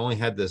really only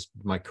had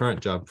my current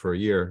job for a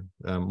year,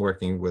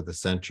 working with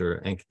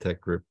Accenture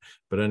Architect Group.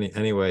 But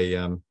anyway,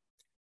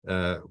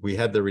 we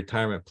had the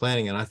retirement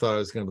planning, and I thought I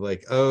was going to be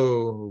like,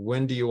 oh,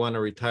 when do you want to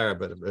retire?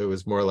 But it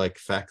was more like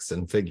facts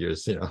and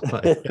figures,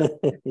 like,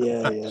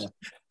 yeah.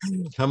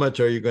 How much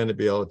are you going to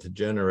be able to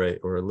generate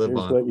or live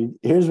on?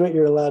 Here's what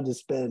you're allowed to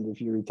spend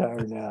if you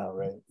retire now,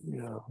 right?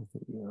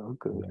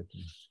 Cool.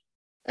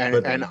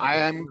 And I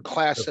am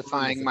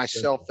classifying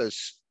myself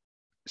as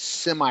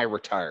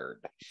semi-retired.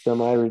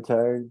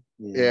 Semi-retired?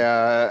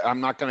 Yeah,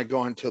 I'm not going to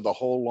go into the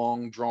whole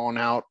long drawn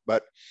out,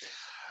 but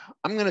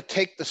I'm going to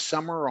take the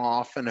summer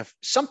off. And if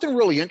something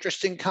really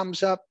interesting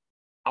comes up,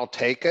 I'll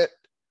take it.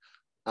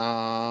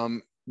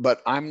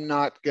 But I'm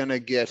not going to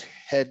get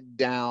head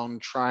down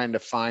trying to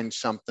find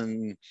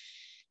something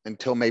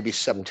until maybe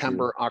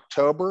September,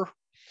 October.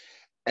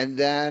 And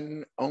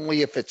then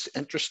only if it's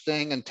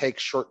interesting and take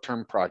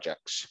short-term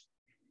projects.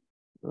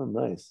 Oh,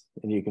 nice.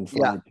 And you can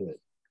fly to it.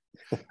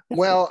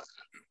 Well,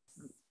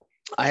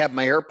 I have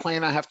my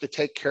airplane I have to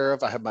take care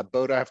of. I have my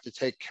boat I have to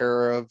take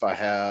care of. I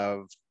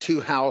have 2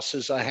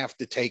 houses I have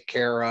to take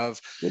care of.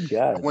 Good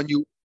God.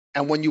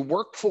 And when you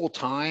work full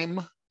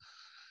time,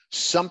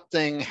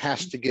 something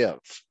has to give.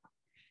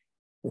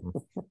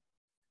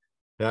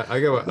 Yeah, I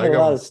got a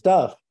lot of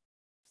stuff.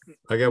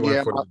 I got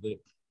one for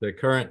the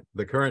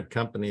current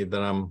company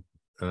that I'm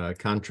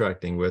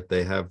contracting with.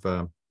 They have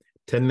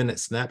 10-minute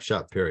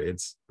snapshot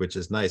periods, which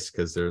is nice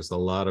because there's a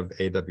lot of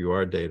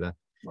AWR data.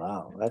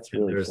 Wow, that's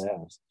really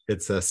fast.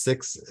 It's a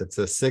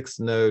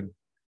 6-node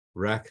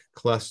rack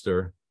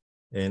cluster,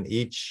 and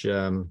each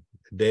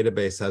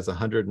database has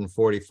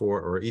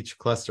 144, or each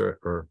cluster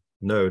or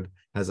node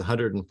has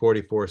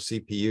 144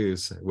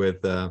 CPUs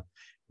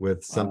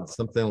with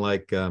something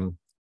like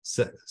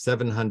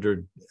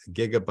 700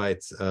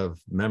 gigabytes of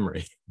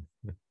memory.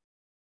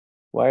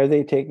 Why are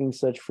they taking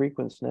such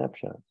frequent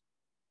snapshots?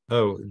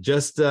 Oh,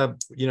 just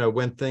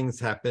when things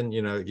happen,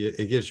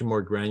 it gives you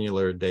more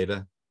granular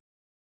data.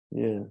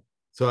 Yeah.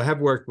 So I have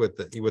worked with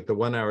the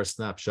 1-hour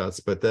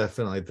snapshots, but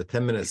definitely the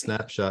 10-minute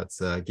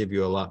snapshots give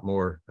you a lot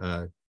more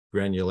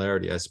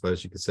granularity, I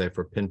suppose you could say,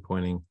 for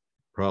pinpointing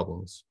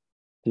problems.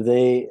 Do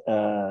they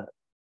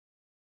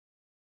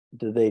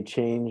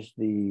change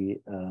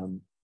the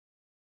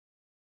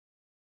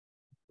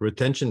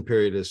retention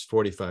period is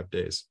 45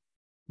 days.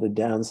 The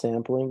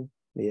downsampling,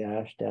 the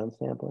ASH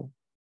downsampling?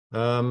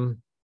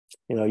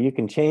 You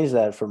can change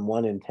that from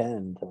 1 in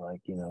 10 to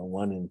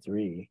 1 in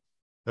 3.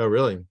 Oh,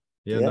 really?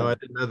 Yeah, no, I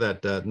didn't know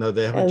that. No,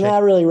 they haven't. And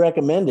not really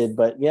recommended,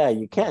 but yeah,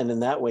 you can,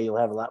 and that way you'll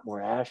have a lot more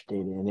ASH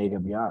data in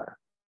AWR.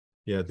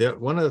 Yeah,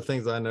 one of the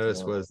things I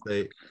noticed was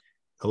a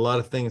lot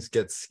of things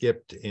get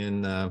skipped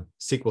in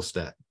SQL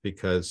Stat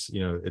because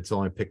it's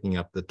only picking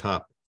up the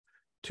top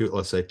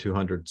let's say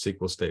 200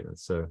 SQL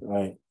statements. So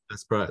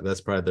that's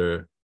probably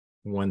their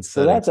one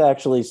setting. So that's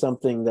actually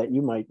something that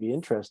you might be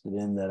interested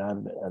in that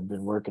I've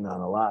been working on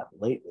a lot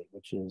lately,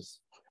 which is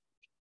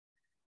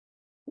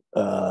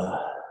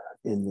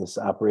in this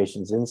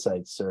Operations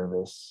Insights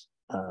service.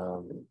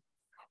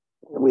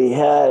 We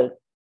have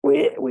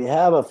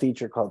a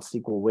feature called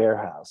SQL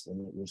Warehouse,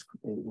 and it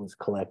was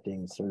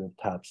collecting sort of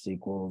top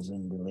SQLs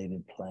and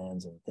related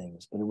plans and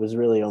things, but it was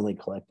really only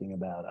collecting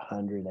about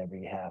 100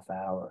 every half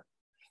hour.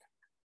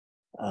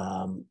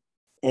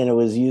 And it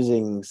was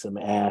using some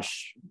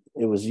ASH.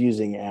 It was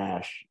using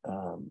ASH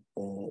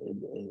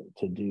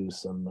to do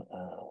some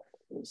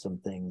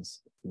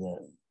things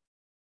that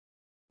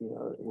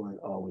weren't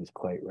always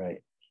quite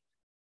right.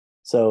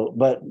 So,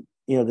 but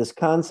this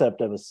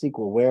concept of a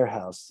SQL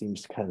warehouse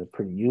seems kind of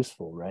pretty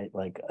useful, right?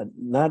 Like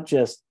not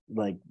just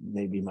like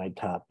maybe my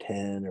top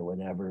 10 or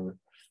whatever,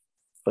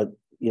 but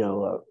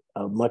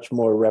a much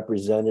more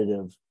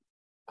representative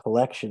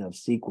collection of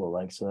SQL,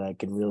 like so that I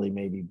can really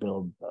maybe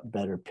build a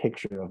better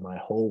picture of my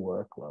whole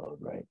workload,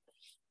 right?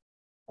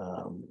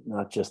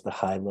 Not just the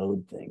high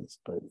load things,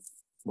 but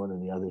what do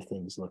the other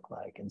things look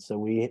like? And so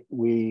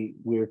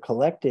we're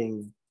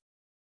collecting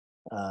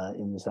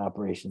in this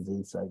operations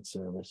insight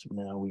service.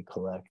 Now we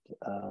collect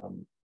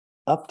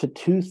up to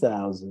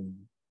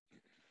 2,000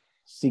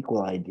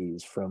 SQL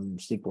IDs from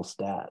SQL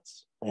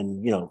stats,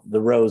 and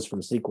the rows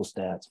from SQL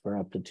stats for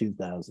up to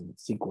 2,000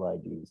 SQL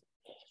IDs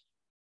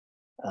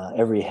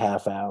every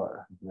half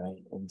hour,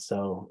 right? And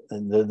so,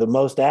 and the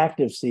most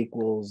active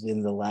SQLs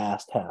in the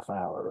last half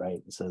hour,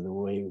 right? So the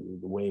way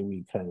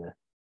we kind of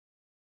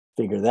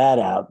figure that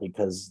out,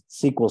 because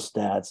SQL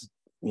stats,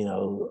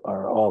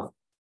 are all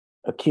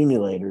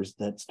accumulators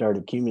that start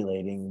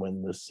accumulating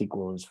when the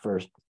SQL is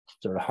first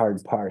sort of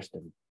hard parsed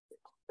and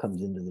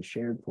comes into the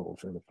shared pool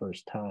for the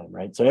first time,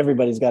 right? So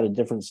everybody's got a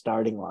different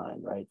starting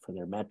line, right, for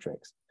their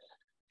metrics.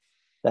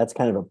 That's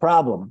kind of a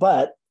problem,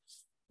 but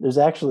there's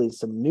actually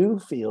some new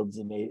fields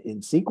in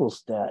SQL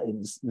stat,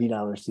 in $V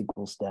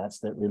SQL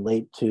stats, that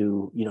relate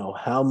to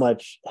how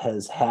much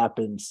has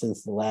happened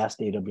since the last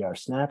AWR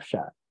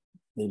snapshot.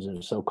 These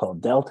are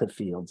so-called delta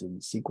fields in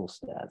SQL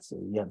stats. So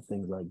you have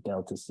things like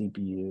delta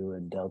CPU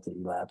and delta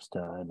elapsed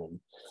time and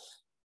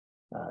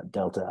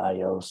delta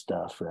IO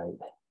stuff, right?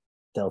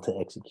 Delta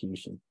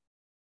execution.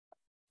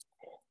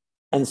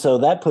 And so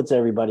that puts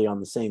everybody on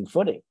the same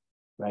footing,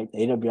 right? The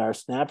AWR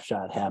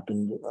snapshot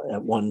happened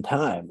at one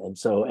time. And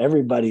so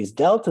everybody's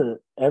delta,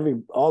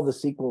 all the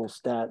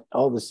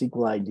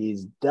SQL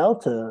IDs,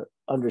 delta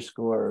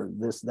underscore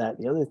this, that,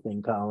 the other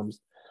thing columns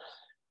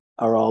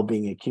are all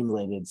being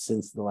accumulated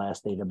since the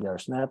last AWR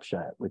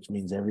snapshot, which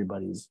means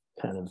everybody's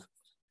kind of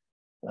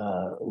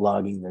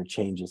logging their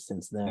changes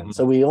since then.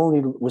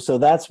 Mm-hmm. So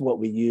that's what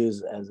we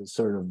use as a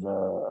sort of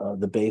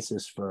the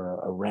basis for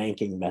a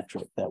ranking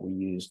metric that we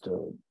use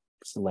to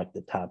select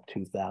the top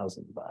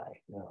 2,000 by.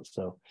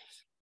 So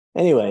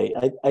anyway,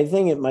 I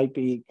think it might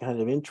be kind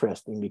of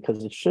interesting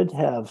because it should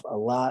have a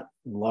lot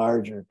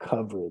larger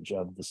coverage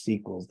of the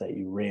SQLs that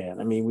you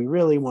ran. I mean, we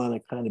really want to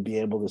kind of be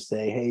able to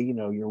say, hey,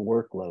 your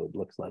workload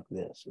looks like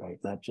this, right?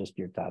 Not just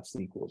your top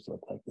SQLs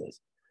look like this.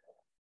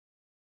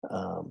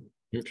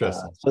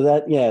 Interesting.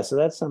 So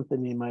that's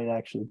something you might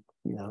actually,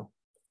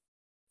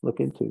 look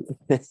into.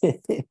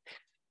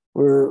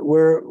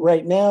 We're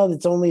right now,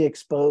 it's only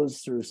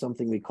exposed through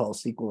something we call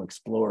SQL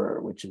Explorer,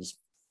 which is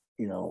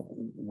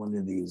one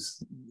of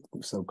these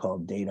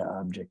so-called data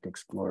object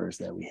explorers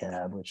that we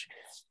have, which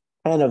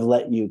kind of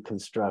let you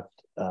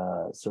construct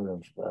by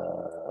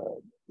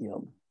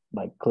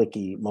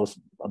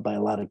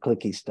a lot of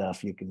clicky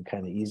stuff, you can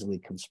kind of easily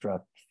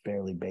construct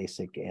fairly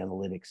basic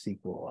analytic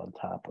SQL on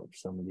top of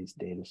some of these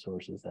data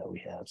sources that we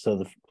have.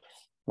 So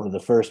one of the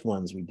first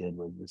ones we did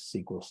was the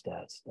SQL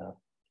stats stuff.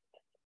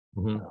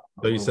 Mm-hmm.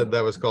 So you said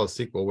that was called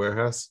SQL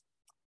Warehouse?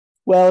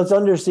 Well, it's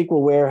under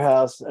SQL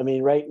Warehouse. I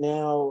mean, right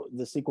now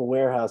the SQL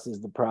Warehouse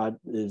is the product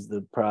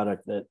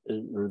that,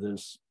 or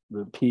the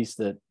piece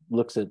that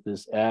looks at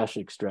this ash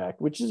extract,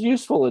 which is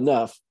useful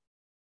enough.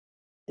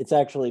 It's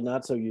actually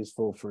not so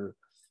useful for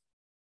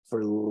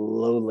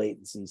low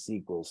latency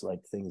SQLs,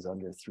 like things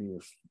under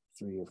 2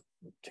 or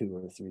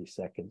 3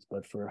 seconds.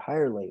 But for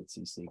higher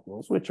latency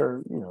SQLs, which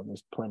are,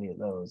 there's plenty of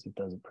those, it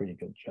does a pretty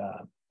good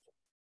job.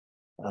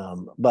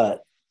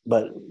 But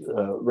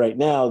right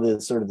now, the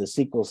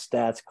SQL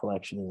stats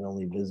collection is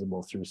only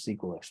visible through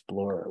SQL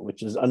Explorer,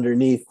 which is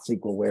underneath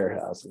SQL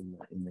Warehouse in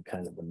the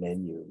kind of the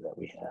menu that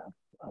we have.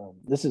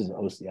 This is an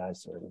OCI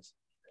service.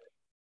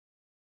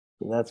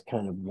 So that's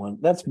kind of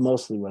that's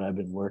mostly what I've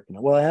been working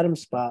on. Well, ADDM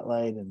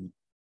Spotlight and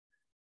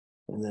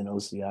then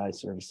OCI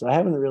service. So I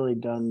haven't really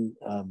done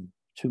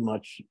too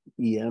much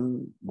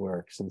EM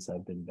work since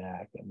I've been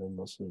back. I've been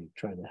mostly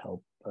trying to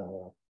help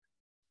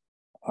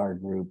our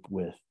group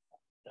with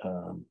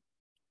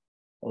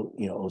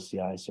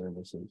OCI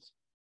services.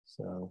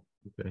 So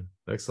okay,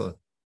 excellent.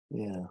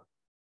 Yeah,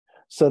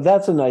 so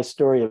that's a nice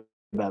story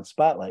about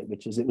Spotlight,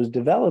 which is it was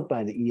developed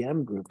by the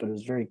EM group, but it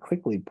was very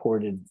quickly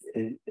ported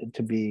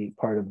to be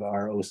part of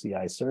our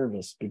OCI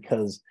service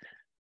because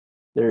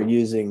they're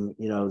using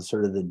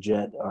sort of the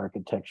JET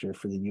architecture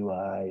for the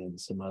UI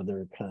and some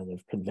other kind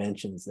of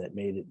conventions that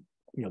made it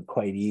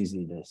quite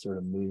easy to sort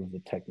of move the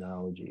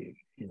technology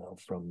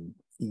from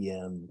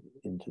EM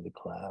into the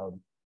cloud.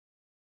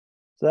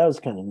 So that was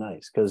kind of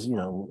nice because,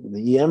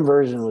 the EM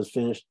version was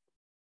finished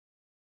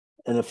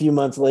and a few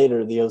months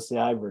later, the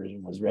OCI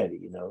version was ready.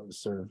 It was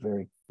sort of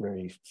very,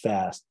 very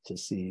fast to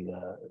see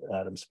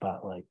ADDM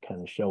Spotlight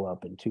kind of show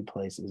up in 2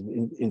 places.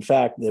 In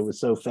fact, it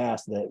was so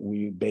fast that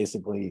we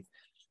basically,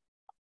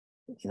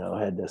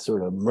 had to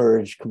sort of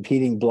merge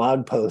competing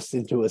blog posts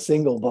into a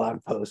single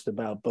blog post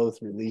about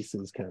both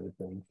releases kind of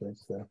thing.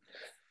 So,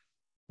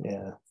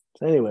 yeah.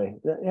 So anyway,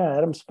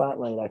 ADDM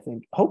Spotlight, I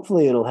think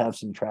hopefully it'll have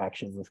some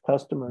traction with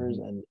customers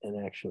and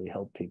actually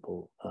help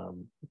people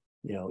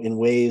in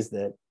ways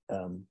that,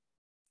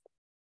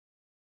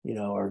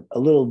 are a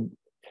little,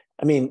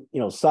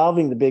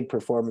 solving the big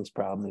performance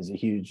problem is a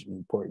huge,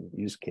 important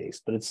use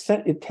case, but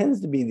it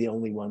tends to be the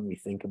only one we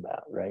think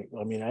about, right?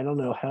 I mean, I don't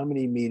know how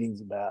many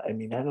meetings I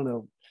don't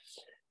know,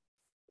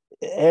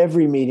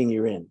 every meeting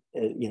you're in,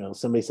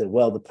 somebody said,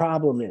 well, the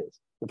problem is,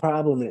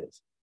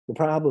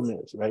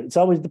 right? It's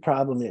always the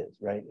problem is,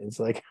 right? It's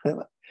like,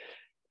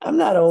 I'm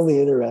not only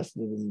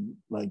interested in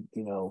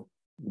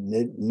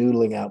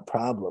noodling out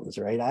problems,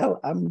 right?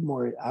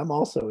 I'm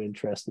also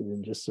interested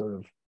in just sort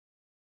of,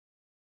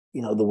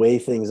 the way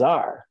things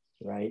are,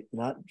 right?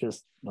 Not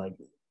just like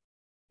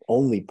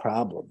only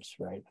problems,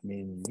 right? I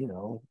mean,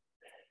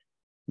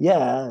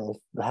 yeah, if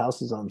the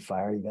house is on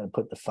fire, you got to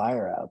put the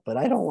fire out, but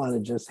I don't want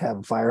to just have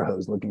a fire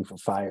hose looking for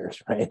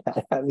fires, right?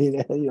 I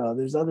mean,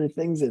 there's other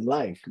things in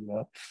life,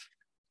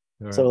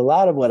 Right. So a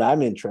lot of what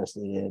I'm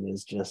interested in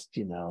is just,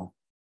 and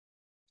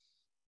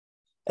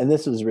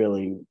this was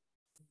really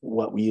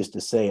what we used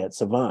to say at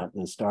Savant,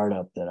 the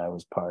startup that I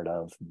was part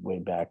of way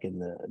back in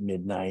the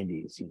mid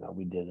 90s.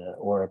 We did an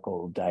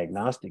Oracle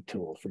diagnostic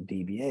tool for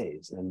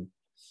DBAs, and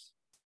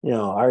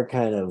our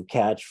kind of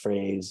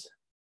catchphrase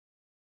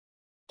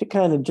to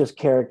kind of just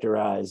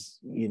characterize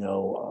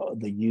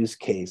the use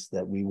case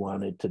that we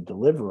wanted to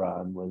deliver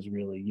on was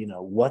really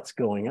what's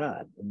going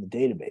on in the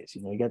database.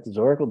 You got this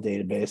Oracle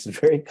database, a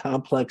very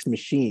complex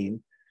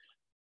machine,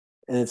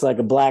 and it's like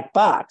a black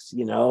box.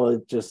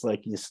 It's just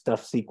like you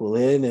stuff SQL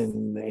in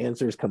and the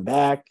answers come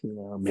back,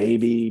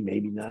 maybe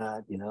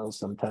not,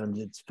 sometimes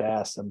it's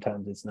fast,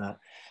 sometimes it's not.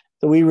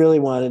 So we really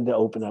wanted to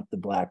open up the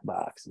black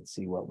box and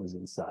see what was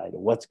inside,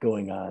 or what's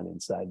going on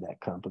inside that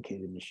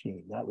complicated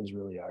machine. That was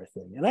really our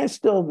thing. And I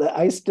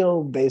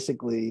still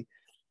basically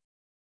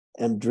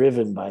am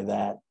driven by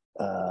that,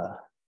 at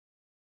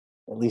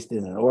least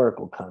in an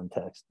Oracle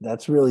context.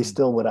 That's really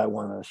still what I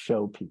want to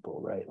show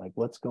people, right? Like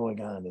what's going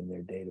on in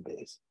their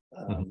database.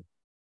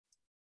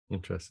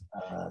 Interesting.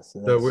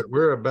 So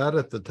we're about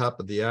at the top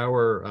of the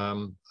hour.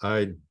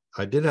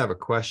 I did have a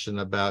question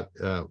about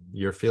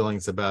your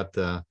feelings about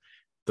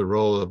the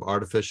role of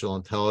artificial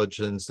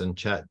intelligence and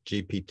chat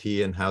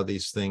GPT and how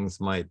these things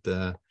might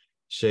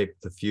shape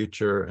the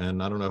future.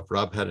 And I don't know if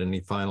Rob had any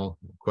final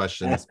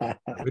questions.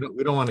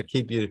 we don't want to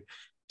keep you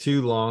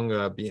too long.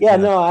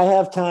 No, I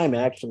have time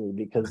actually,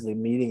 because the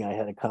meeting I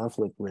had a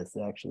conflict with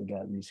actually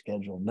got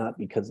rescheduled, not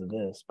because of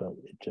this, but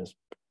it just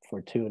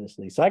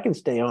fortuitously. So I can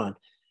stay on.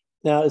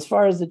 Now, as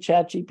far as the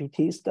chat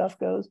GPT stuff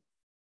goes,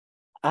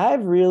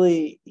 I've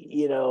really,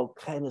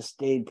 kind of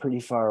stayed pretty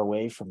far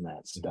away from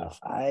that stuff.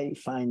 I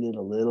find it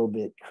a little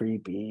bit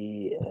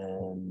creepy,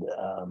 and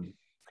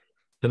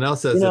Tanel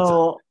says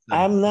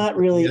I'm not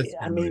really,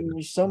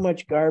 there's so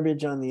much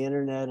garbage on the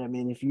internet. I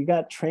mean, if you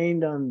got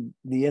trained on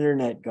the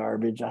internet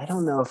garbage, I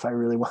don't know if I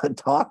really want to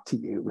talk to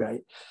you,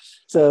 right?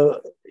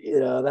 So,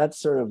 that's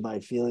sort of my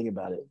feeling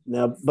about it.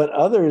 Now, but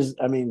others,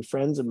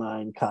 friends of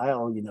mine,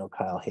 Kyle,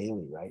 Kyle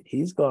Haley, right?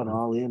 He's gone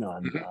all in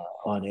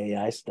on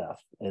AI stuff.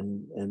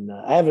 And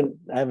I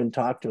haven't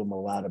talked to him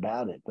a lot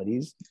about it, but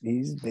he's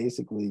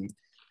basically,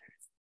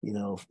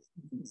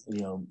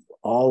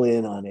 all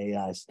in on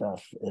AI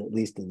stuff, at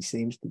least he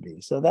seems to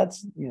be. So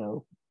that's,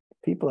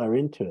 people are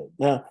into it.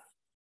 Now,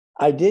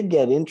 I did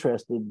get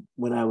interested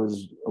when I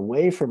was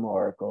away from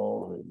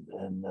Oracle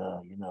and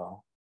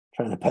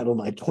trying to peddle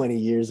my 20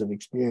 years of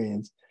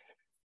experience.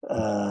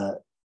 I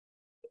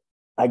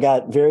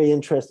got very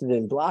interested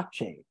in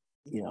blockchain.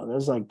 That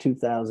was like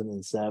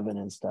 2007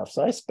 and stuff.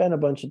 So I spent a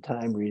bunch of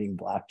time reading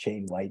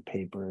blockchain white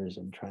papers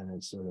and trying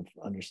to sort of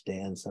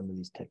understand some of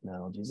these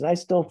technologies. And I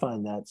still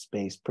find that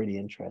space pretty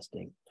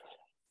interesting.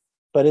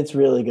 But it's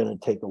really going to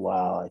take a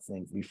while, I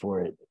think,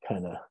 before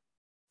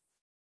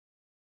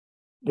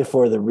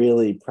the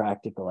really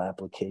practical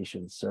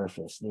applications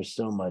surface. There's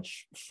so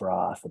much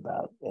froth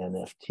about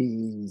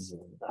NFTs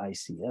and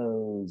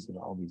ICOs and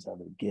all these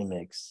other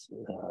gimmicks.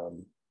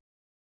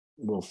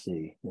 We'll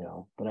see,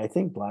 but I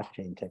think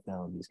blockchain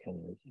technology is kind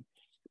of interesting.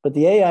 But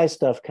the AI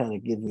stuff kind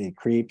of gives me the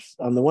creeps.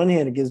 On the one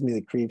hand, it gives me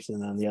the creeps,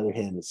 and on the other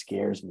hand, it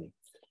scares me.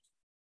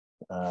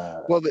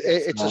 Well,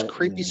 it's a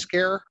creepy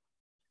scare.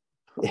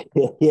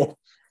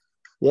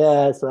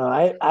 Yeah. So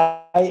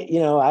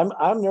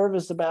I'm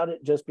nervous about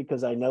it just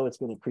because I know it's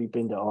going to creep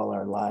into all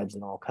our lives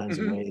in all kinds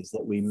of ways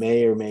that we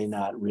may or may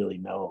not really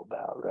know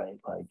about, right?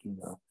 Like,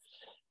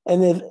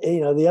 and then,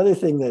 the other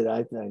thing that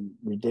I find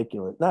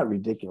not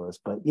ridiculous,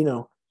 but,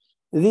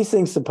 these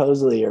things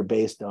supposedly are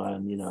based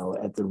on,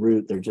 at the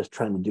root, they're just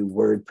trying to do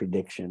word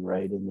prediction,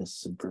 right? In this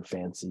super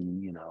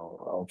fancy,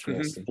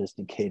 ultra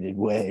sophisticated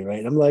way,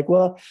 right? I'm like,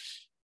 well,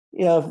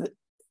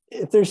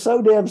 if they're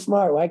so damn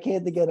smart, why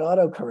can't they get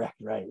autocorrect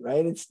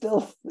right? It's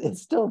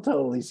still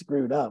totally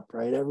screwed up,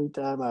 right? Every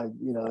time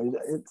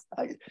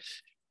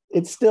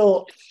it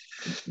still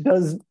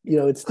does,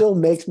 it still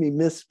makes me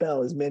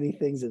misspell as many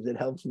things as it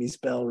helps me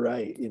spell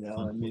right,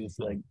 it's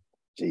like,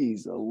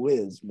 geez, a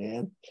whiz,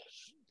 man.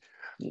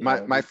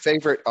 My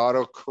favorite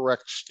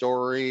autocorrect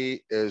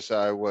story is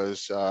I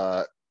was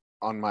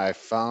on my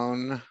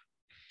phone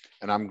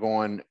and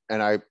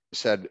I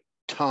said,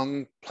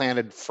 tongue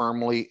planted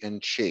firmly in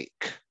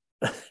cheek.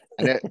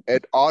 And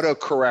it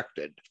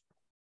auto-corrected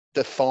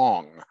the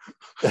thong,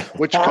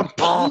 which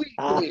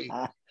completely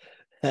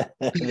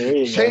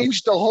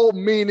changed the whole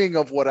meaning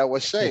of what I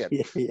was saying.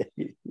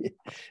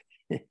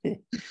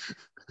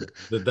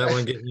 Did that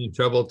one get you in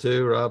trouble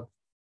too, Rob?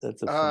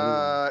 That's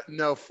a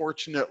no,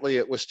 fortunately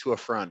it was to a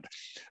friend.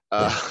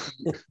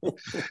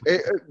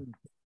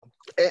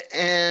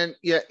 And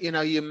yeah, you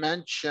know, you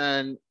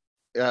mentioned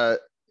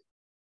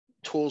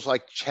tools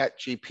like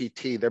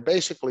ChatGPT. They're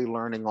basically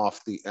learning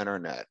off the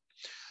internet.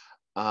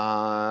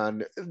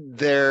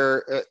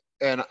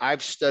 And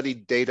I've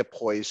studied data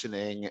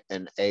poisoning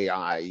and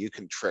AI. You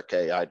can trick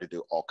AI to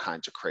do all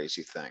kinds of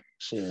crazy things.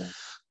 Yeah.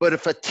 But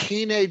if a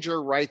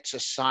teenager writes a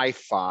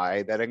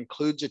sci-fi that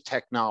includes a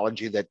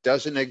technology that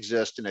doesn't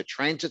exist and it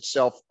trains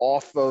itself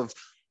off of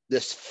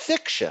this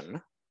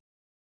fiction,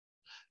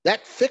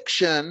 that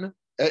fiction,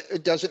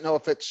 it doesn't know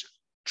if it's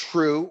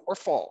true or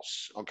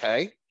false,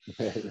 okay?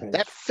 Right.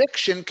 That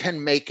fiction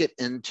can make it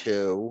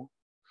into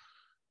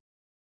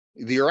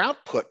your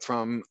output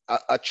from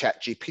a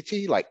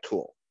ChatGPT-like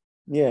tool.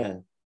 Yeah.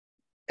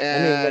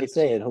 And I mean, they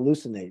say it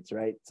hallucinates,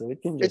 right? So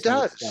it can just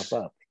make stuff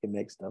up. It can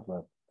make stuff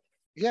up.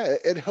 Yeah,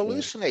 it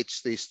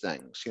hallucinates these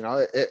things. You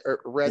know, it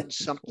read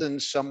something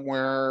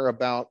somewhere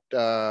about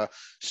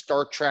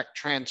Star Trek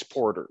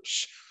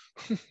transporters,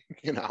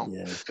 you know,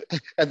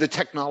 and the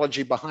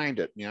technology behind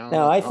it, you know.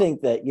 Now, I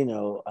think that, you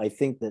know,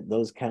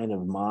 those kind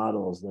of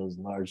models, those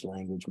large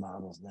language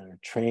models that are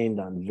trained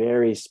on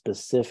very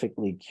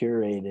specifically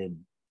curated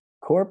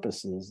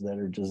corpuses that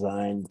are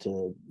designed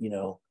to, you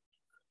know,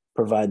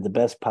 provide the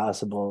best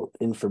possible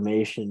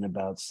information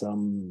about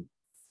some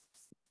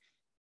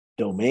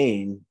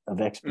domain of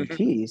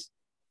expertise,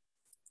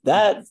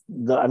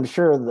 I'm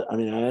sure I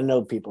mean, I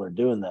know people are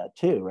doing that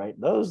too, right?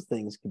 Those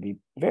things can be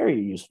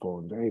very useful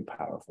and very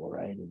powerful,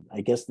 right? And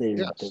I guess they're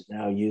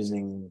now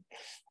using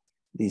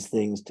these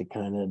things to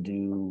kind of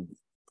do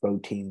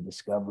protein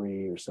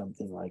discovery or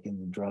something, like in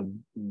the drug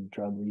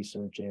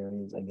research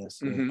areas. I guess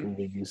they're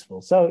pretty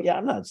useful. So yeah,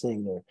 I'm not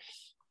saying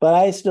but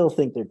I still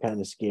think they're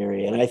kind of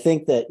scary. And I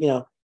think that, you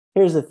know,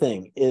 here's the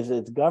thing: if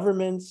it's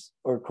governments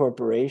or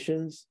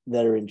corporations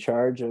that are in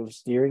charge of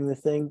steering the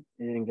thing,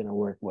 it ain't going to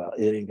work well.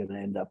 It ain't going to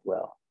end up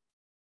well.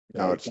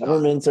 Right? No, it's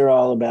governments are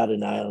all about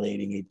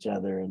annihilating each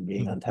other and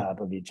being on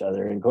top of each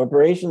other, and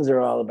corporations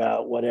are all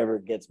about whatever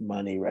gets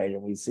money, right?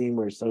 And we've seen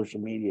where social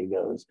media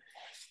goes,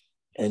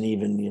 and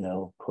even, you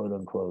know, quote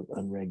unquote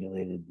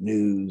unregulated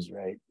news,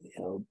 right? You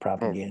know,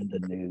 propaganda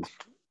news.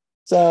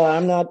 So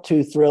I'm not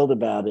too thrilled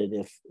about it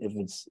if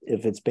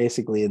it's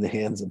basically in the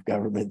hands of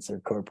governments or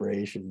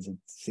corporations. It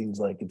seems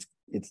like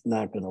it's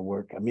not going to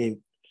work. I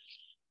mean,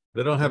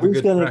 they don't have a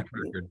good track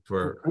record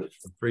for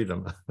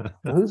freedom.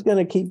 Who's going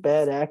to keep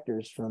bad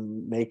actors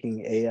from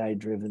making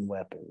AI-driven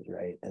weapons,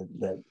 right? And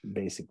that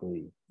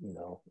basically, you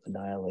know,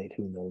 annihilate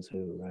who knows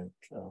who, right?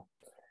 So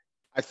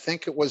I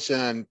think it was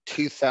in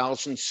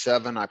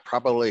 2007. I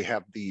probably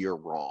have the year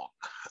wrong.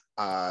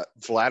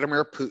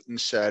 Vladimir Putin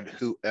said,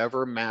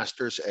 "Whoever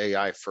masters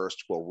AI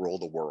first will rule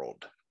the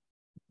world."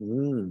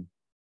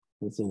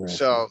 That's interesting.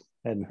 So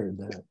I hadn't heard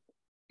that.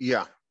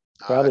 Yeah.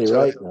 Probably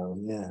right though.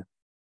 Yeah.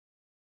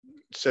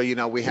 So, you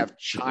know, we have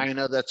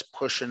China that's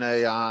pushing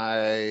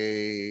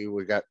AI.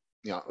 We got,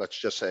 you know, let's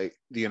just say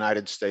the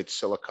United States,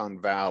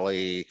 Silicon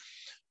Valley,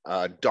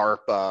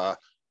 DARPA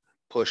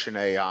pushing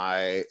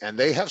AI, and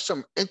they have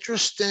some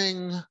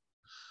interesting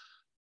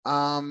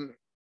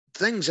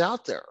things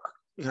out there,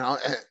 you know,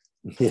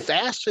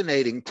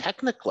 fascinating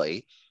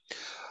technically.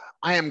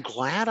 I am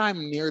glad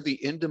I'm near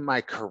the end of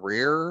my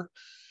career,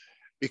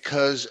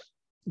 because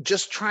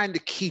just trying to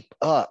keep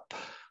up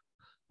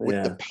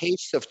with the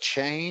pace of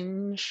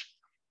change,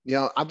 you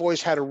know, I've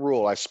always had a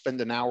rule. I spend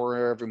an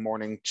hour every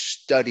morning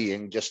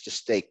studying just to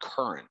stay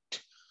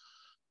current.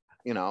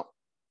 You know,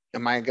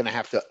 am I going to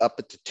have to up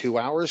it to 2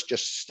 hours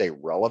just to stay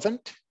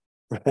relevant?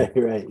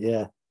 Right.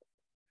 Yeah.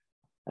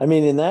 I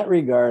mean, in that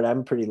regard,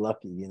 I'm pretty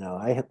lucky. You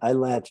know, I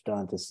latched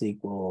onto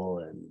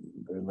SQL and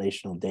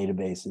relational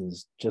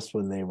databases just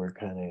when they were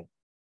kind of,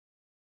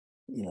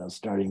 you know,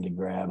 starting to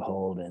grab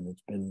hold, and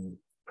it's been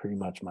pretty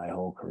much my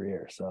whole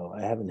career. So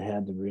I haven't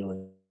had to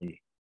really.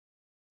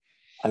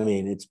 I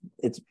mean,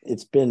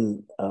 it's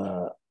been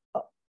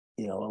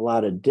you know, a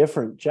lot of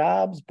different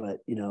jobs, but,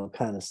 you know,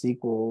 kind of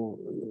SQL.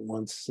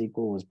 Once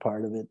SQL was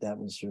part of it, that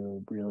was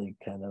really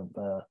kind of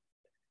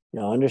you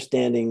know,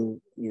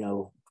 understanding, you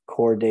know,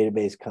 core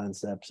database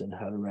concepts and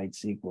how to write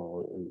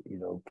SQL, you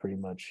know, pretty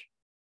much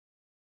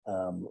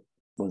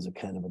was a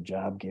kind of a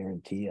job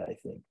guarantee, I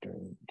think,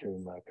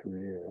 during my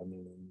career. I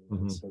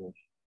mean, sort of.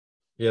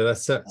 Yeah,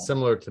 that's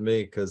similar to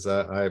me, because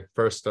I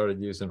first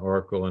started using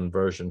Oracle in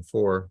version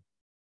 4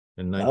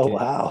 in 19. Oh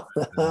wow,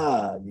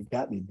 you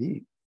got me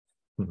deep.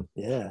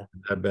 Yeah,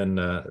 I've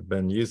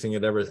been using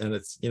it ever, and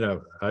it's, you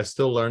know, I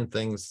still learn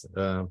things.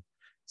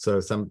 So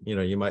some, you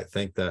know, you might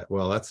think that,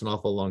 well, that's an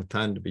awful long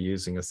time to be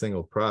using a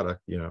single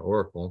product, you know,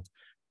 Oracle.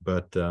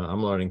 but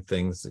I'm learning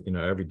things,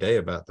 every day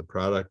about the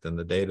product and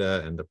the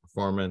data and the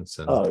performance.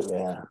 And oh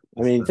yeah,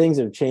 I mean, things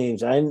have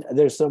changed.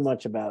 There's so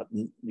much about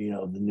the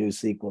new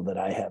SQL that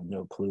I have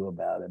no clue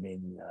about. I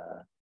mean,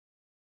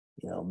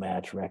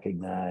 match,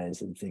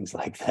 recognize, and things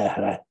like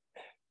that.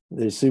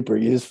 They're super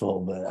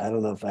useful, but I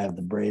don't know if I have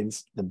the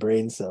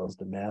brain cells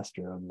to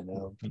master them.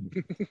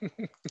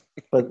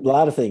 But a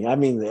lot of things. I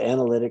mean, the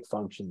analytic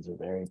functions are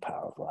very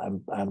powerful.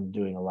 I'm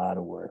doing a lot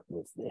of work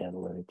with the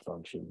analytic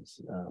functions,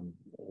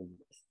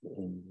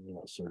 and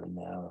sort of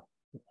now,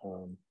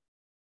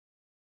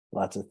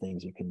 lots of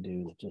things you can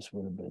do that just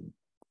would have been.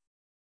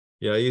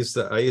 Yeah, I use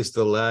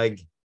the lag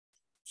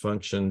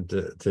function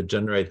to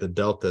generate the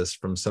deltas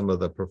from some of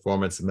the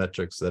performance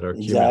metrics that are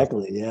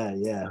exactly.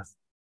 Yeah.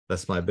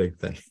 That's my big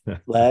thing.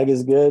 Lag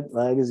is good.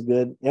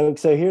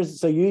 So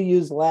you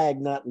use lag,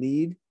 not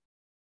lead.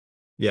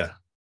 Yeah.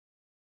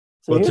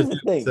 So here's the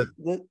thing.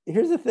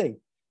 Here's the thing.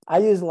 I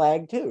use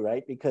lag too,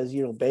 right? Because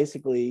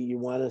basically you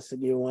want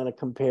to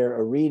compare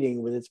a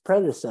reading with its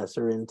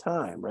predecessor in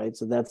time, right?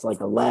 So that's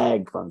like a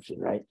lag function,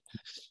 right?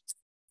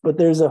 But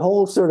there's a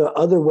whole sort of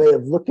other way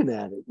of looking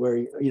at it where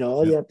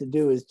all you have to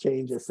do is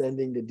change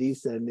ascending to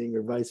descending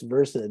or vice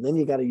versa, and then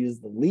you got to use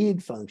the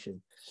lead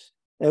function.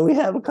 And we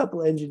have a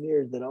couple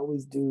engineers that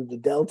always do the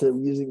delta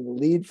using the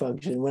lead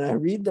function. When I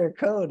read their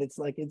code, it's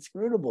like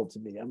inscrutable to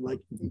me. I'm like,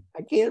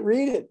 I can't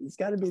read it. It's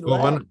got to be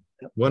lag.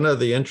 One of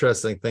the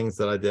interesting things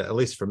that I did, at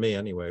least for me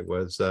anyway,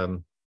 was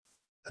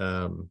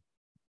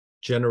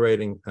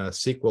generating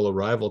SQL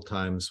arrival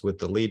times with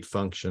the lead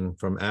function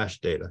from ASH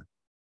data.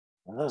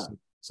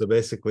 So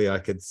basically, I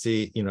could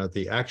see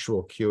the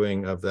actual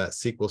queuing of that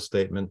SQL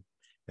statement,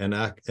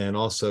 and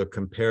also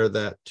compare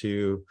that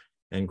to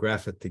and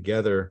graph it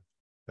together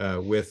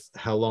with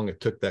how long it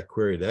took that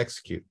query to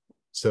execute.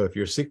 So if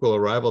your SQL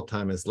arrival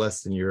time is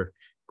less than your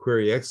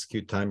query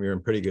execute time, you're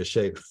in pretty good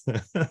shape.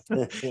 But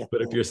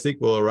if your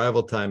SQL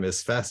arrival time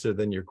is faster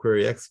than your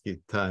query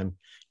execute time,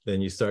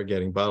 then you start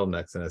getting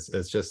bottlenecks. And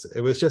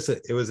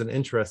it was an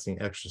interesting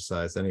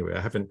exercise. Anyway,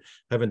 I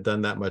haven't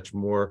done that much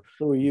more.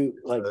 So were you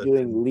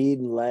doing lead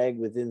and lag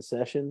within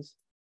sessions?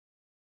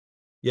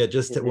 Yeah,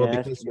 because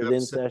within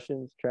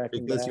sessions,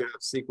 tracking because you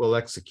have SQL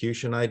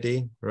execution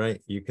ID,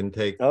 right? You can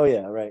take. Oh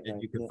yeah, right.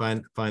 You can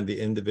find the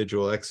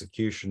individual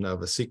execution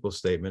of a SQL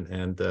statement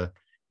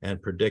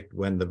and predict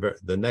when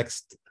the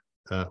next,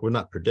 well,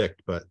 not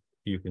predict, but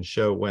you can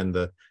show when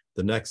the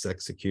next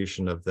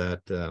execution of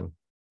that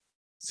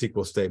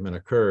SQL statement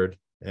occurred,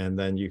 and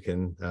then you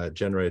can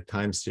generate a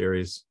time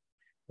series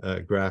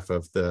graph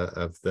of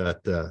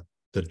the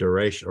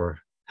duration, or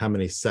how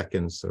many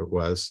seconds it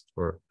was,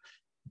 or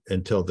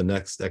until the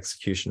next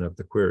execution of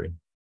the query.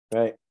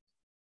 Right.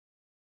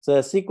 So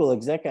that SQL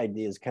exec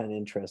ID is kind of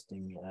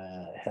interesting.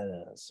 I had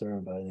a sort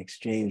of an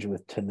exchange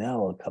with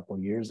Tanel a couple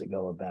of years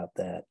ago about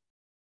that,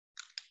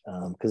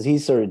 because he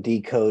sort of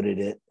decoded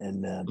it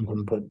and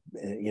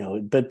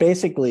but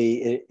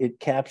basically it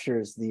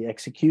captures the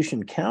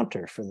execution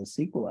counter for the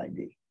SQL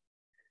ID.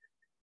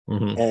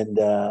 And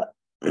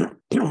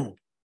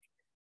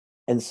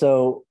and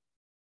so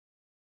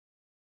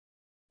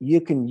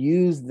you can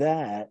use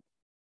that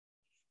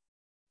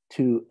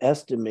to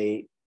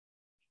estimate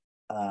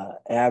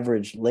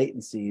average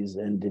latencies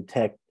and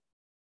detect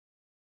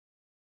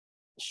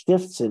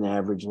shifts in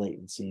average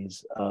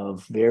latencies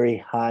of very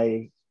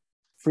high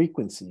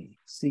frequency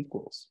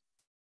SQLs,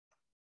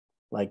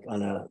 like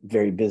on a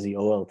very busy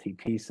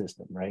OLTP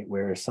system, right?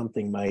 Where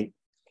something might,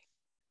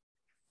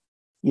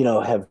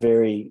 have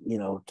very,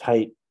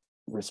 tight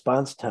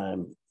response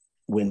time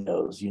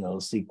windows.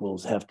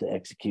 SQLs have to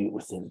execute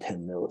within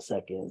 10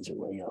 milliseconds,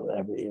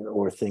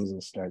 or things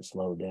will start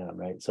slow down,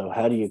 right? So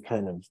how do you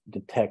kind of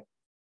detect?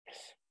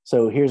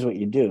 So here's what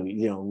you do.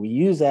 We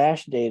use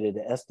ASH data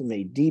to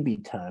estimate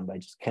DB time by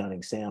just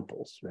counting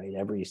samples, right?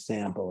 Every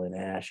sample in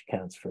ASH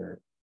counts for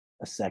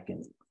a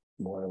second,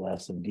 more or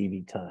less, of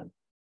DB time.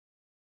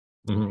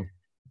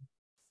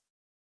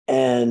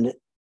 And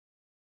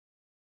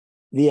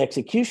the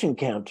execution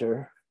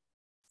counter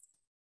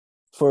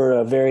for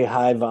a very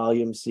high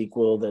volume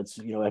SQL that's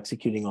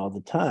executing all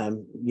the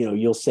time,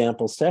 you'll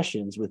sample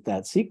sessions with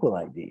that SQL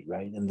ID,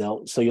 right?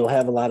 And so you'll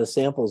have a lot of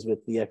samples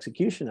with the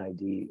execution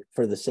ID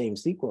for the same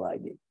SQL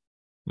ID.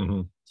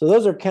 So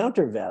those are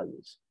counter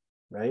values,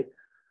 right?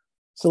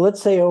 So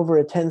let's say over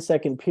a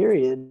 10-second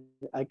period,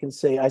 I can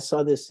say I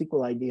saw this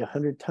SQL ID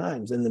 100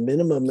 times, and the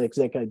minimum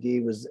exec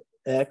ID was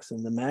X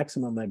and the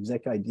maximum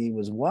exec ID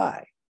was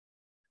Y.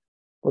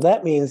 Well,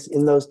 that means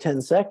in those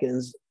 10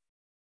 seconds,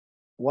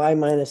 Y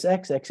minus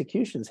X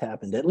executions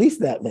happened, at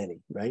least that many,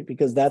 right?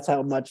 Because that's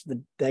how much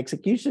the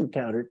execution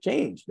counter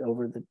changed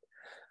over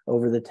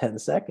the 10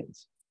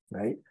 seconds,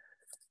 right?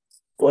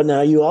 Well,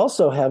 now you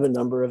also have a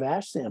number of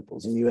ASH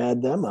samples, and you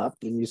add them up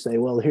and you say,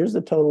 well, here's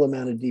the total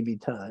amount of DB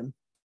time,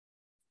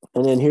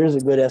 and then here's a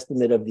good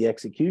estimate of the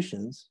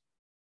executions.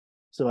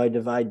 So I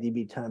divide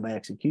DB time by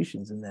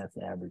executions, and that's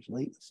the average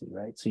latency,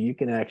 right? So you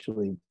can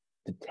actually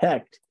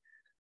detect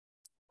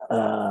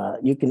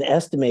you can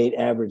estimate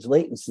average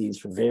latencies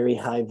for very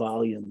high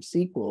volume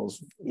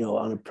SQLs,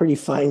 on a pretty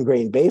fine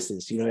grained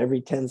basis,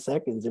 every 10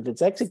 seconds. If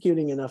it's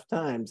executing enough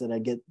times and I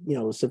get,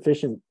 a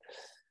sufficient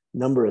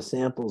number of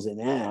samples in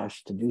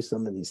ASH to do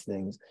some of these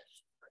things.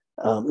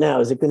 Now,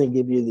 is it going to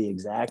give you the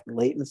exact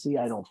latency?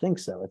 I don't think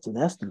so. It's an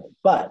estimate.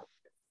 But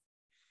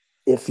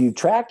if you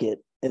track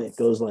it and it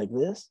goes like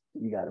this,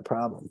 you got a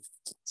problem.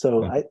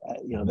 So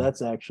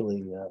that's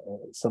actually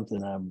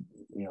something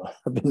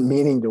I've been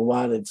meaning to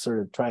want to sort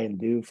of try and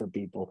do for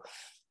people,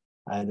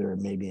 either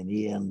maybe an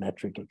EM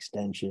metric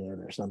extension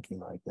or something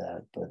like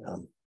that. But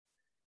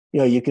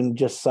you can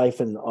just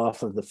siphon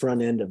off of the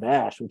front end of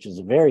ASH, which is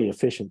a very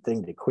efficient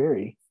thing to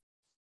query.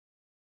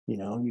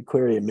 You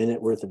query a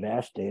minute worth of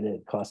ASH data,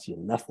 it costs you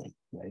nothing,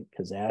 right?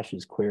 Because ASH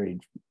is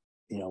queried,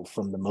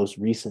 from the most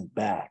recent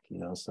back,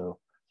 so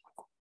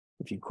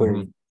if you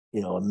query,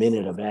 a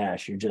minute of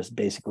ASH, you're just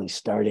basically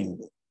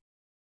starting,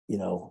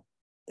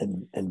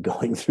 and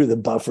going through the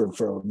buffer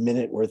for a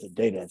minute worth of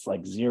data. It's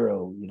like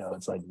zero,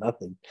 it's like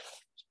nothing.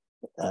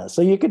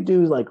 So you could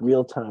do like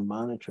real-time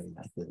monitoring,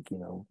 I think,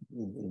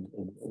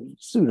 in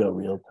pseudo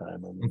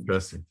real-time. I mean,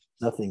 Interesting.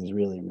 Nothing's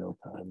really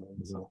real-time.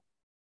 So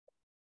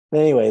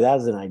anyway, that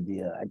was an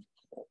idea. I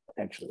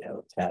actually have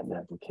a patent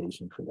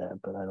application for that,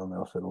 but I don't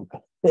know if it'll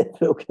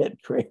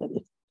get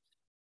granted.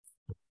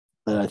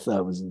 But I thought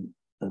it was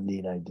a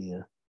neat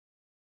idea.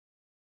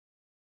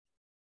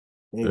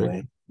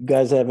 Anyway, you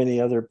guys have any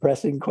other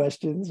pressing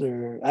questions?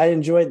 Or I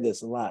enjoyed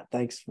this a lot.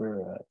 Thanks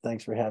for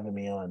having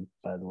me on,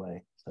 by the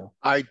way. So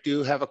I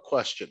do have a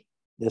question.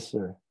 Yes,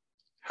 sir.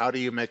 How do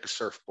you make a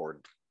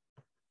surfboard?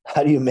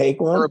 How do you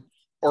make one?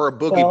 Or a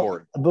boogie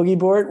board? A boogie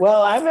board.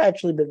 Well, I've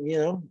actually been,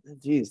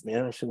 geez,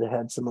 man, I should have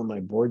had some of my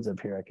boards up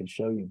here I could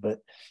show you. But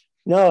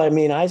no, I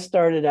mean, I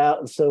started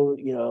out,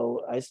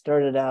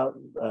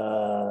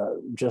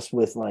 just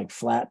with like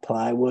flat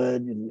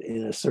plywood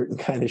in a certain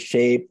kind of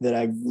shape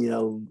that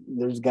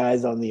there's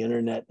guys on the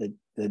internet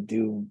that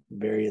do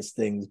various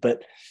things.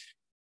 But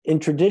in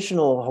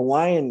traditional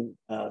Hawaiian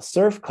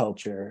surf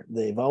culture,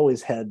 they've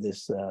always had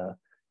this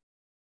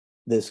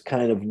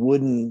kind of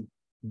wooden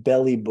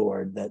belly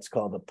board that's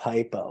called a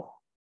paipo.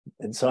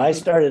 And so I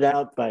started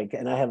out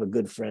and I have a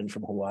good friend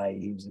from Hawaii.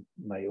 He was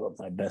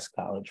my best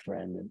college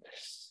friend. And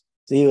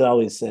so he would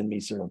always send me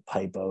sort of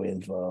paipo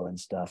info and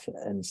stuff.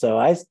 And so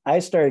I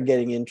started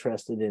getting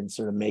interested in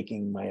sort of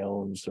making my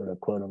own sort of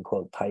quote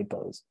unquote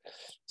paipos.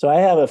 So I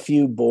have a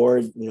few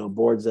boards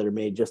that are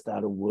made just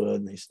out of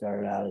wood. And they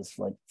started out as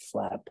like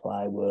flat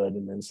plywood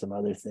and then some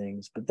other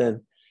things. But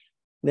then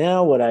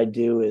now what I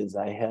do is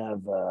I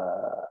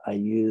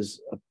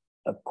use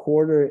a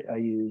quarter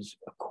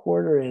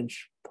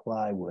inch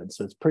plywood.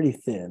 So it's pretty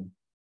thin.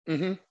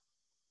 Mm-hmm.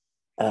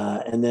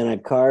 And then I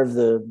carve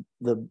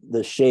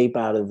the shape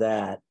out of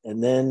that.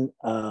 And then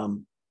I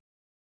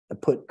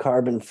put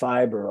carbon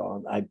fiber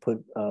on. I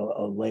put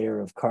a layer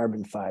of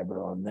carbon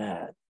fiber on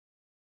that.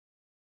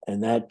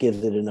 And that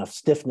gives it enough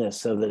stiffness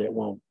so that it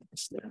won't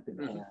snap in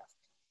half.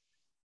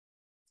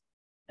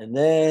 And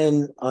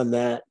then on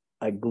that,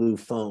 I glue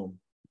foam.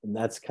 And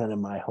that's kind of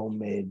my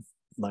homemade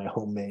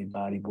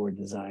bodyboard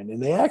design.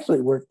 And they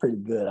actually work pretty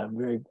good. I'm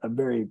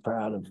very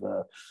proud of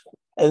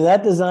and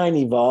that design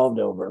evolved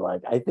over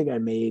I think I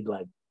made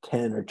like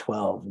 10 or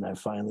 12, and I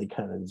finally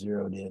kind of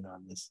zeroed in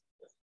on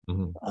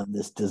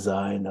this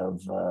design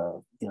of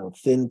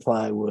thin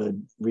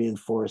plywood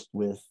reinforced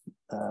with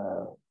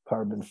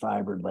carbon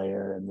fiber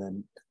layer, and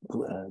then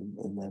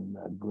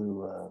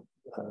glue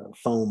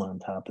foam on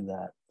top of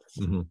that.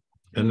 Mm-hmm.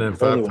 And then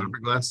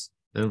fiberglass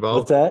involved.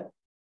 What's that?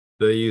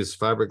 Do they use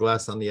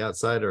fiberglass on the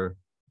outside or?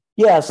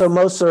 Yeah, so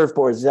most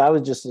surfboards, I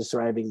was just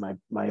describing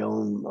my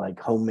own like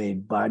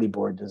homemade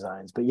bodyboard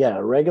designs. But yeah,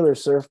 a regular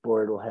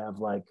surfboard will have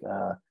like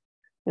a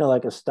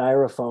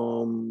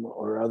styrofoam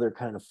or other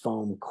kind of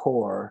foam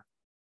core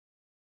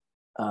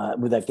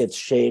that gets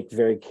shaped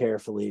very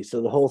carefully.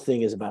 So the whole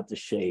thing is about the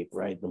shape,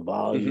 right? The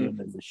volume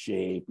and the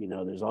shape.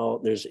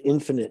 There's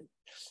infinite.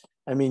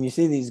 I mean, you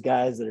see these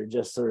guys that are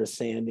just sort of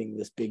sanding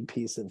this big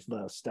piece of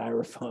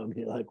styrofoam.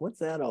 You're like, what's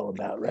that all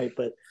about, right?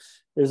 But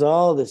there's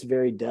all this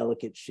very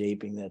delicate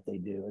shaping that they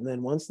do. And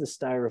then once the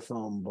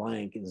styrofoam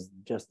blank is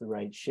just the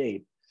right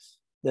shape,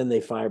 then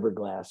they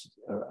fiberglass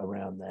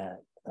around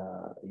that,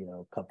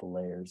 a couple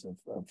layers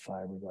of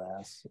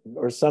fiberglass,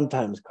 or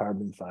sometimes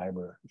carbon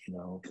fiber,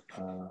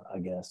 I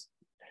guess.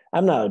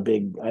 I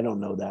don't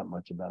know that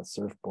much about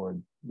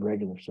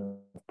regular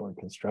surfboard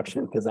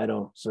construction because I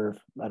don't surf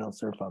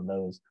on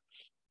those.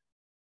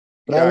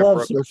 But yeah, I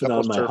love surfing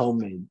on my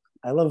homemade.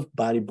 I love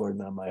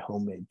bodyboarding on my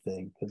homemade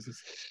thing because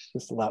it's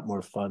just a lot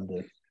more fun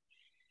to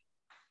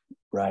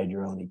ride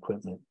your own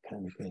equipment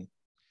kind of thing.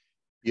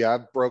 Yeah, I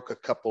broke a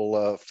couple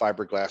of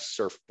fiberglass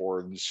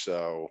surfboards.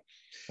 So,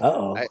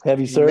 have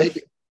you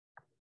surfed?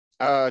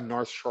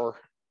 North Shore.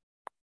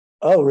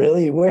 Oh,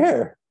 really?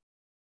 Where?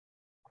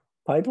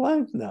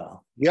 Pipeline?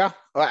 No. Yeah,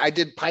 I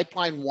did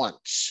Pipeline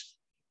once.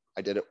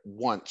 I did it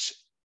once,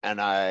 and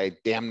I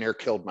damn near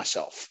killed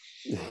myself.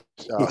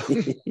 So.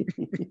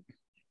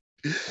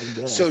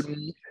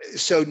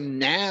 So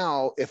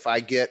now if I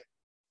get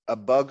a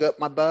bug up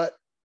my butt,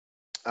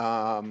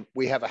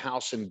 we have a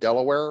house in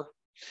Delaware,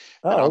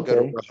 and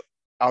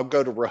I'll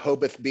go to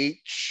Rehoboth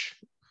Beach,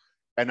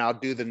 and I'll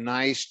do the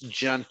nice,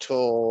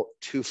 gentle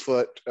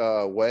 2-foot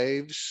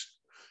waves,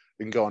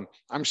 and going,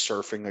 I'm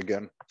surfing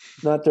again.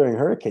 Not during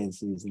hurricane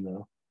season,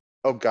 though.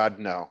 Oh God,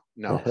 no.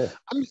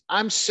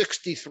 I'm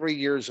 63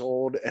 years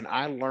old, and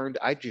I learned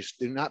I just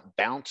do not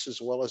bounce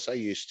as well as I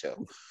used to.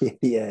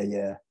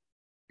 Yeah.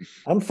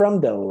 I'm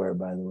from Delaware,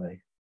 by the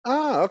way.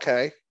 Oh,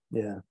 okay.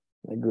 Yeah,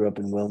 I grew up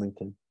in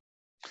Wilmington.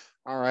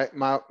 All right.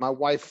 My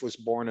wife was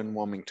born in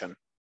Wilmington.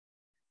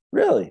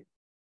 Really?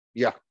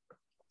 Yeah.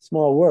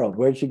 Small world.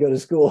 Where'd she go to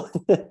school?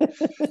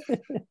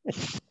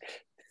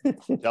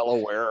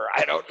 Delaware.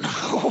 I don't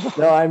know.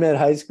 No, I meant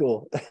high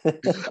school.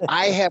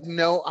 I have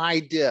no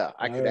idea.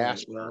 I could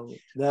ask her.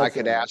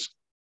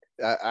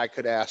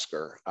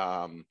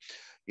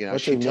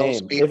 What's she her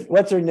tells name? me.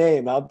 What's her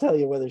name? I'll tell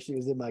you whether she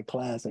was in my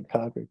class at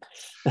Concord.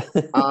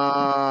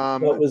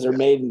 What was her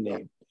maiden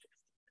name?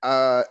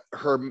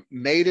 Her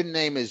maiden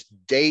name is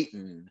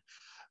Dayton,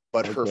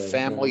 but her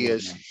family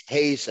is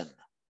Hazen.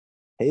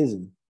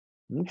 Hazen.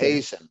 Okay.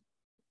 Hazen.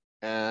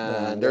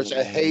 And there's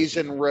a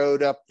Hazen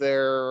Road up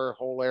there,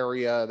 whole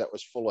area that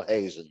was full of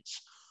Hazens.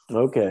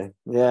 Okay.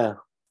 Yeah.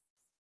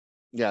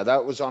 Yeah,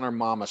 that was on her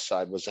mama's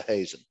side, was a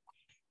Hazen.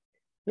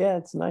 Yeah,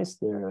 it's nice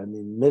there. I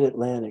mean,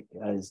 Mid-Atlantic.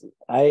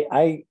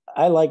 I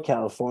like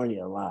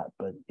California a lot,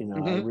 but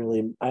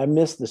I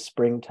miss the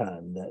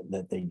springtime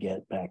that they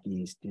get back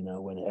east.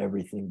 When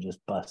everything just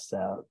busts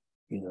out.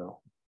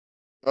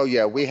 Oh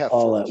yeah, we have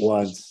all at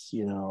once.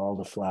 All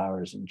the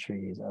flowers and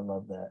trees. I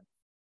love that.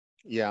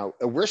 Yeah,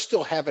 we're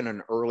still having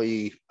an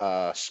early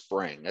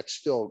spring. It's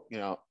still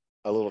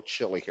a little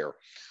chilly here,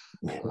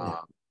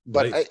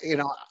 but nice.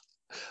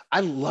 I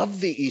love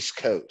the East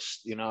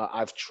Coast.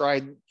 I've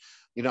tried.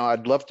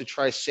 I'd love to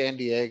try San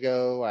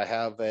Diego. I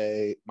have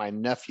my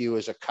nephew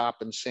is a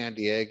cop in San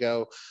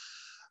Diego,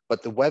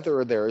 but the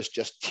weather there is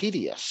just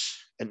tedious.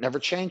 It never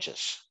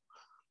changes.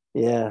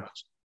 Yeah.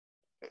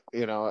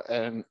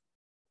 And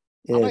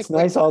it's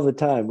nice all the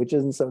time, which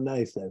isn't so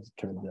nice as it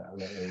turns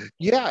out.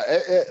 Yeah.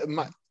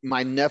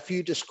 My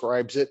nephew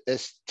describes it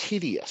as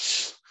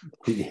tedious.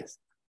 Tedious.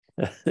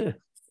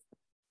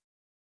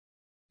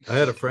 I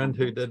had a friend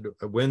who did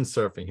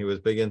windsurfing. He was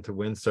big into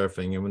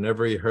windsurfing, and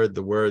whenever he heard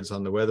the words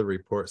on the weather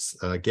reports,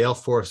 gale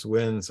force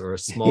winds or a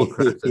small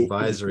craft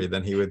advisory,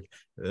 then he would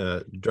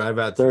drive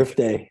out to surf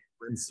day.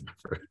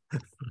 Windsurfer.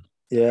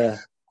 Yeah.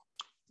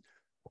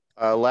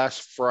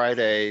 Last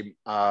Friday,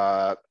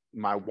 my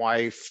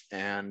wife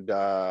and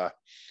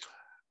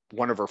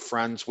one of her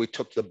friends, we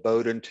took the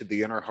boat into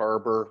the Inner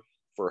Harbor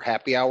for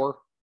happy hour,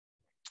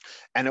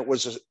 and it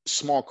was a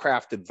small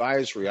craft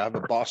advisory. I have a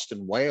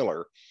Boston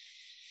whaler.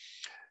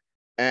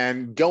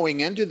 And going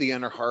into the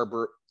Inner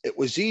Harbor, it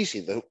was easy.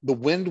 The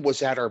wind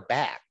was at our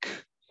back.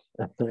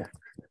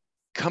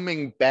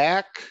 Coming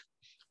back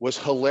was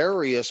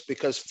hilarious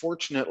because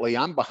fortunately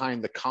I'm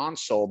behind the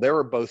console. They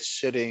were both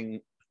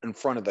sitting in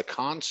front of the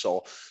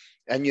console.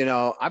 And,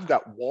 I've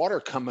got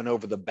water coming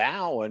over the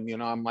bow. And,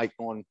 I'm like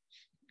going,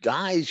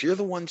 guys, you're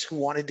the ones who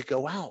wanted to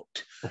go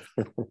out.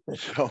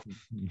 So,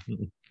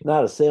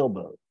 not a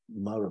sailboat,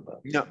 motorboat.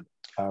 No,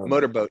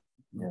 motorboat.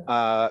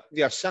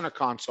 Yeah. Center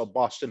console,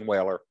 Boston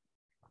whaler.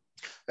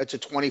 It's a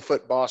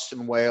 20-foot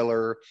Boston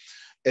whaler.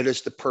 It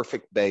is the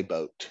perfect bay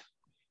boat.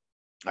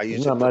 I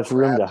use not much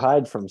room to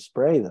hide from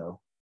spray,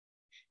 though.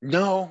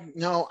 No,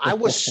 I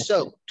was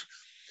soaked.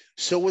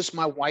 So was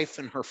my wife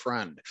and her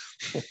friend.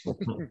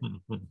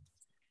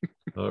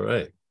 All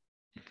right.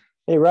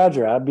 Hey,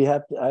 Roger, I'd be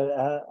happy.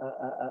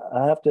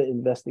 I have to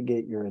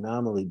investigate your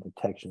anomaly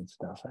detection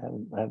stuff.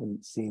 I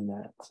haven't seen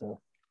that.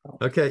 So.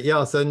 Okay. Yeah,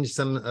 I'll send you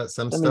some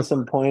send stuff. Me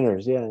some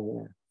pointers. Yeah.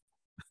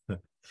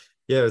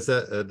 Yeah, it's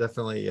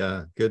definitely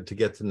good to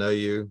get to know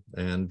you,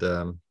 and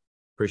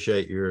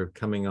appreciate your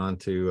coming on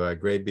to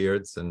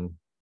Graybeards. And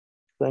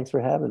thanks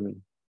for having me.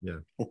 Yeah.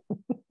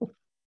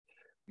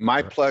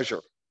 My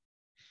pleasure.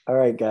 All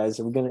right, guys,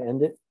 are we going to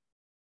end it?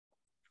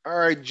 All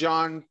right,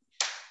 John.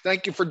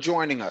 Thank you for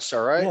joining us.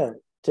 All right. Yeah.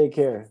 Take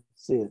care.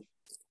 See you.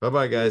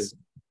 Bye-bye, guys.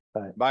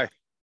 Bye. Bye.